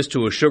took Ole Miss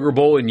to a Sugar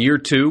Bowl in year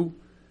 2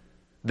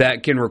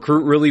 that can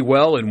recruit really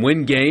well and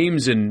win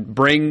games and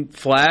bring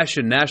flash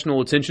and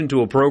national attention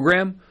to a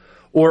program?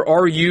 Or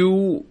are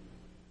you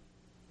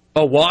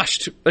a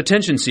washed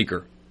attention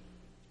seeker?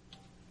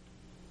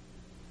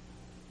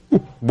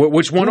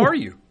 Which one are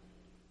you?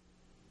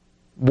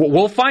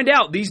 We'll find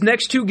out. These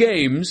next 2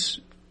 games,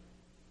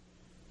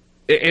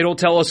 it'll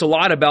tell us a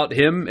lot about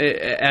him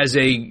as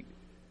a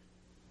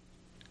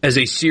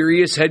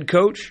serious head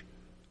coach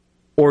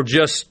or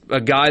just a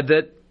guy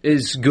that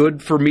is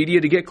good for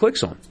media to get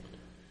clicks on.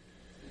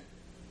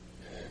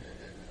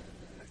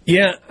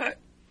 Yeah, I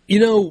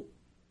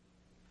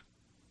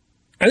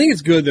think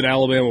it's good that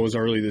Alabama was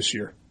early this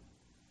year.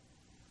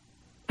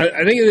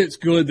 I think it's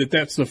good that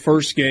that's the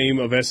first game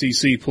of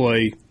SEC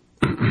play,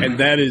 and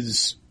that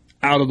is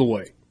out of the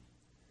way.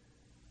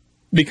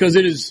 Because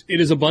it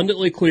is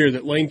abundantly clear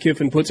that Lane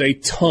Kiffin puts a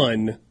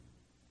ton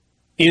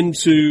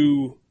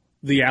into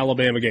the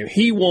Alabama game.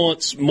 He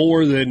wants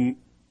more than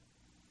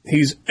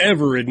he's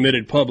ever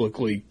admitted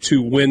publicly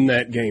to win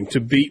that game, to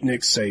beat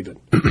Nick Saban.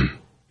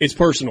 It's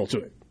personal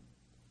to him.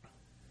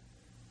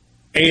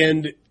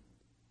 And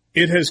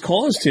it has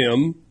caused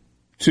him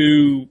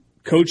to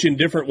coach in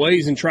different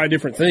ways and try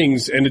different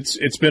things, and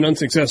it's been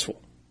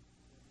unsuccessful.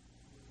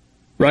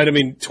 Right? I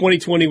mean,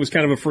 2020 was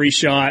kind of a free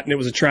shot, and it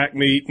was a track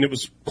meet, and it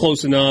was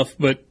close enough,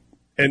 but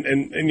and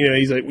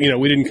he's like,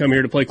 we didn't come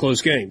here to play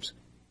close games.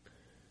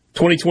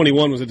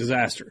 2021 was a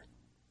disaster.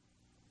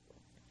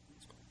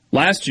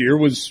 Last year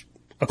was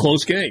a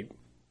close game,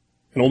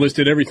 and Ole Miss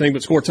did everything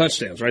but score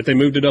touchdowns, right? They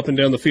moved it up and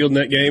down the field in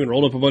that game and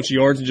rolled up a bunch of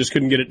yards and just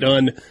couldn't get it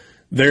done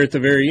there at the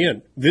very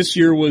end. This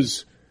year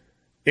was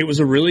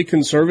a really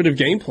conservative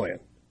game plan.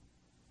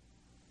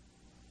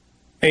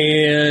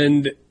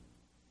 And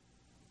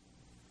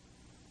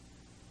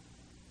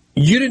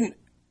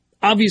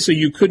obviously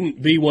you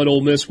couldn't be what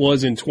Ole Miss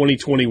was in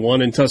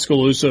 2021 in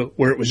Tuscaloosa,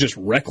 where it was just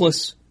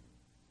reckless.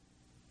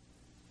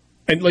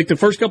 And like the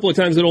first couple of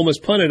times that Ole Miss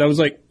punted, I was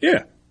like,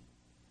 yeah,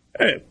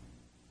 hey,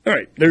 All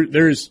right,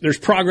 there's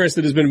progress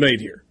that has been made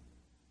here.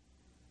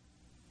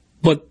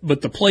 But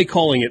the play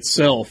calling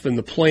itself and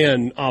the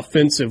plan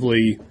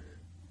offensively,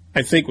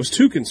 I think, was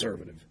too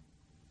conservative.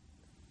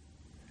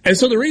 And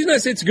so the reason I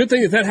say it's a good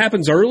thing that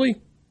happens early,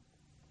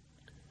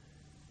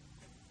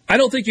 I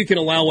don't think you can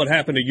allow what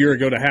happened a year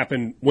ago to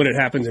happen when it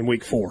happens in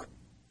week 4,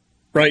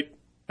 right?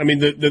 I mean,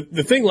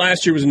 the thing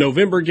last year was a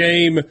November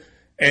game,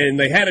 and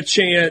they had a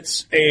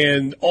chance,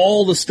 and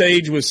all the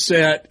stage was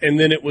set, and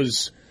then it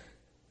was,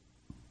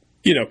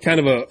 kind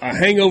of a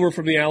hangover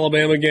from the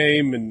Alabama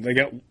game, and they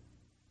got,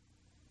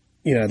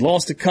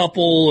 lost a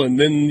couple, and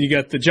then you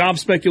got the job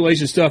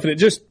speculation stuff, and it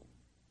just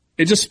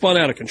spun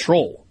out of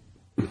control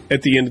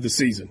at the end of the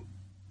season.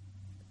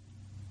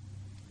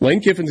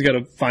 Lane Kiffin's got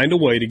to find a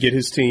way to get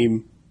his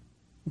team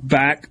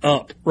back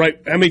up, right?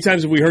 How many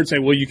times have we heard say,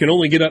 well, you can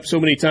only get up so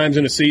many times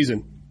in a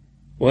season?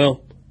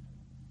 Well,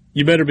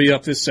 you better be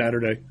up this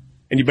Saturday,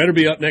 and you better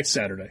be up next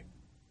Saturday.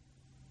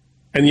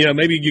 And,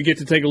 maybe you get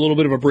to take a little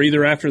bit of a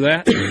breather after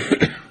that.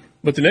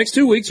 But the next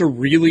 2 weeks are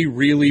really,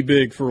 really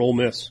big for Ole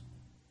Miss.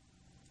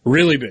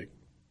 Really big.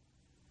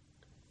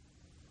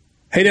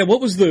 Hey, Dad,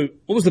 what was the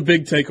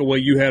big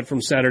takeaway you had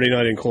from Saturday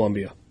night in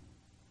Columbia?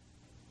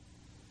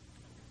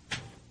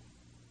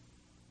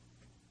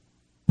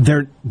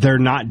 They're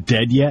not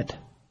dead yet,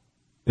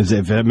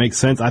 if that makes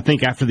sense. I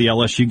think after the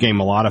LSU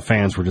game, a lot of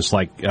fans were just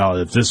like, oh,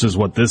 if this is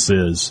what this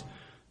is,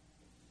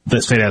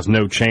 this state has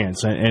no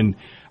chance. And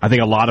I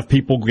think a lot of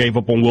people gave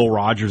up on Will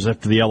Rogers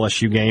after the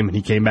LSU game, and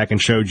he came back and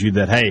showed you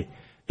that, hey,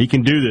 he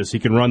can do this. He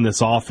can run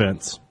this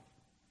offense.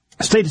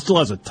 State still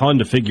has a ton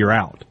to figure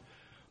out.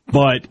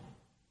 But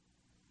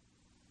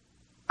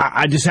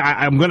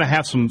I'm going to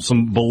have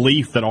some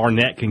belief that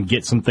Arnett can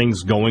get some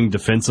things going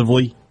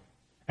defensively,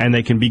 and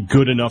they can be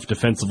good enough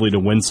defensively to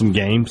win some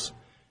games.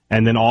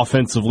 And then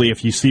offensively,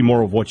 if you see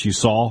more of what you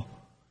saw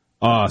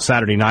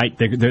Saturday night,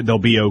 they'll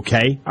be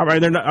okay. All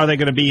right, are they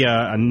going to be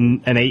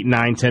an 8,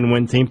 9, 10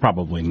 win team?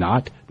 Probably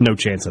not. No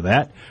chance of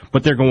that.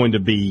 But they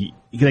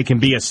can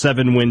be a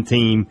 7-win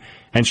team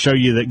and show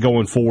you that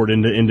going forward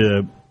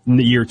into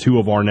year 2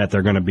 of Arnett,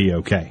 they're going to be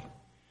okay.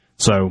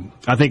 So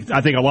I think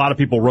a lot of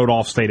people wrote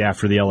off State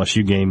after the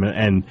LSU game,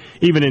 and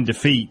even in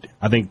defeat,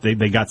 I think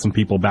they got some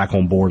people back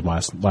on board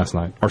last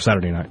night or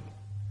Saturday night.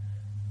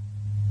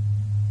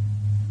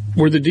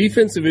 Were the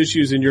defensive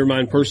issues in your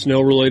mind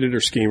personnel related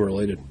or scheme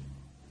related?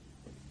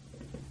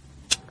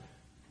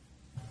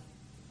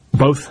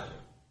 Both.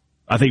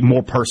 I think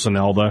more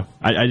personnel though.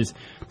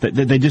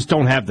 They just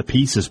don't have the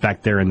pieces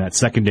back there in that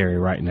secondary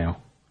right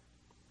now.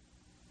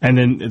 And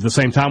then at the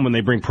same time, when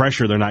they bring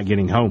pressure, they're not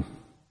getting home.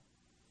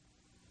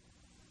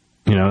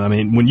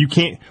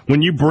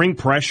 When you bring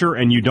pressure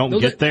and you don't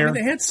get there,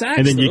 they had sacks,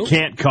 and then you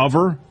can't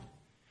cover.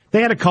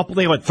 They had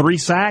 3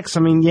 sacks.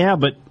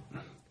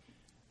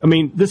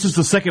 This is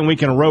the second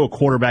week in a row a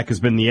quarterback has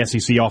been the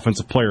SEC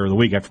Offensive Player of the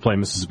Week after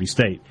playing Mississippi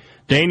State.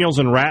 Daniels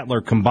and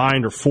Rattler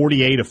combined are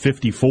 48 of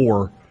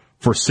 54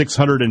 for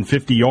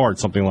 650 yards,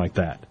 something like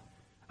that.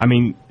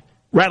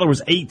 Rattler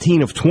was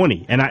 18 of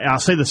 20, and I'll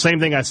say the same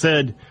thing I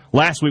said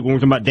last week when we were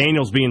talking about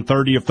Daniels being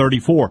 30 of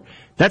 34.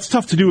 That's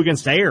tough to do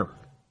against air.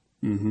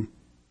 Mm-hmm.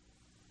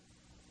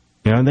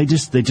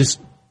 There's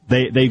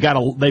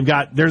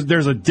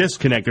a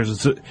disconnect.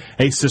 There's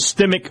a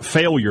systemic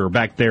failure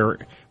back there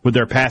with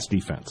their pass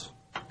defense.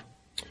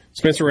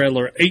 Spencer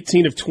Rattler,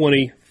 18 of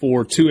 20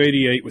 for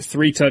 288 with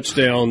 3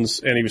 touchdowns,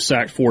 and he was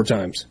sacked 4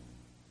 times.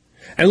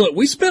 And look,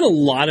 we spent a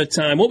lot of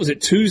time,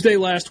 Tuesday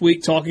last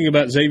week, talking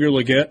about Xavier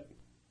Legette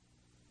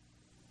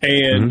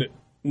and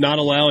not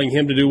allowing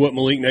him to do what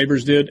Malik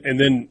Neighbors did. And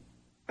then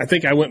I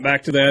think I went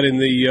back to that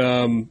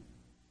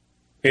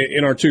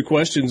in our 2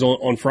 questions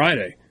on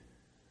Friday.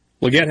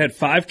 Legette had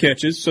 5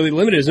 catches, so they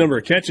limited his number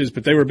of catches,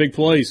 but they were big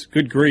plays.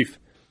 Good grief.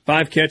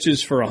 5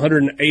 catches for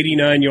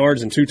 189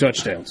 yards and 2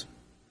 touchdowns.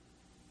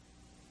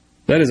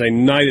 That is a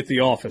night at the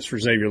office for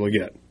Xavier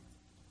Legette.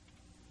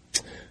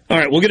 All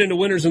right, we'll get into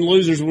winners and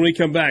losers when we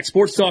come back.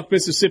 Sports Talk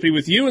Mississippi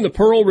with you in the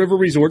Pearl River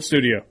Resort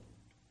Studio.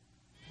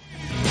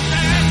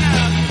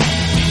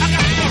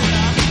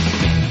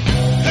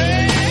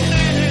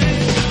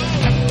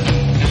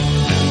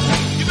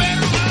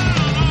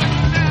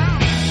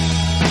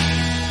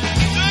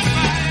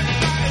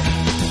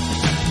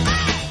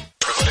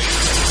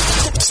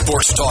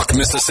 Sports Talk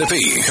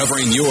Mississippi,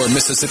 covering your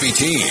Mississippi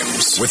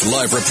teams with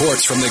live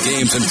reports from the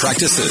games and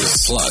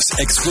practices, plus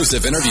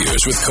exclusive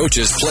interviews with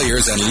coaches,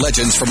 players, and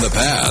legends from the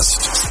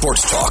past.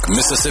 Sports Talk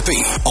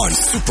Mississippi on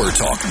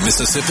SuperTalk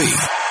Mississippi.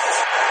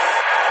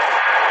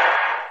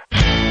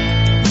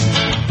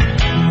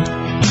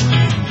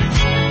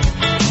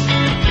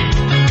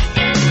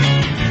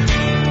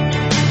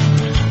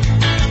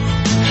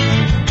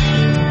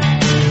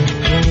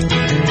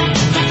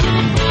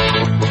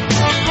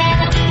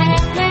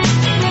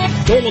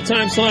 Normal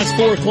time slots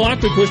 4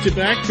 o'clock. We pushed it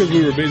back because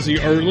we were busy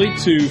early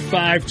to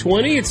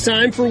 5:20. It's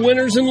time for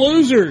winners and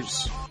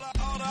losers.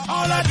 All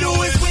I do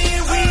is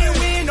win, win,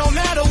 win, no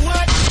matter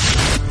what.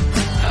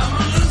 I'm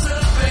a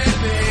loser,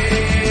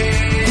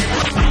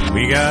 baby.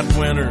 We got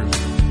winners.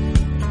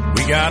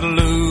 We got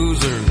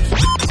losers.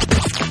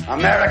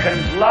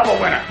 Americans love a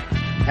winner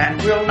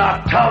and will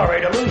not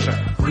tolerate a loser.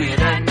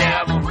 Winner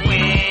never win,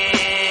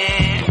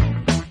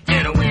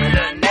 and a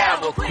winner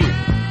never quit.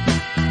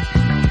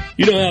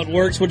 You know how it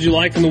works. What did you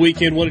like from the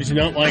weekend? What did you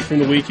not like from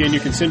the weekend?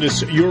 You can send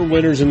us your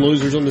winners and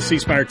losers on the C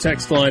Spire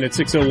text line at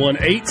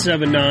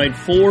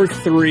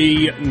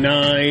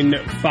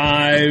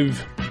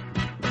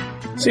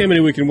 601-879-4395. See how many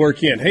we can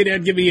work in. Hey,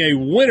 Dad, give me a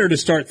winner to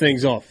start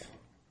things off.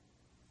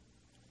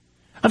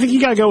 I think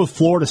you got to go with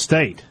Florida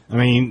State. I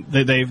mean,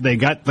 they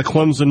got the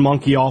Clemson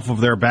monkey off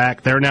of their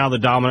back. They're now the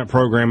dominant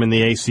program in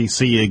the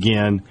ACC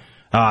again.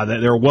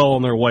 They're well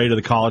on their way to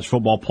the college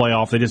football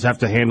playoff. They just have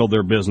to handle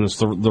their business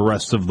the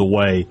rest of the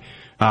way.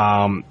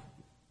 They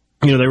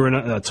were in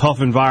a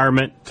tough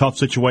environment, tough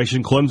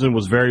situation. Clemson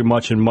was very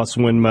much in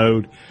must-win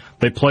mode.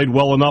 They played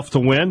well enough to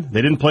win.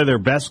 They didn't play their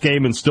best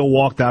game and still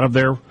walked out of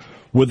there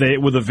with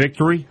a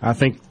victory. I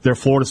think their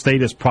Florida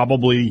State is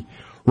probably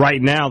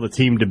right now the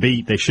team to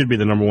beat. They should be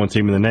the number one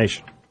team in the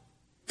nation.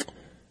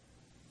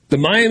 The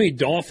Miami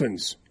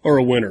Dolphins are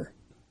a winner.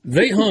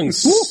 They hung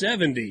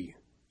 70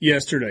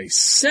 yesterday.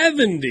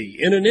 70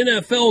 in an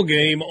NFL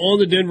game on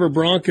the Denver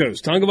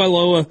Broncos.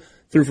 Tagovailoa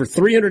threw for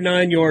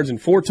 309 yards and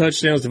 4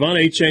 touchdowns. Devon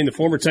Achane, the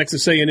former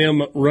Texas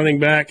A&M running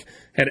back,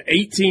 had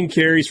 18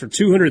 carries for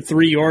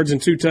 203 yards and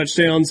 2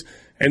 touchdowns.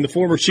 And the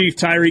former Chief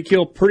Tyreek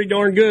Hill, pretty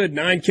darn good,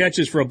 9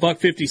 catches for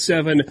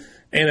 $157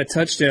 and a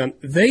touchdown.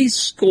 They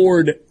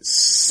scored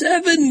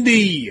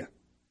 70.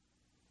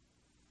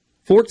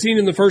 14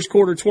 in the first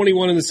quarter,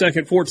 21 in the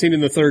second, 14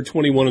 in the third,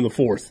 21 in the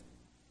fourth.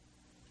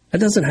 That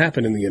doesn't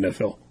happen in the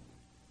NFL,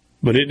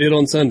 but it did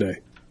on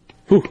Sunday.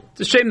 Whew.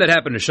 It's a shame that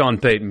happened to Sean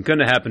Payton.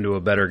 Couldn't have happened to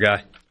a better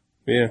guy.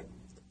 Yeah.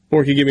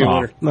 Porky, give me a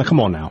winner. No, come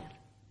on now.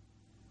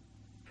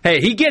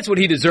 Hey, he gets what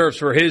he deserves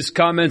for his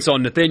comments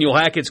on Nathaniel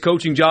Hackett's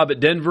coaching job at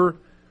Denver.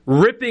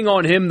 Ripping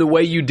on him the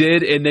way you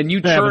did, and then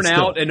you turn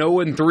out an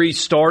 0-3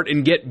 start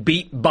and get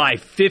beat by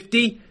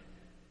 50,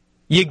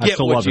 you get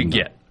what you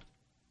get.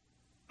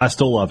 I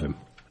still love him.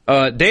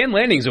 Dan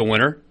Lanning's a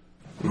winner.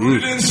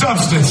 Rooted in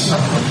substance,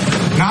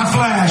 not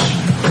flash.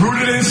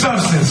 Rooted in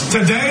substance.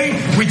 Today,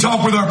 we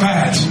talk with our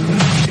pads.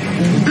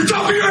 You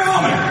talk with your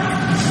helmet,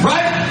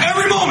 right?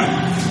 Every moment.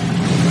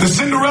 The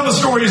Cinderella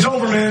story is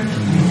over, man.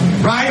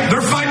 Right?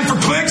 They're fighting for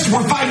clicks.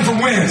 We're fighting for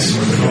wins.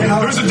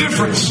 There's a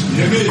difference.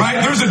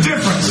 Right? There's a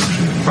difference.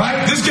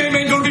 Right? This game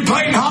ain't going to be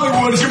played in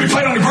Hollywood. It's going to be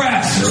played on the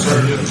grass.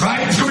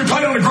 Right? It's going to be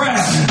played on the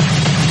grass.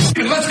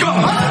 Let's go.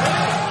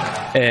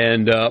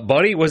 And,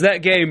 buddy, was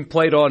that game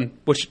played on,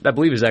 which I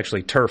believe is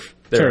actually turf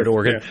there at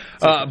Oregon.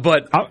 Yeah.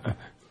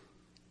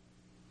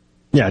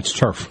 Yeah, it's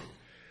turf.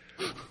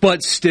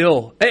 But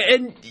still.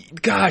 And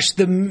gosh,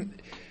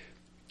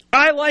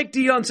 I like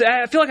Deion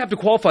Sanders. I feel like I have to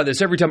qualify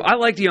this every time. I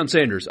like Deion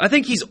Sanders. I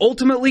think he's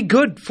ultimately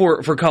good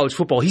for college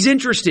football. He's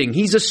interesting.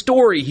 He's a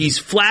story. He's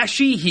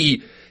flashy.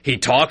 He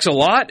talks a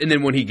lot, and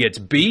then when he gets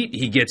beat,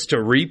 he gets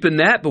to reap in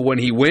that. But when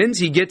he wins,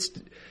 he gets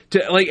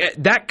to, like,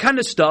 that kind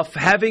of stuff.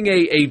 Having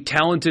a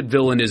talented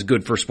villain is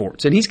good for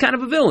sports, and he's kind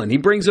of a villain. He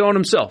brings it on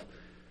himself.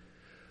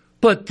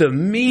 But the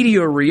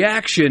media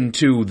reaction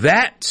to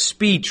that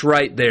speech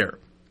right there,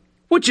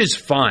 which is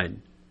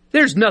fine.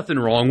 There's nothing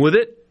wrong with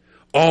it.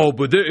 Oh,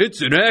 but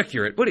it's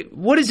inaccurate.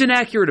 What is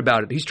inaccurate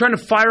about it? He's trying to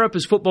fire up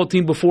his football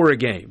team before a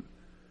game.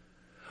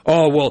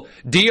 Oh, well,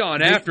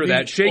 Deion after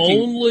that shaking. The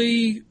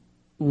only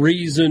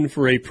reason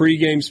for a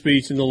pregame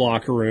speech in the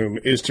locker room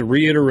is to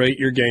reiterate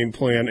your game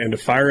plan and to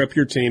fire up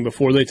your team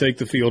before they take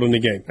the field in the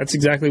game. That's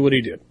exactly what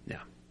he did.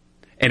 Yeah.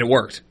 And it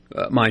worked,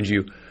 mind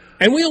you.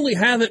 And we only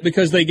have it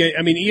because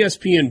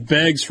ESPN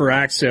begs for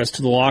access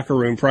to the locker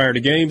room prior to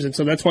games, and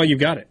so that's why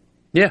you've got it.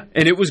 Yeah,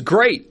 and it was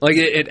great. Like,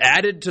 it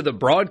added to the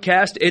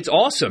broadcast. It's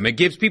awesome. It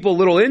gives people a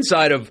little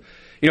insight of,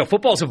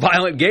 football's a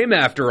violent game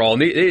after all.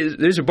 And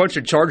there's a bunch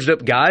of charged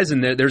up guys,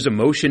 and there's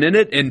emotion in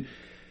it. And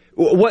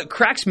what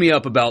cracks me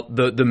up about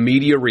the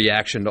media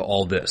reaction to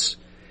all this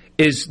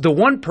is the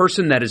one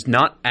person that is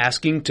not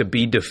asking to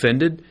be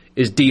defended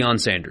is Deion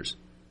Sanders.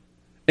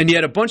 And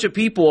yet a bunch of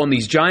people on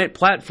these giant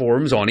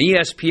platforms, on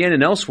ESPN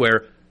and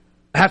elsewhere,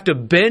 have to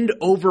bend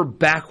over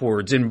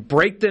backwards and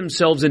break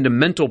themselves into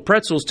mental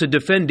pretzels to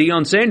defend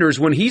Deion Sanders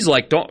when he's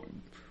like,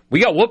 we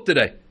got whooped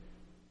today.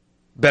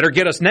 Better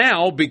get us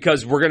now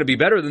because we're going to be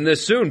better than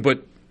this soon,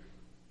 but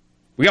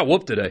we got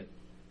whooped today.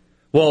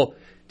 Well,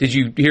 did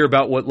you hear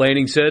about what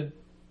Lanning said?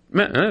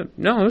 No,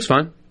 it was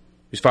fine.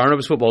 He's firing up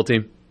his football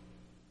team.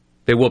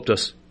 They whooped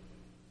us.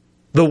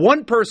 The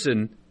one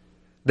person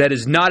that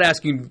is not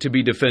asking to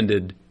be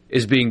defended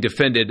is being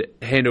defended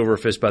hand over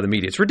fist by the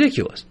media. It's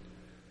ridiculous.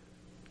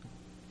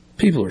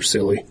 People are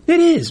silly. It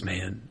is,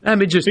 man. I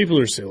mean, people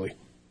are silly.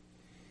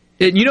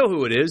 And you know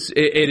who it is?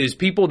 It is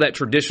people that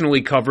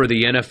traditionally cover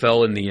the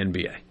NFL and the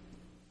NBA.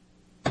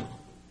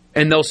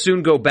 And they'll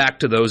soon go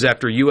back to those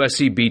after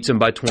USC beats them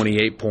by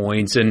 28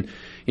 points and,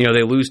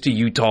 they lose to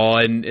Utah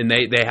and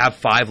they have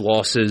 5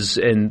 losses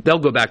and they'll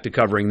go back to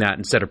covering that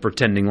instead of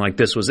pretending like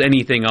this was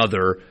anything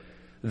other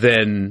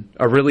than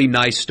a really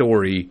nice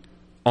story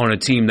on a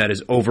team that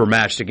is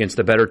overmatched against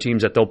the better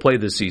teams that they'll play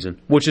this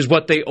season, which is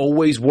what they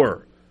always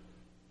were.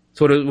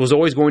 That's what it was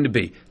always going to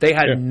be. They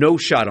had no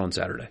shot on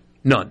Saturday.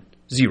 None.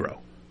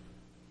 Zero.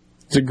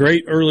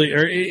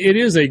 It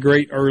is a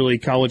great early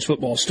college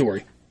football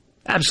story.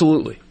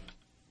 Absolutely.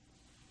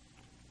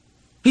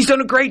 He's done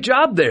a great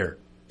job there.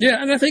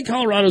 Yeah, and I think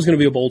Colorado's going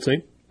to be a bowl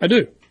team. I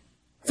do.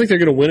 I think they're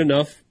going to win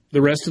enough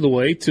the rest of the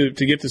way to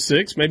get to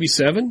 6, maybe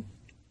 7.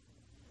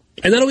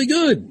 And that'll be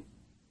good.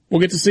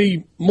 We'll get to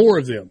see more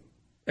of them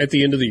at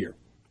the end of the year.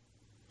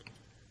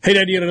 Hey,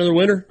 Dad, do you got another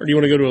winner, or do you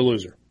want to go to a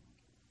loser?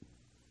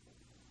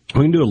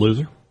 We can do a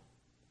loser.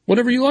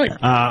 Whatever you like.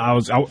 I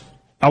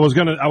was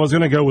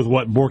gonna go with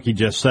what Borky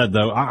just said,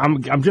 though.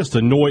 I'm just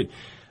annoyed.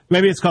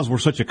 Maybe it's because we're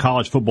such a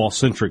college football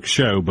centric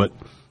show, but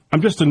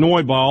I'm just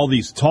annoyed by all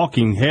these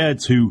talking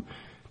heads who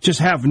just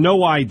have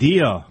no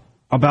idea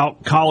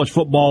about college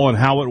football and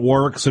how it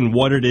works and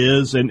what it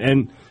is.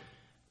 And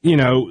you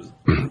know,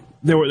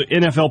 there were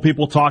NFL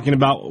people talking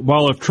about,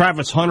 well, if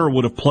Travis Hunter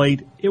would have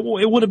played, it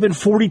would have been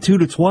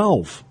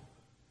 42-12.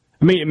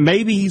 I mean,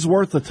 maybe he's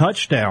worth a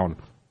touchdown.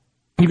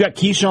 You got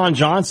Keyshawn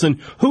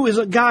Johnson, who is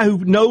a guy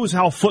who knows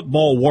how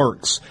football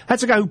works.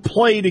 That's a guy who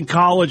played in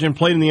college and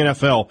played in the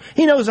NFL.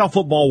 He knows how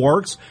football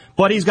works,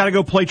 but he's got to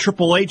go play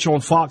Triple H on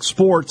Fox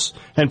Sports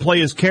and play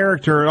his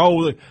character.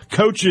 Oh, the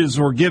coaches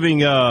were giving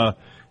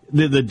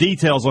the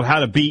details on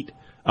how to beat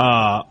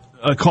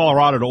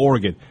Colorado to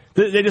Oregon.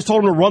 They just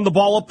told him to run the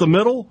ball up the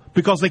middle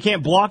because they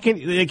can't block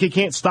it. They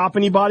can't stop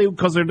anybody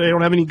because they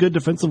don't have any good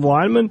defensive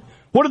linemen.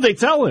 What did they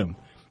tell him?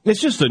 It's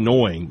just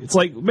annoying. It's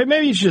like,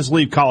 maybe you should just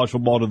leave college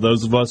football to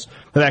those of us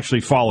that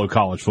actually follow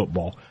college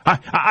football.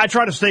 I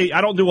try to stay,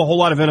 I don't do a whole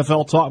lot of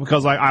NFL talk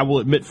because I will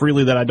admit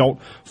freely that I don't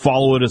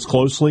follow it as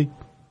closely.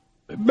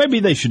 Maybe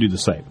they should do the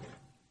same.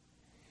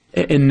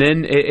 And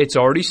then it's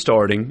already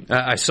starting.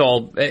 I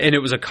saw, and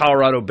it was a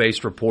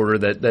Colorado-based reporter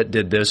that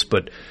did this,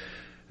 but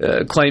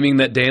claiming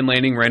that Dan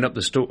Lanning ran up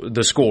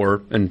the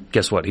score, and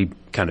guess what? He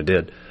kind of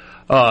did.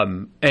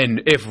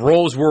 And if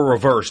roles were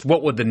reversed,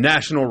 what would the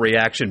national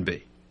reaction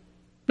be?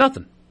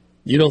 Nothing.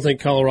 You don't think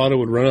Colorado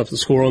would run up the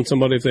score on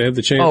somebody if they had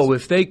the chance? Oh,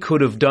 if they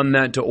could have done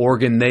that to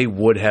Oregon, they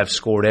would have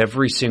scored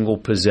every single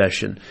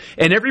possession.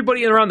 And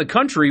everybody around the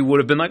country would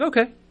have been like,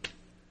 okay.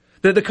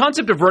 The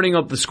concept of running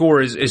up the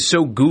score is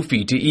so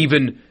goofy to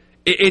even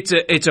 – it's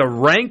a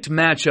ranked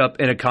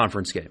matchup in a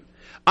conference game.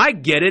 I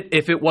get it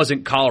if it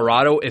wasn't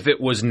Colorado, if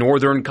it was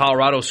Northern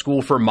Colorado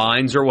School for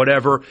Mines or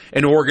whatever,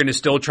 and Oregon is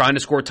still trying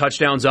to score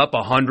touchdowns up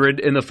 100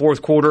 in the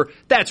fourth quarter,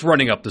 that's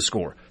running up the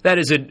score. That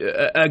is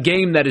a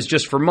game that is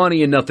just for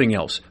money and nothing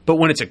else. But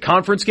when it's a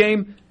conference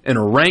game and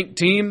a ranked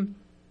team,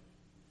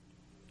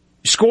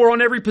 score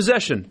on every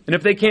possession. And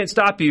if they can't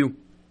stop you,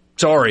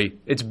 sorry,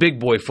 it's big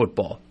boy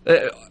football.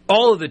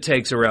 All of the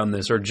takes around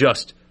this are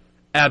just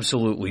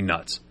absolutely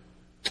nuts.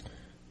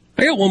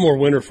 I got one more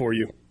winner for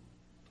you.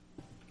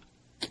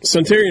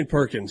 Sunterian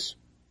Perkins.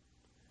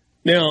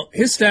 Now,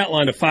 his stat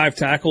line of 5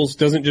 tackles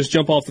doesn't just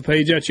jump off the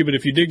page at you, but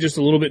if you dig just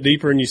a little bit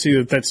deeper and you see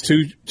that that's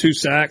two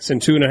sacks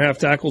and 2.5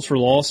 tackles for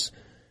loss,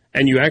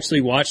 and you actually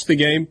watch the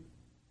game,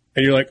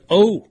 and you're like,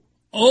 oh,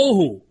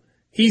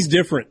 he's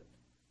different.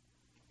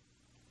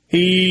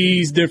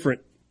 He's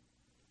different.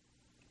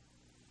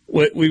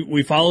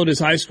 We followed his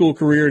high school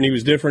career, and he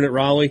was different at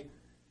Raleigh,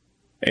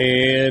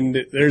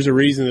 and there's a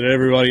reason that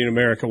everybody in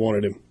America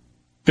wanted him.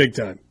 Big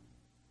time.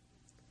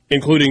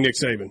 Including Nick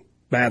Saban,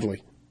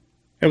 badly.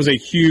 That was a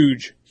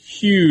huge,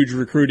 huge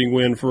recruiting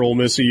win for Ole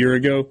Miss a year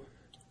ago,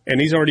 and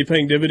he's already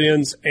paying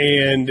dividends,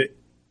 and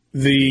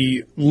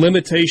the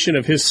limitation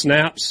of his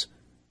snaps,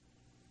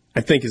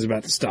 I think, is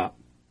about to stop.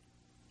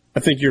 I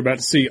think you're about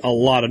to see a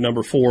lot of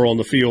number 4 on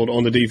the field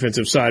on the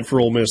defensive side for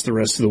Ole Miss the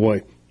rest of the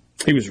way.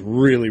 He was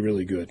really,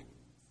 really good.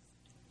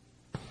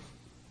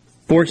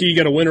 Borky, you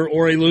got a winner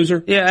or a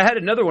loser? Yeah, I had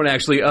another one,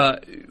 actually.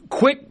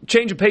 Quick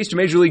change of pace to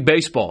Major League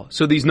Baseball.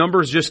 So these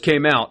numbers just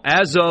came out.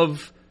 As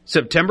of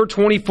September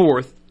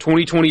 24th,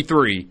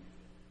 2023,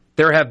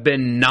 there have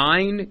been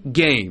 9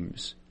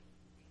 games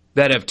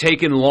that have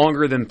taken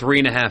longer than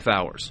 3.5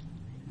 hours.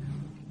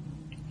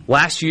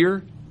 Last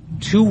year,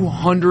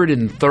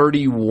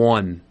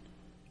 231.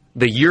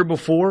 The year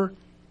before,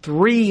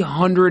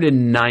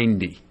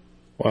 390.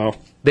 Wow.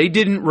 They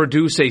didn't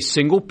reduce a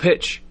single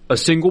pitch, a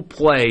single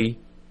play,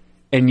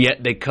 and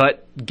yet they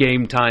cut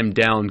game time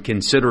down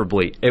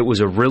considerably. It was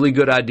a really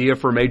good idea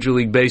for Major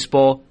League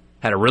Baseball.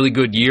 Had a really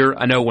good year.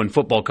 I know when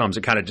football comes,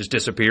 it kind of just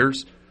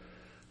disappears.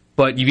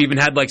 But you've even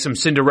had like some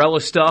Cinderella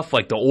stuff,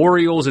 like the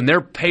Orioles and their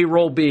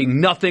payroll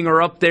being nothing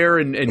or up there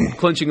and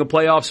clinching a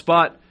playoff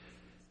spot.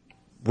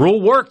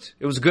 Rule worked.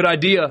 It was a good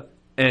idea,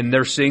 and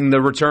they're seeing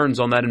the returns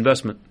on that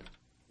investment.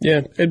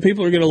 Yeah, and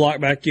people are going to lock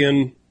back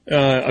in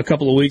a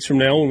couple of weeks from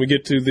now when we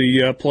get to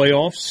the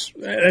playoffs.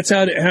 That's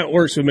how it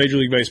works with Major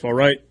League Baseball,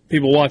 right?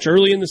 People watch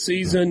early in the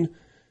season.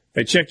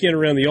 They check in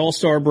around the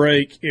All-Star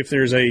break. If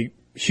there's a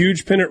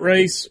huge pennant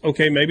race,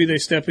 okay, maybe they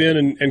step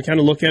in and kind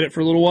of look at it for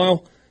a little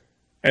while.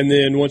 And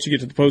then once you get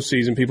to the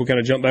postseason, people kind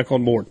of jump back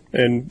on board.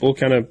 And we'll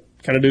kind of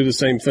do the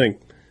same thing.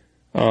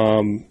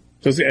 And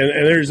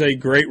there's a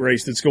great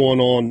race that's going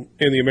on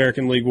in the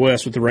American League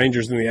West with the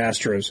Rangers and the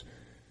Astros.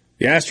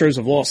 The Astros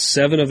have lost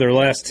 7 of their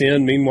last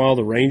 10. Meanwhile,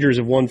 the Rangers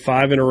have won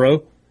 5 in a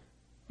row,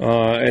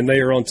 and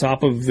they are on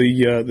top of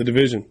the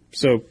division.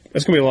 So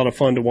that's going to be a lot of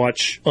fun to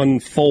watch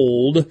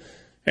unfold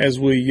as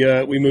we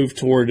move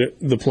toward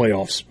the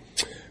playoffs.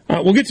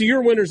 We'll get to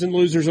your winners and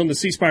losers on the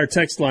C Spire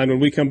text line when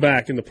we come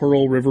back in the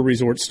Pearl River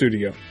Resort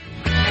studio.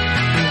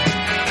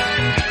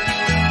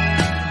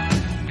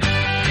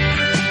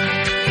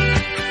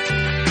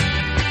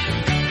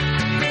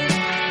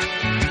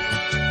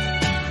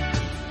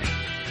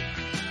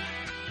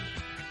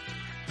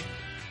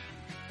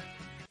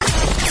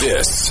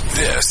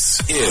 This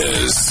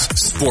is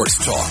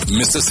Sports Talk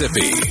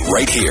Mississippi,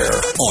 right here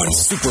on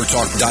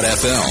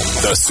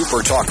SuperTalk.fm, the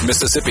SuperTalk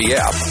Mississippi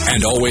app,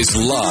 and always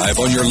live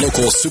on your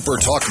local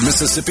SuperTalk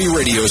Mississippi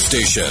radio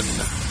station.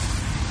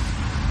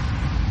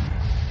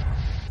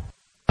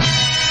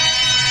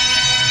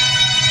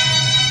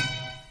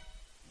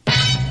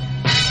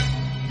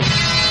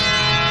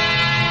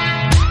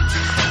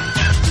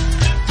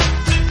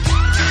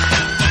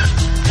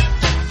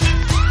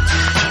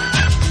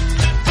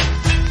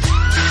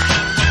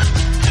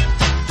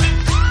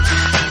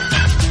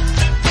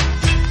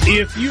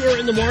 If you are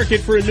in the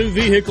market for a new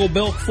vehicle,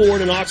 Belk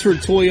Ford and Oxford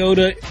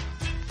Toyota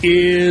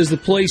is the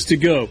place to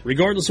go,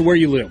 regardless of where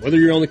you live. Whether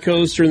you're on the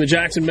coast or in the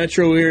Jackson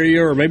metro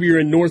area, or maybe you're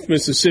in North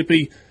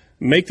Mississippi,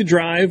 make the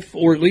drive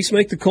or at least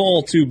make the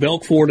call to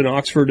Belk Ford and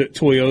Oxford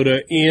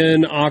Toyota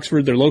in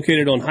Oxford. They're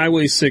located on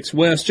Highway 6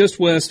 West, just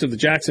west of the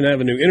Jackson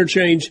Avenue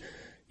interchange.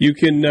 You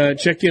can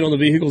check in on the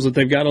vehicles that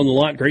they've got on the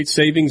lot. Great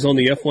savings on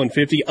the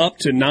F-150, up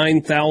to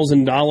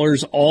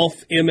 $9,000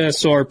 off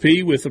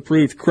MSRP with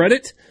approved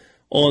credit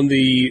on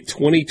the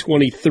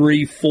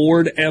 2023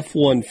 Ford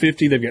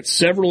F-150. They've got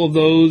several of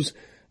those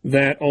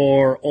that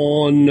are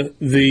on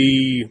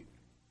the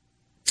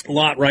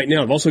lot right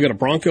now. They've also got a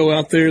Bronco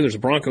out there. There's a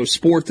Bronco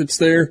Sport that's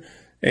there,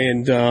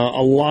 and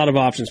a lot of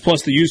options.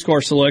 Plus, the used car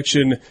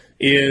selection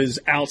is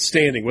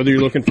outstanding. Whether you're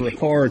looking for a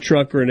car, a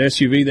truck, or an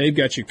SUV, they've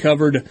got you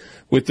covered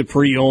with the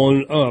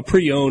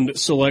pre-owned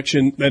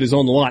selection that is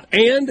on the lot.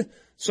 And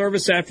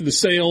service after the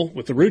sale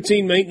with the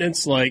routine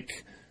maintenance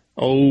like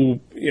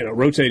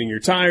rotating your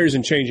tires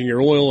and changing your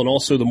oil, and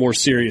also the more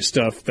serious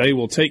stuff. They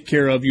will take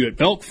care of you at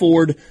Belk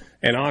Ford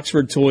and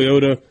Oxford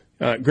Toyota.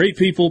 Great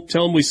people.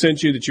 Tell them we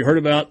sent you, that you heard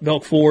about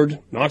Belk Ford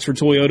and Oxford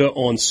Toyota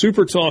on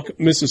Super Talk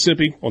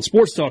Mississippi, on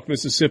Sports Talk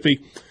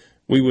Mississippi.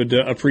 We would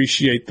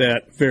appreciate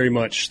that very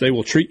much. They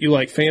will treat you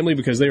like family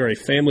because they are a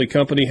family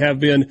company, have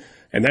been,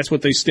 and that's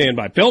what they stand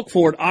by. Belk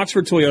Ford,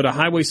 Oxford Toyota,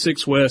 Highway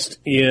 6 West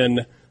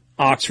in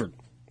Oxford.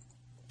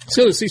 Let's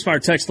go to the C Spire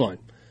text line.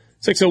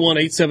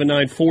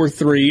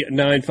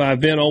 601-879-4395.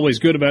 Ben, always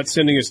good about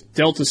sending us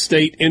Delta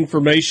State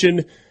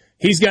information.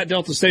 He's got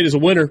Delta State as a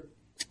winner.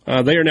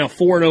 They are now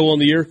 4-0 on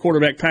the year.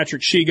 Quarterback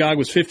Patrick Shegog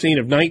was 15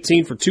 of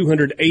 19 for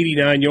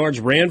 289 yards,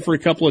 ran for a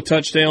couple of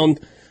touchdowns,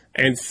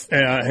 and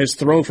has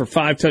thrown for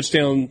 5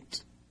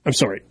 touchdowns.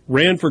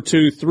 Ran for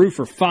 2, threw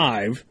for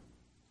 5.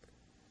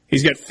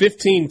 He's got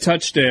 15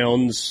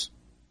 touchdowns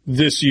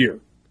this year.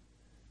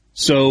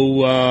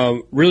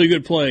 So really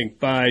good playing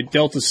by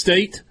Delta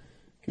State.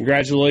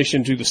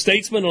 Congratulations to the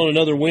Statesmen on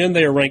another win.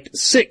 They are ranked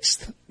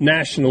 6th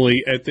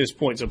nationally at this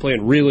point, so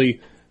playing really,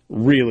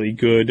 really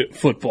good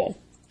football.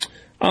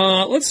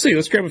 Let's see.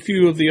 Let's grab a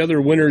few of the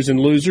other winners and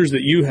losers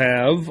that you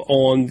have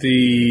on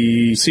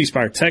the C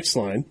Spire text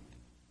line.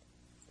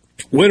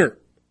 Winner,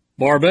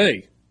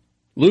 Barbay.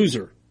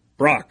 Loser,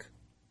 Brock.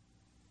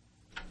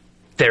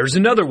 There's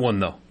another one,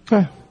 though.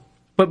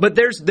 But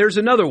there's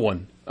another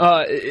one.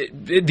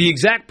 The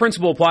exact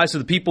principle applies to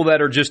the people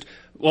that are just,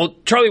 well,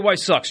 Charlie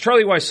Weiss sucks,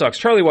 Charlie Weiss sucks,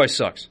 Charlie Weiss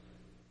sucks.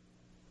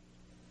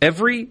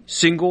 Every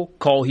single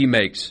call he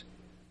makes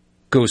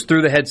goes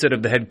through the headset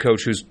of the head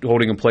coach who's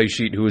holding a play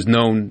sheet, who is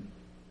known,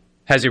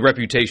 has a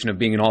reputation of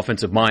being an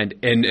offensive mind,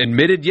 and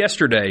admitted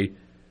yesterday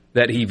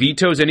that he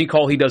vetoes any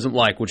call he doesn't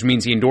like, which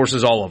means he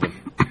endorses all of them.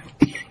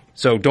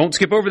 So don't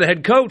skip over the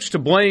head coach to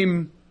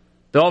blame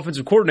the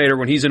offensive coordinator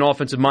when he's an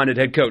offensive-minded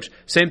head coach.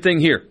 Same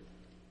thing here.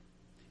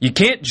 You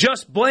can't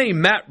just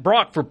blame Matt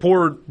Brock for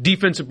poor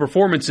defensive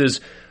performances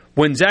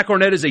when Zach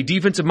Arnett is a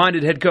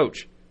defensive-minded head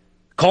coach.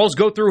 Calls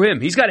go through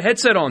him. He's got a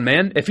headset on,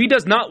 man. If he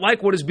does not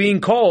like what is being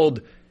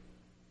called,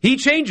 he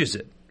changes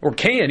it. Or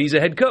can. He's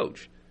a head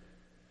coach.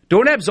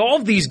 Don't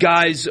absolve these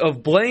guys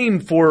of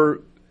blame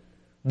for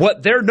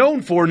what they're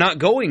known for not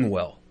going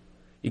well.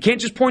 You can't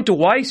just point to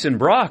Weiss and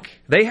Brock.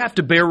 They have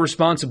to bear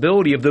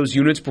responsibility of those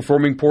units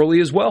performing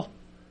poorly as well.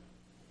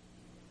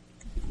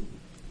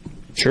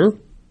 Sure.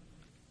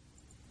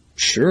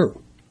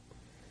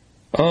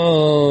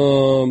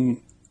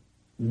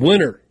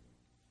 Winner,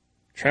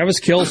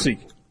 Travis Kelce,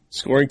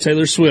 scoring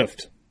Taylor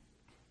Swift.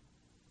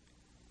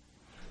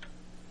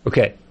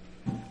 Okay.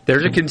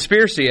 There's a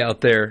conspiracy out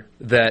there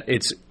that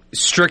it's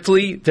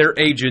strictly their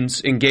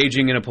agents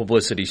engaging in a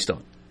publicity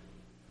stunt.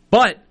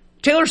 But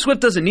Taylor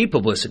Swift doesn't need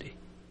publicity.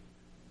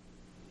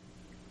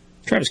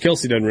 Travis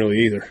Kelce doesn't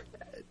really either.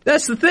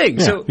 That's the thing.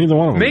 Yeah, so neither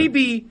one of them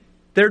maybe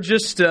they're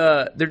just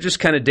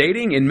kind of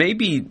dating, and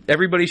maybe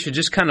everybody should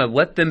just kind of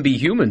let them be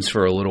humans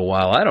for a little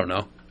while. I don't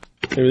know.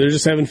 Maybe they're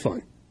just having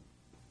fun.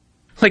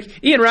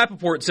 Like, Ian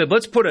Rappaport said,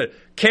 let's put a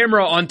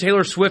camera on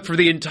Taylor Swift for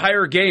the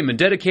entire game and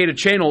dedicate a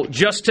channel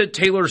just to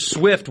Taylor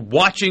Swift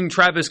watching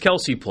Travis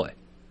Kelce play.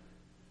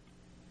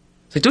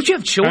 It's like, don't you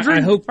have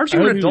children? Aren't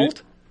you an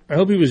adult? I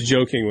hope he was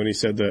joking when he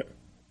said that.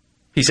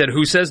 He said,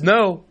 who says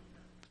no?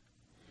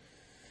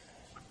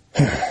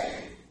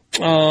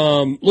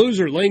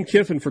 Loser, Lane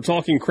Kiffin for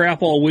talking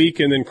crap all week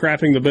and then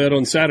crapping the bed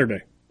on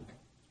Saturday.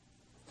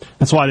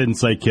 That's why I didn't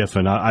say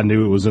Kiffin. I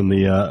knew it was in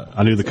the.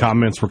 I knew the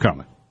comments were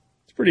coming.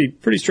 It's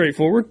pretty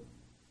straightforward.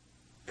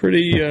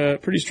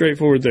 Pretty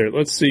straightforward there.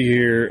 Let's see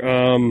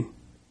here.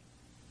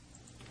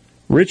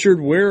 Richard,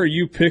 where are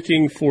you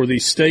picking for the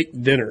steak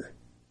dinner?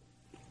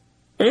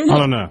 I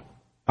don't know.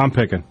 I'm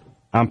picking.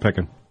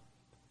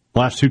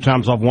 Last 2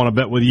 times I've won a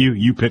bet with you,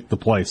 you picked the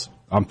place.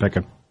 I'm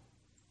picking.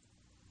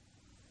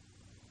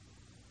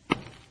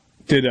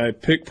 Did I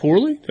pick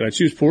poorly? Did I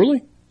choose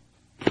poorly?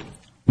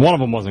 One of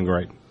them wasn't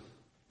great.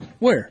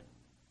 Where?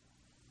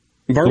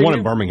 Birmingham? The one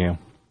in Birmingham.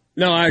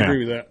 No, I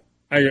agree with that.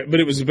 But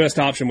it was the best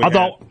option we had.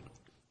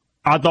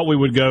 I thought we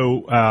would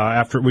go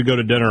after we go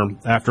to dinner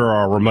after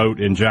our remote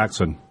in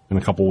Jackson in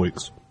a couple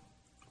weeks.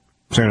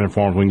 Sandon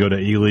Farms, we can go to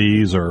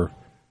Ely's or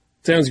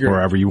sounds great.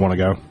 Wherever you want to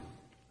go.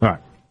 All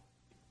right.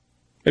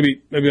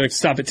 Maybe like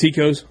stop at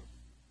Tico's.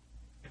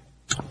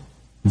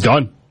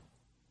 Done.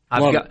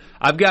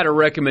 I've got a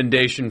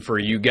recommendation for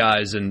you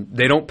guys, and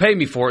they don't pay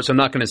me for it, so I'm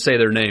not going to say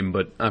their name,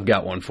 but I've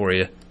got one for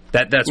you.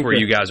 That's where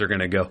you guys are going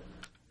to go.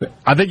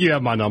 I think you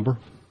have my number.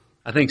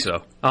 I think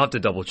so. I'll have to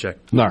double check.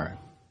 All right.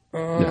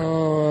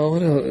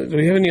 What else? Do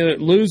we have any other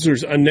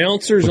losers?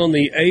 Announcers on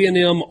the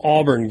A&M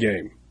Auburn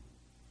game.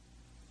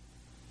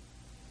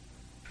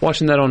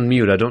 Watching that on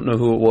mute. I don't know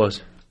who it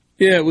was.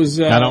 Yeah, it was.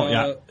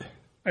 I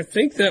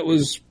think that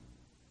was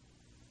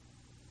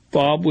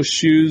Bob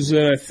Wischusen,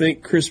 and I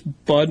think Chris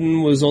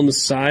Budden was on the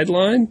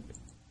sideline.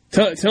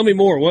 Tell me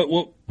more.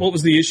 What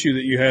was the issue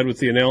that you had with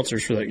the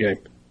announcers for that game?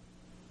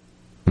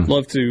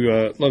 Love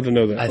to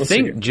know that. I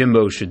think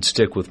Jimbo should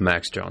stick with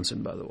Max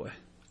Johnson, by the way.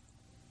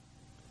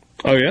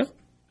 Oh, yeah?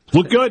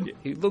 Looked good.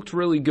 He looked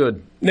really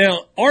good. Now,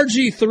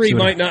 RG3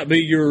 might not be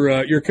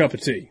your cup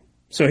of tea.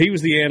 So he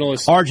was the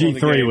analyst.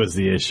 RG3 was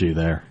the issue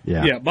there.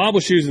 Yeah. Yeah, Bob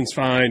Wischusen's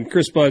fine.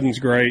 Chris Budden's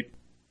great.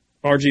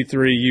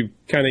 RG3, you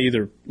kind of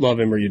either love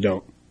him or you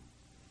don't.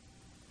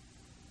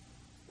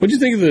 What did you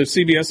think of the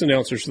CBS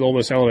announcers for the Ole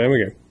Miss Alabama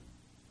game?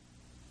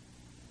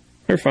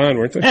 They're fine,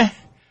 weren't they?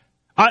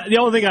 The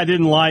only thing I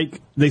didn't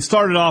like, they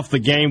started off the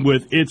game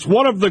with, it's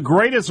one of the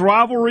greatest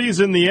rivalries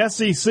in the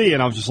SEC.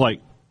 And I was just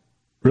like,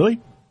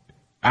 really?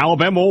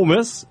 Alabama Ole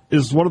Miss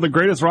is one of the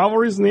greatest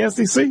rivalries in the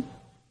SEC?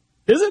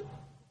 Is it?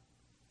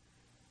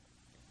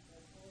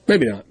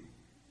 Maybe not.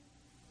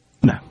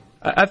 No.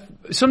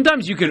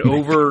 Sometimes you can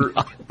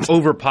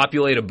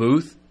overpopulate a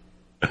booth.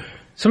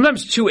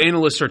 Sometimes 2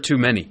 analysts are too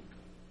many.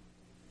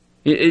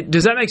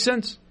 Does that make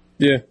sense?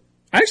 Yeah.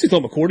 I actually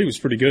thought McCourty was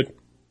pretty good.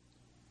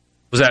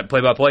 Was that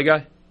play-by-play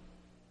guy?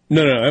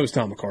 No, that was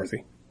Tom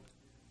McCarthy.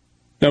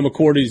 Now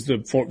McCourty's the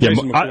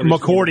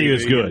McCourty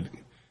is good.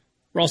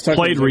 Ross Tucker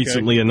played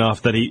recently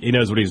enough that he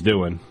knows what he's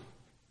doing.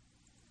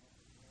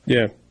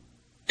 Yeah.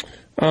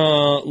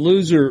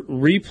 Loser,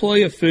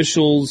 replay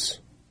officials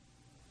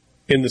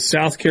in the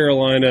South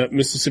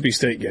Carolina-Mississippi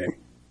State game.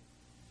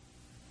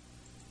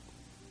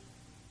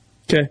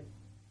 Okay.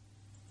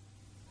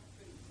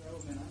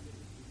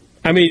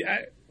 I mean,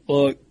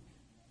 look,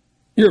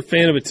 you're a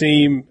fan of a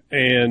team,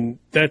 and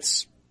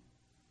that's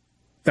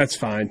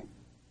fine.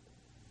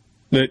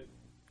 That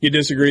you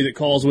disagree that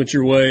calls went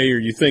your way, or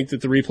you think that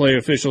the replay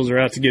officials are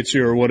out to get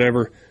you, or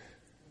whatever.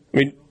 I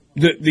mean,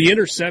 the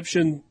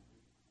interception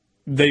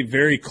they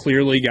very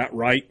clearly got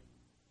right.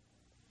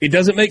 It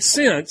doesn't make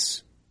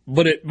sense,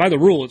 but by the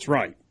rule, it's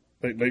right.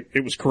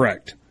 It was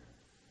correct.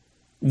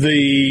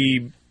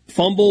 The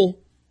fumble,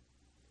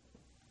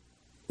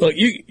 look,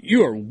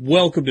 you are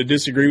welcome to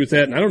disagree with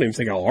that, and I don't even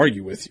think I'll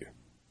argue with you.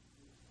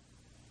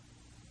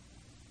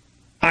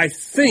 I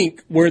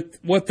think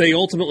what they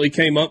ultimately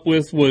came up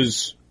with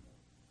was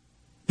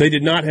they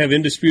did not have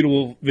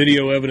indisputable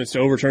video evidence to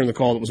overturn the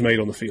call that was made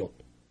on the field.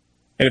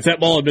 And if that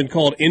ball had been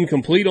called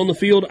incomplete on the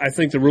field, I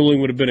think the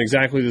ruling would have been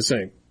exactly the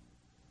same.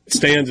 It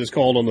stands as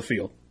called on the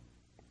field.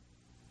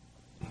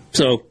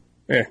 So,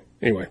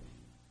 anyway.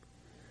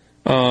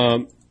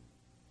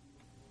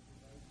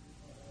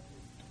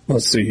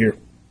 Let's see here.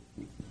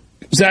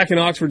 Zach in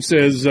Oxford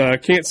says,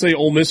 can't say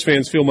Ole Miss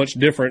fans feel much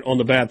different on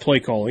the bad play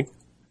calling.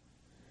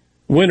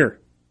 Winner,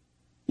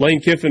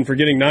 Lane Kiffin for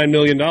getting $9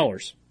 million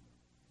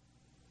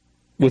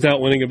without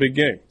winning a big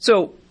game.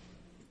 So,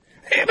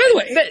 hey, by the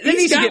way,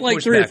 he's got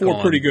like 3 or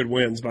 4 pretty good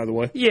wins, by the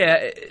way.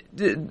 Yeah.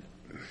 I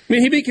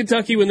mean, he beat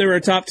Kentucky when they were a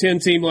top 10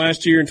 team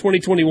last year. In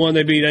 2021,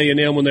 they beat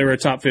A&M when they were a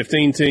top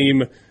 15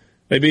 team.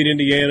 They beat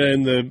Indiana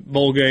in the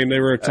bowl game. They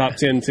were a top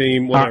 10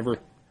 team, whatever.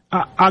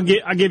 I'll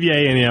give you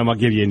A&M. I'll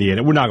give you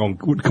Indiana. We're not going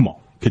to – come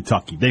on,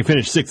 Kentucky. They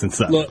finished 6 and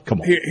 7. Look,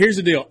 come on. Here's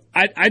the deal.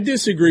 I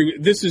disagree.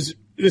 This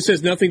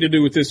has nothing to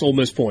do with this Ole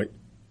Miss point.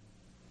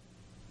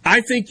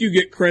 I think you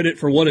get credit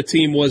for what a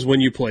team was when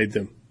you played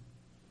them.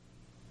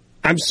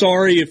 I'm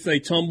sorry if they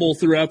tumble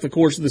throughout the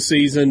course of the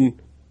season.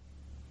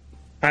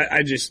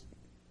 I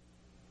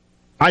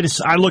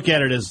look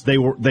at it as they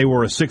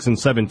were a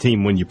 6-7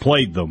 team when you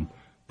played them.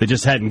 They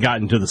just hadn't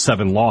gotten to the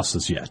 7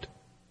 losses yet.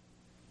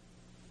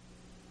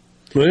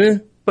 Yeah.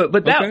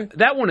 But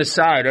that one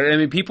aside, I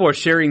mean, people are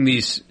sharing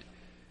these.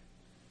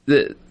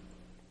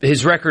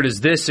 His record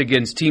is this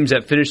against teams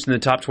that finished in the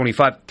top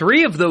 25.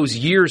 3 of those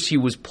years he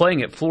was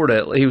playing at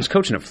Florida, he was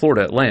coaching at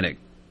Florida Atlantic,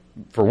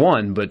 for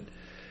one. But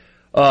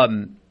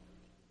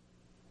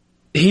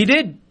he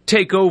did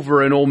take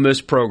over an Ole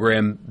Miss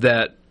program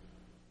that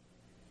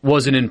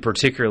wasn't in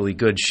particularly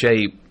good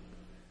shape.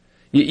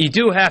 You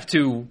do have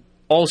to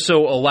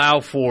also allow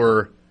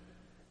for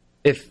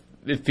if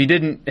he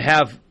didn't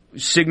have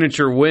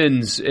signature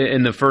wins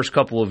in the first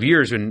couple of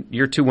years, and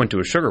year 2 went to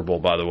a Sugar Bowl,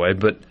 by the way,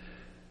 but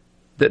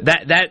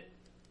that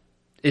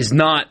is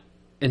not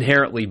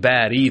inherently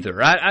bad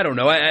either. I don't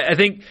know. I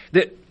think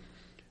that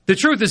the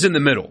truth is in the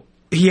middle.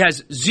 He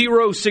has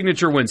 0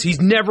 signature wins. He's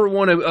never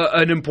won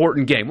an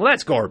important game. Well,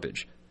 that's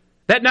garbage.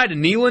 That night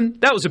in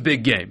Neyland, that was a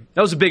big game.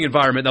 That was a big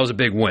environment. That was a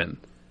big win.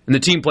 And the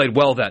team played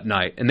well that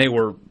night, and they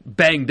were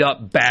banged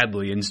up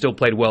badly and still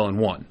played well and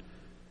won.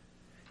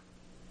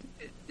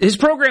 His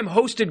program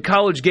hosted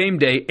College Game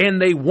Day,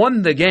 and they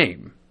won the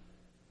game.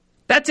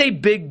 That's a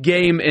big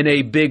game and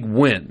a big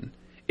win.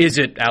 Is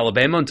it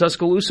Alabama and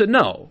Tuscaloosa?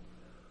 No.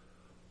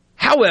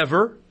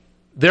 However,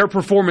 their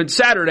performance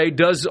Saturday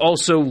does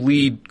also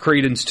lead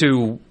credence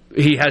to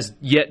he has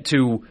yet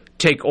to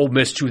take Ole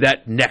Miss to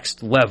that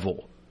next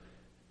level.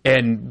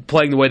 And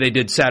playing the way they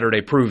did Saturday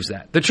proves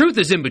that. The truth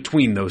is in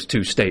between those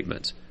two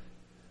statements.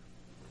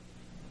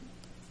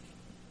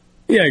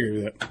 Yeah, I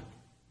agree with that.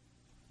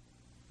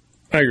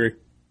 I agree.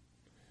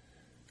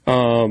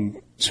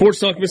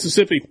 Sports Talk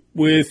Mississippi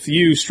with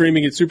you,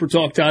 streaming at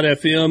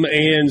SuperTalk.fm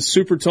and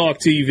SuperTalk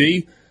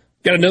TV.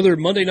 Got another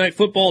Monday Night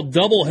Football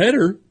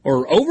doubleheader,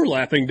 or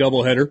overlapping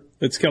doubleheader,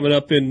 that's coming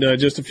up in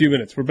just a few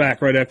minutes. We're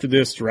back right after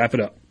this to wrap it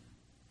up.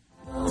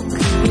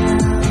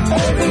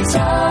 Every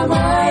time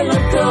I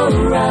look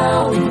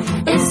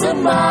around, it's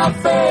in my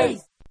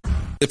face.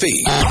 What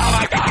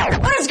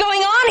is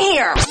going on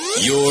here?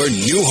 Your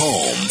new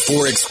home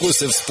for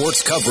exclusive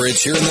sports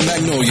coverage here in the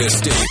Magnolia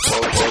State.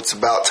 Well, it's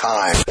about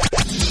time.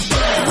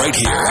 Right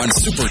here on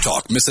Super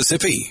Talk,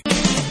 Mississippi.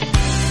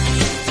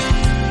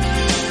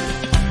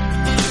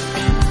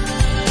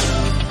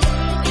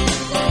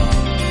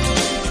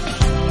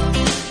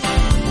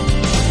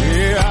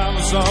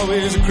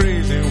 Always a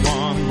crazy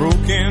one,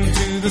 broke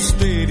into the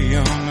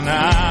stadium and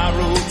I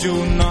wrote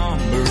your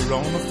number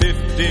on the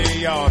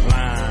 50-yard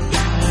line.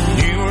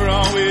 You were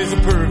always a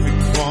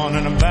perfect one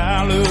and a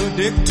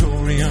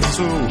valedictorian,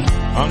 so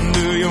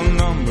under your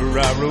number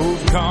I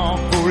wrote call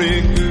for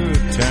a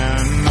good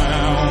time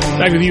now.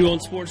 Back with you on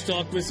Sports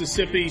Talk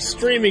Mississippi,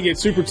 streaming at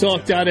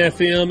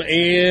supertalk.fm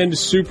and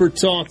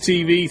SuperTalk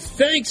TV.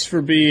 Thanks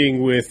for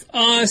being with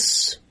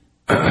us.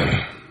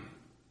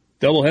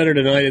 Doubleheader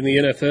tonight in the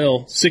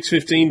NFL,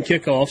 6:15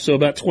 kickoff, so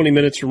about 20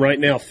 minutes from right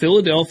now.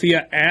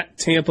 Philadelphia at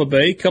Tampa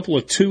Bay, couple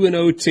of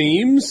 2-0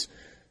 teams.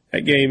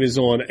 That game is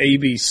on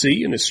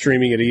ABC and is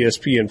streaming at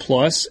ESPN+.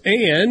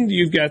 And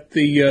you've got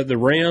the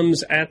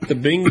Rams at the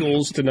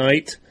Bengals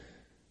tonight.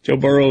 Joe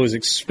Burrow is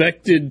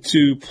expected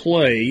to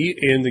play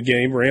in the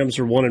game. Rams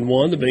are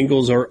 1-1. The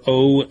Bengals are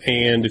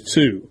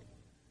 0-2.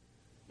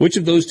 Which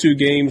of those two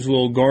games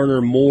will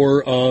garner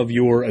more of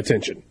your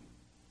attention?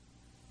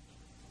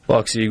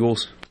 Bucs,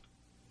 Eagles.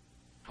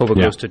 Hope it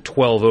goes to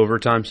 12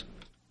 overtimes.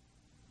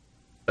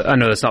 I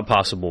know that's not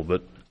possible,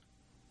 but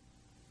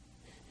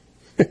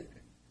the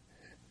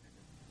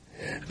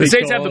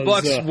Saints have the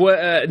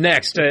Bucs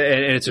next, and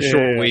it's a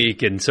short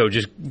week, and so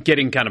just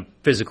getting kind of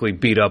physically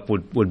beat up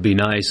would be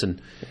nice,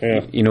 and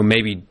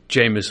maybe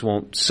Jameis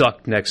won't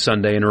suck next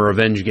Sunday in a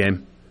revenge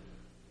game.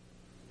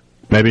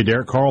 Maybe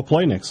Derek Carr will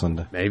play next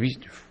Sunday. Maybe.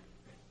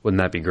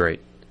 Wouldn't that be great?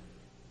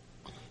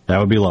 That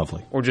would be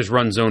lovely. Or just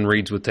run zone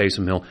reads with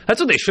Taysom Hill. That's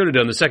what they should have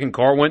done the second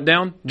Carr went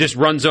down. Just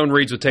run zone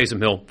reads with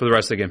Taysom Hill for the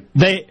rest of the game.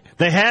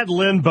 They had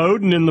Lynn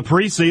Bowden in the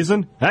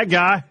preseason. That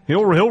guy,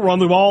 he'll run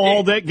the ball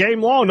all that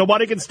game long.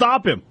 Nobody can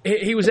stop him.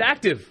 He was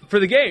active for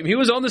the game. He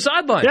was on the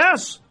sideline.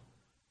 Yes.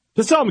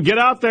 Just tell him, get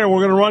out there. We're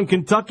going to run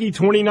Kentucky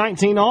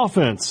 2019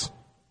 offense.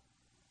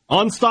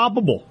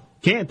 Unstoppable.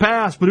 Can't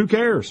pass, but who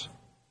cares?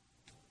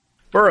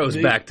 Burrow's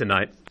back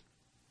tonight.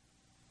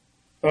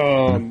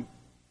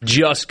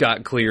 Just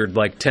got cleared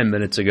like 10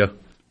 minutes ago.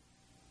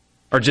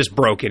 Or just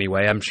broke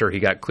anyway. I'm sure he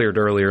got cleared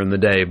earlier in the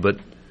day, but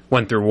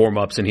went through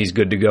warm-ups and he's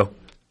good to go.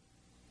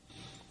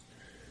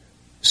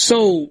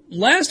 So,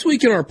 last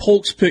week in our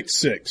Polk's Pick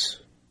 6,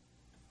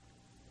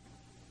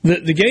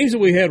 the games that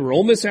we had were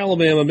Ole Miss,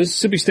 Alabama,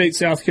 Mississippi State,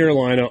 South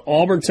Carolina,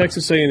 Auburn,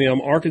 Texas A&M,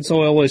 Arkansas,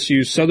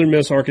 LSU, Southern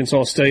Miss,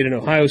 Arkansas State, and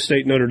Ohio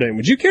State, Notre Dame.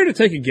 Would you care to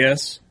take a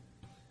guess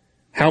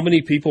how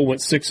many people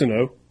went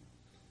 6-0?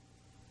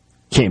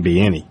 Can't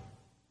be any.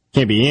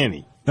 Can't be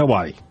any.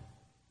 Nobody.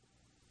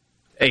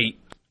 8.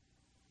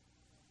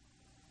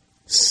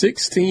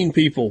 16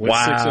 people went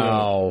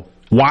 6-0.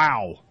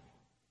 Wow.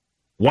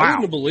 I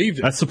wouldn't have believed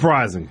it. That's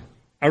surprising.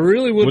 I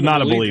really would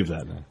not have believed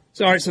that.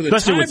 So, all right, so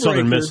especially with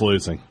Southern Miss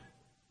losing.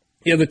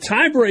 Yeah, the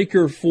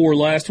tiebreaker for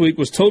last week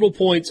was total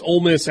points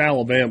Ole Miss,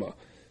 Alabama.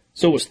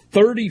 So it was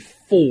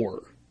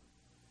 34.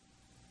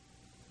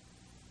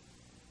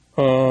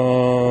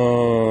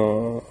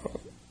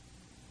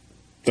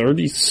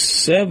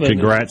 37.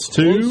 Congrats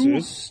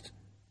to.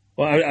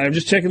 Well, I'm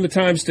just checking the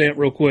timestamp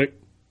real quick.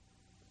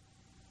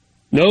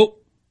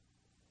 Nope.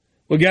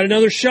 We got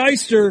another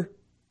shyster.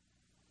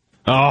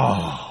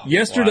 Oh.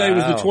 Yesterday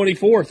was the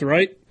 24th,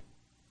 right?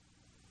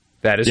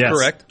 That is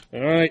correct. All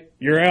right.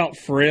 You're out,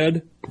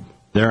 Fred.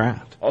 They're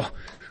out. Oh,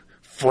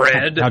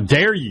 Fred. How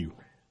dare you?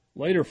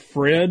 Later,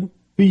 Fred.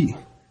 Think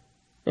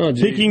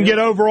you can get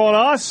over on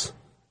us?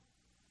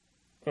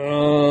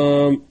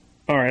 All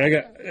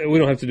right. We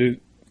don't have to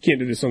can't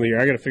do this on the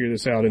air. I got to figure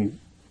this out and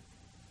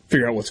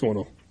figure out what's going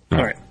on.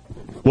 All right.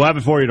 We'll have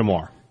it for you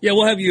tomorrow. Yeah,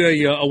 we'll have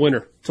you a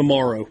winner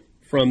tomorrow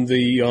from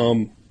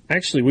the.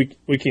 Actually,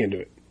 we can do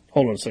it.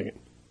 Hold on a second.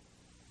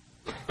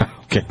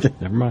 Okay,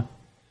 never mind.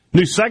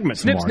 New segment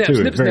tomorrow, too.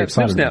 Snip, Very snap,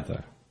 excited snap. about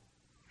that.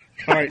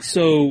 All right,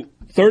 so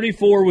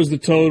 34 was the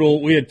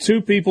total. We had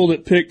two people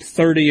that picked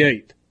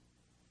 38.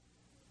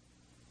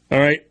 All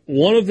right,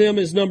 one of them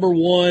is number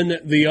 1.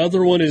 The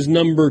other one is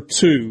number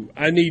 2.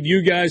 I need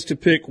you guys to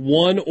pick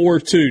 1 or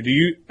 2. Do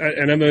you?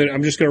 And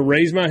I'm just going to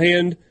raise my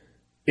hand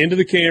into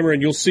the camera,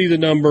 and you'll see the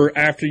number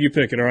after you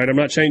pick it. All right, I'm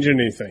not changing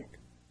anything.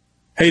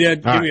 Hey,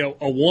 Dad, give me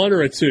a 1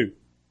 or a 2.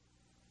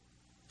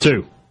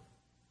 2.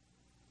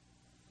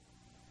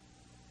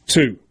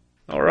 2.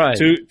 All right.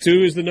 2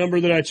 is the number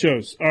that I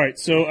chose. All right,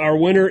 so our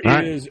winner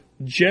is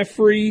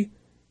Jeffrey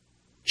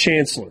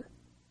Chancellor.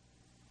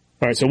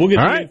 All right, so we'll get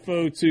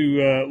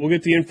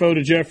the info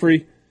to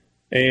Jeffrey,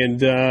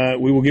 and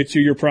we will get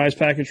you your prize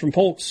package from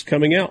Polk's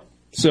coming out.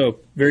 So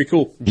very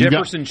cool.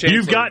 Chancellor.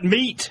 You've got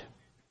meat.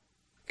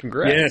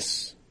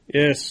 Congrats.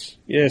 Yes.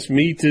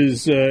 Meat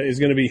is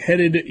going to be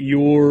headed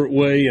your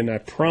way, and I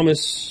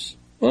promise.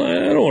 Well, I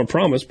don't want to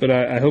promise, but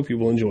I hope you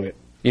will enjoy it.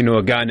 You know,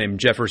 a guy named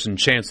Jefferson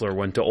Chancellor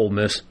went to Ole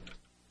Miss.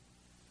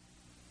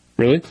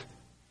 Really?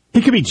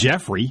 He could be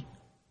Jeffrey.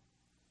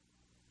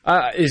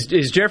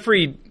 Is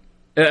Jeffrey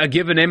a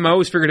given name? I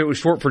always figured it was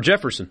short for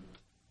Jefferson.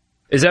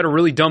 Is that a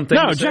really dumb thing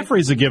to say? No,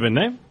 Jeffrey's a given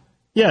name.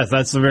 Yes,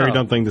 that's a very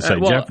dumb thing to say.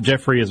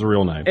 Jeffrey is a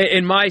real name.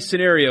 In my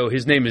scenario,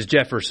 his name is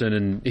Jefferson,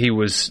 and he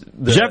was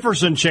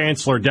Jefferson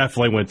Chancellor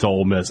definitely went to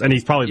Ole Miss, and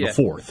he's probably the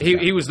fourth.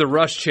 He was the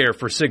rush chair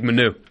for Sigma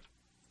Nu.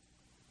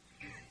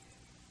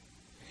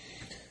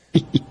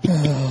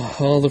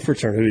 All the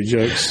fraternity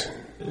jokes.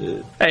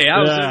 Hey, I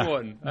was in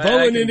one.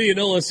 Bo in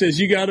Indianola says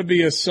you got to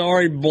be a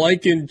sorry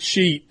blanking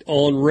cheat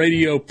on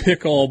radio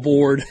pick-all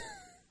board.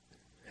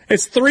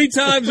 It's 3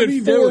 times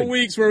in 4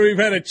 weeks where we've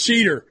had a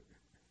cheater.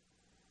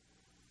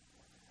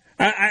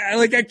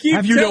 I keep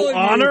have you no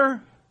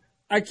honor?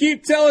 I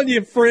keep telling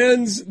you,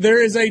 friends, there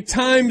is a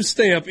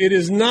timestamp. It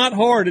is not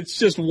hard. It's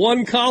just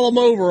 1 column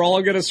over. All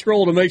I got to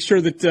scroll to make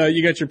sure that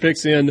you got your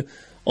picks in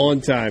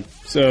on time.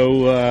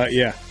 So,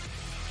 yeah.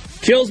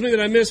 Kills me that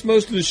I missed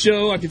most of the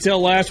show. I could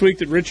tell last week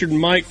that Richard and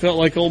Mike felt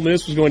like Ole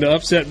Miss was going to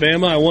upset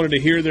Bama. I wanted to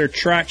hear their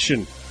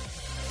traction.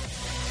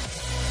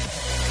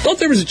 Thought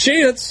there was a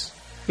chance,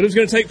 but it was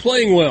going to take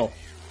playing well.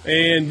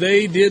 And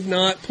they did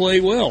not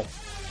play well.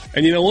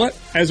 And you know what?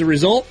 As a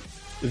result,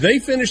 they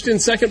finished in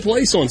second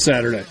place on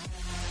Saturday.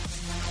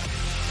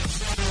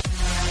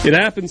 It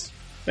happens.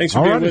 Thanks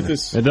for being with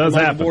us. It does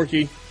happen.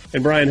 Borky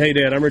and Brian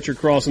Haydad. I'm Richard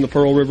Cross in the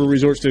Pearl River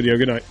Resort Studio.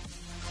 Good night.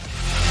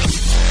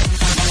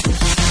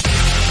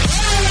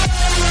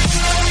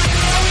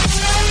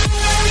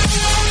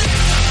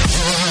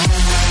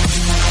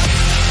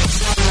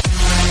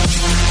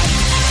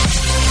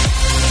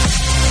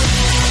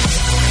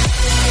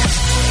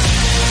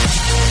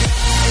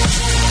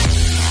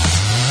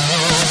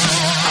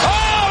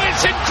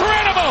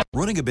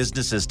 Running a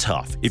business is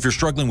tough. If you're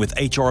struggling with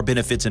HR,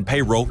 benefits, and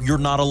payroll, you're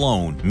not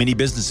alone. Many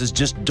businesses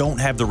just don't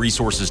have the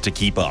resources to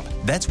keep up.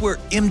 That's where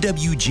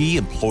MWG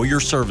Employer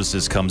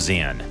Services comes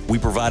in. We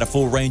provide a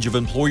full range of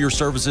employer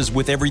services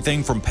with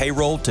everything from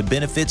payroll to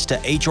benefits to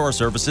HR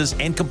services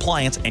and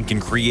compliance, and can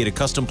create a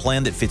custom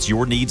plan that fits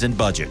your needs and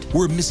budget.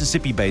 We're a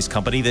Mississippi-based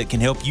company that can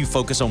help you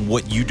focus on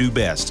what you do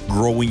best,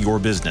 growing your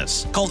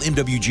business. Call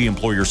MWG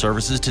Employer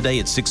Services today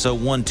at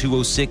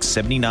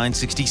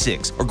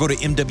 601-206-7966 or go to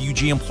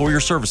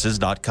MWGEmployerServices.com. A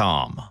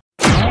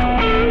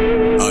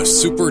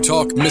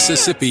SuperTalk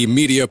Mississippi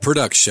media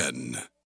production.